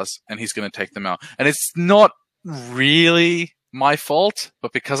his list does, and he's going to take them out. And it's not really my fault,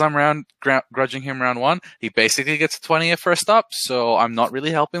 but because I'm grudging him round 1, he basically gets a 20 at first up, so I'm not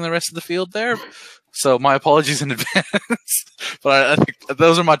really helping the rest of the field there. So my apologies in advance. But I think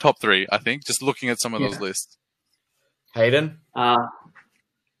those are my top 3, I think, just looking at some of those lists. Hayden? I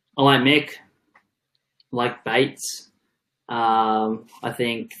like Mick. I like Bates. I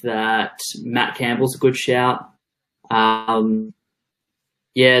think that Matt Campbell's a good shout.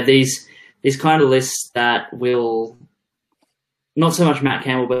 These kind of lists that will, not so much Matt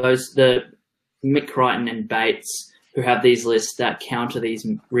Campbell, but the Mick Crichton and Bates who have these lists that counter these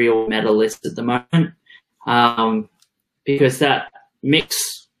real meta lists at the moment. Because that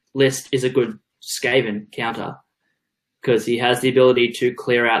Mick's list is a good Skaven counter because he has the ability to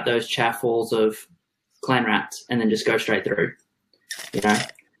clear out those chaff walls of clan rats and then just go straight through. You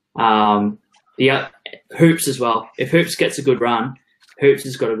know, Hoops as well. If Hoops gets a good run, Hoops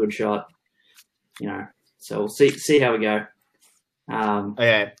has got a good shot. You know, so we'll see how we go.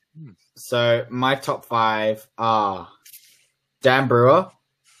 Okay, so my top 5 are Dan Brewer.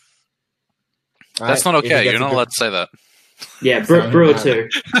 Right? That's not okay. You're not allowed to say that. Yeah, Brewer too.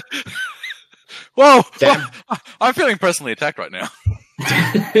 Whoa! I'm feeling personally attacked right now.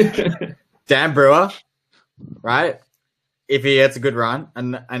 Dan Brewer, right? If he gets a good run.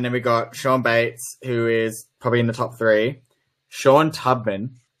 And then we got Sean Bates, who is probably in the top 3. Sean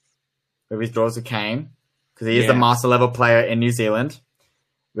Tubman, with his Daughters of Cain, because he is the master level player in New Zealand.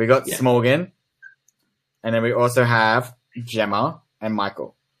 We got Smorgan. And then we also have Gemma and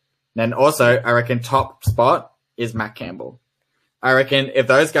Michael. And then also, I reckon top spot is Matt Campbell. I reckon if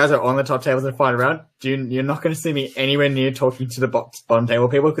those guys are on the top tables in the final round, you're not going to see me anywhere near talking to the bottom table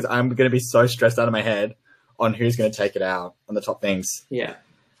people because I'm going to be so stressed out of my head on who's going to take it out on the top things. Yeah.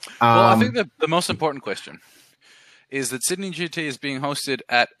 Well, I think the most important question is that Sydney GT is being hosted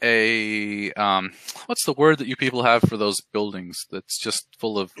at a what's the word that you people have for those buildings that's just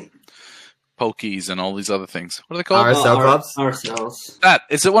full of pokies and all these other things? What are they called? RSL clubs? RSLs.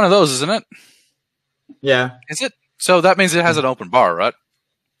 Is it one of those, isn't it? Yeah. Is it? So that means it has an open bar, right?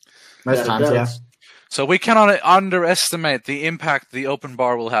 Most times, yeah. So we cannot underestimate the impact the open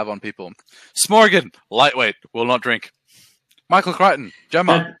bar will have on people. Smorgan, lightweight, will not drink. Michael Crichton,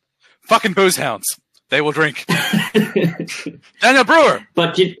 Gemma, fucking booze hounds. They will drink. Daniel Brewer,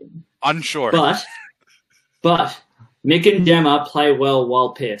 but unsure. But But Mick and Gemma play well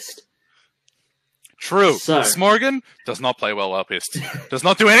while pissed. True. So- Smorgan does not play well while pissed. Does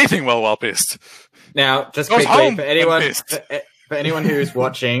not do anything well while pissed. Now, just Goes quickly, home for anyone, and pissed. for anyone who's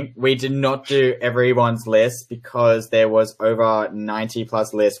watching, we did not do everyone's list because there was over 90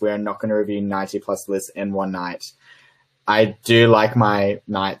 plus lists. We're not going to review 90 plus lists in one night. I do like my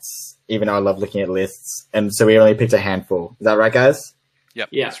nights, even though I love looking at lists. And so we only picked a handful. Is that right, guys? Yep,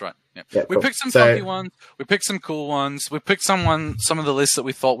 Yeah. that's right. Yep. Yeah, We cool. picked some So- funky ones. We picked some cool ones. We picked some of the lists that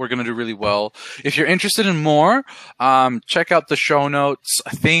we thought were going to do really well. If you're interested in more, check out the show notes.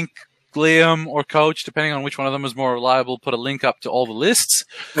 I think Liam or Coach, depending on which one of them is more reliable, put a link up to all the lists.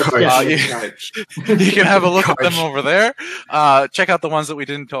 Coach. You can have a look at them Coach. over there. Check out the ones that we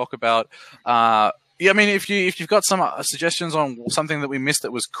didn't talk about. Yeah, I mean, if you've got some suggestions on something that we missed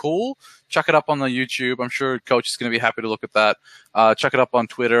that was cool, chuck it up on the YouTube. I'm sure Coach is going to be happy to look at that. Chuck it up on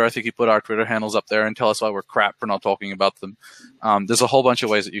Twitter. I think he put our Twitter handles up there and tell us why we're crap for not talking about them. There's a whole bunch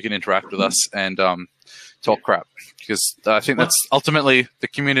of ways that you can interact with us and talk crap, because I think that's ultimately the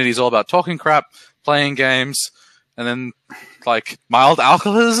community is all about talking crap, playing games, and then like mild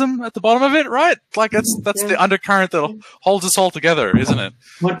alcoholism at the bottom of it, right? Like that's the undercurrent that holds us all together, isn't it?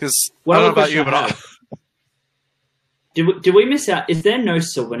 Because I don't know about you, but Did we miss out? Is there no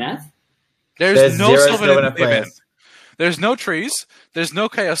Sylvaneth? there's no zero Sylvaneth Sylvaneth event. players. There's no trees. There's no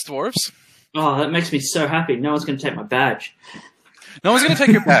Chaos Dwarves. Oh, that makes me so happy. No one's going to take my badge. No one's going to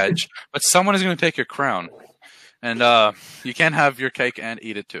take your badge, but someone is going to take your crown. And you can't have your cake and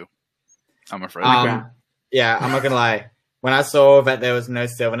eat it too, I'm afraid. Yeah, I'm not gonna lie. When I saw that there was no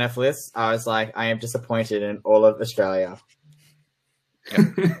Sylvaneth list, I was like, I am disappointed in all of Australia.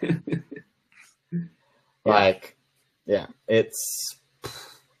 Like, it's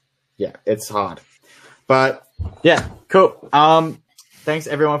hard. But yeah, cool. Thanks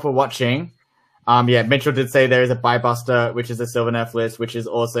everyone for watching. Mitchell did say there is a Buybuster, which is a Sylvaneth list, which is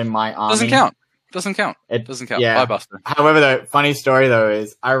also my army. Doesn't count. It Doesn't count. yeah. Buybuster. However, though, funny story though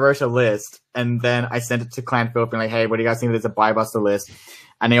is I wrote a list and then I sent it to Clan Philip and like, hey, what do you guys think? There's a Buybuster list,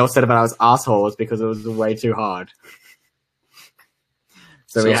 and they all said about I was assholes because it was way too hard.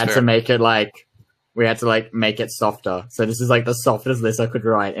 So we had to make it make it softer. So this is like the softest list I could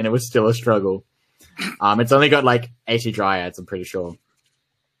write, and it was still a struggle. It's only got like 80 dryads, I'm pretty sure.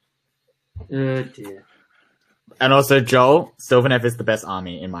 Oh dear. And also, Joel, Sylvaneth is the best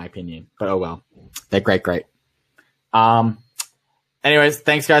army in my opinion. But oh well, they're great. Anyways,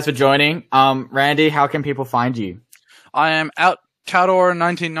 thanks guys for joining. Randy, how can people find you? I am out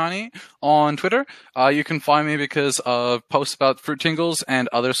Tador1990 on Twitter. You can find me because of posts about fruit tingles and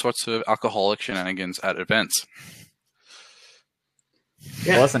other sorts of alcoholic shenanigans at events.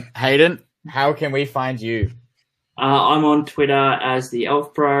 Yeah. Awesome. Hayden, how can we find you? I'm on Twitter as the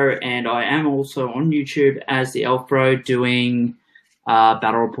Elf Bro, and I am also on YouTube as the Elf Bro doing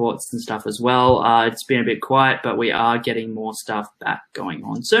battle reports and stuff as well. It's been a bit quiet, but we are getting more stuff back going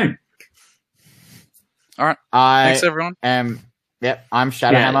on soon. All right. Thanks, everyone. I'm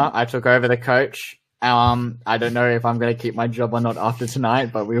Shadowhammer. I took over the coach. I don't know if I'm going to keep my job or not after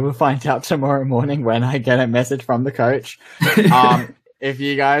tonight, but we will find out tomorrow morning when I get a message from the coach. If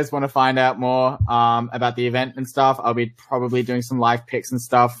you guys want to find out more about the event and stuff, I'll be probably doing some live picks and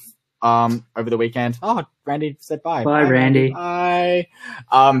stuff over the weekend. Oh, Randy said bye. Bye, Randy. Bye.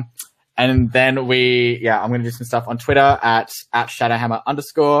 And then I'm going to do some stuff on Twitter at Shadowhammer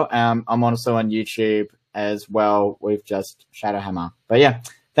 _. I'm also on YouTube as well with just Shadowhammer. But yeah,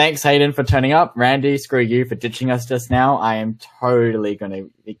 thanks Hayden for turning up. Randy, screw you for ditching us just now. I am totally going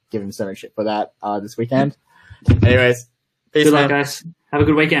to give him so much shit for that this weekend. Anyways, peace, Good man. luck, guys. Have a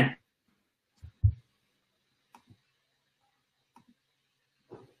good weekend.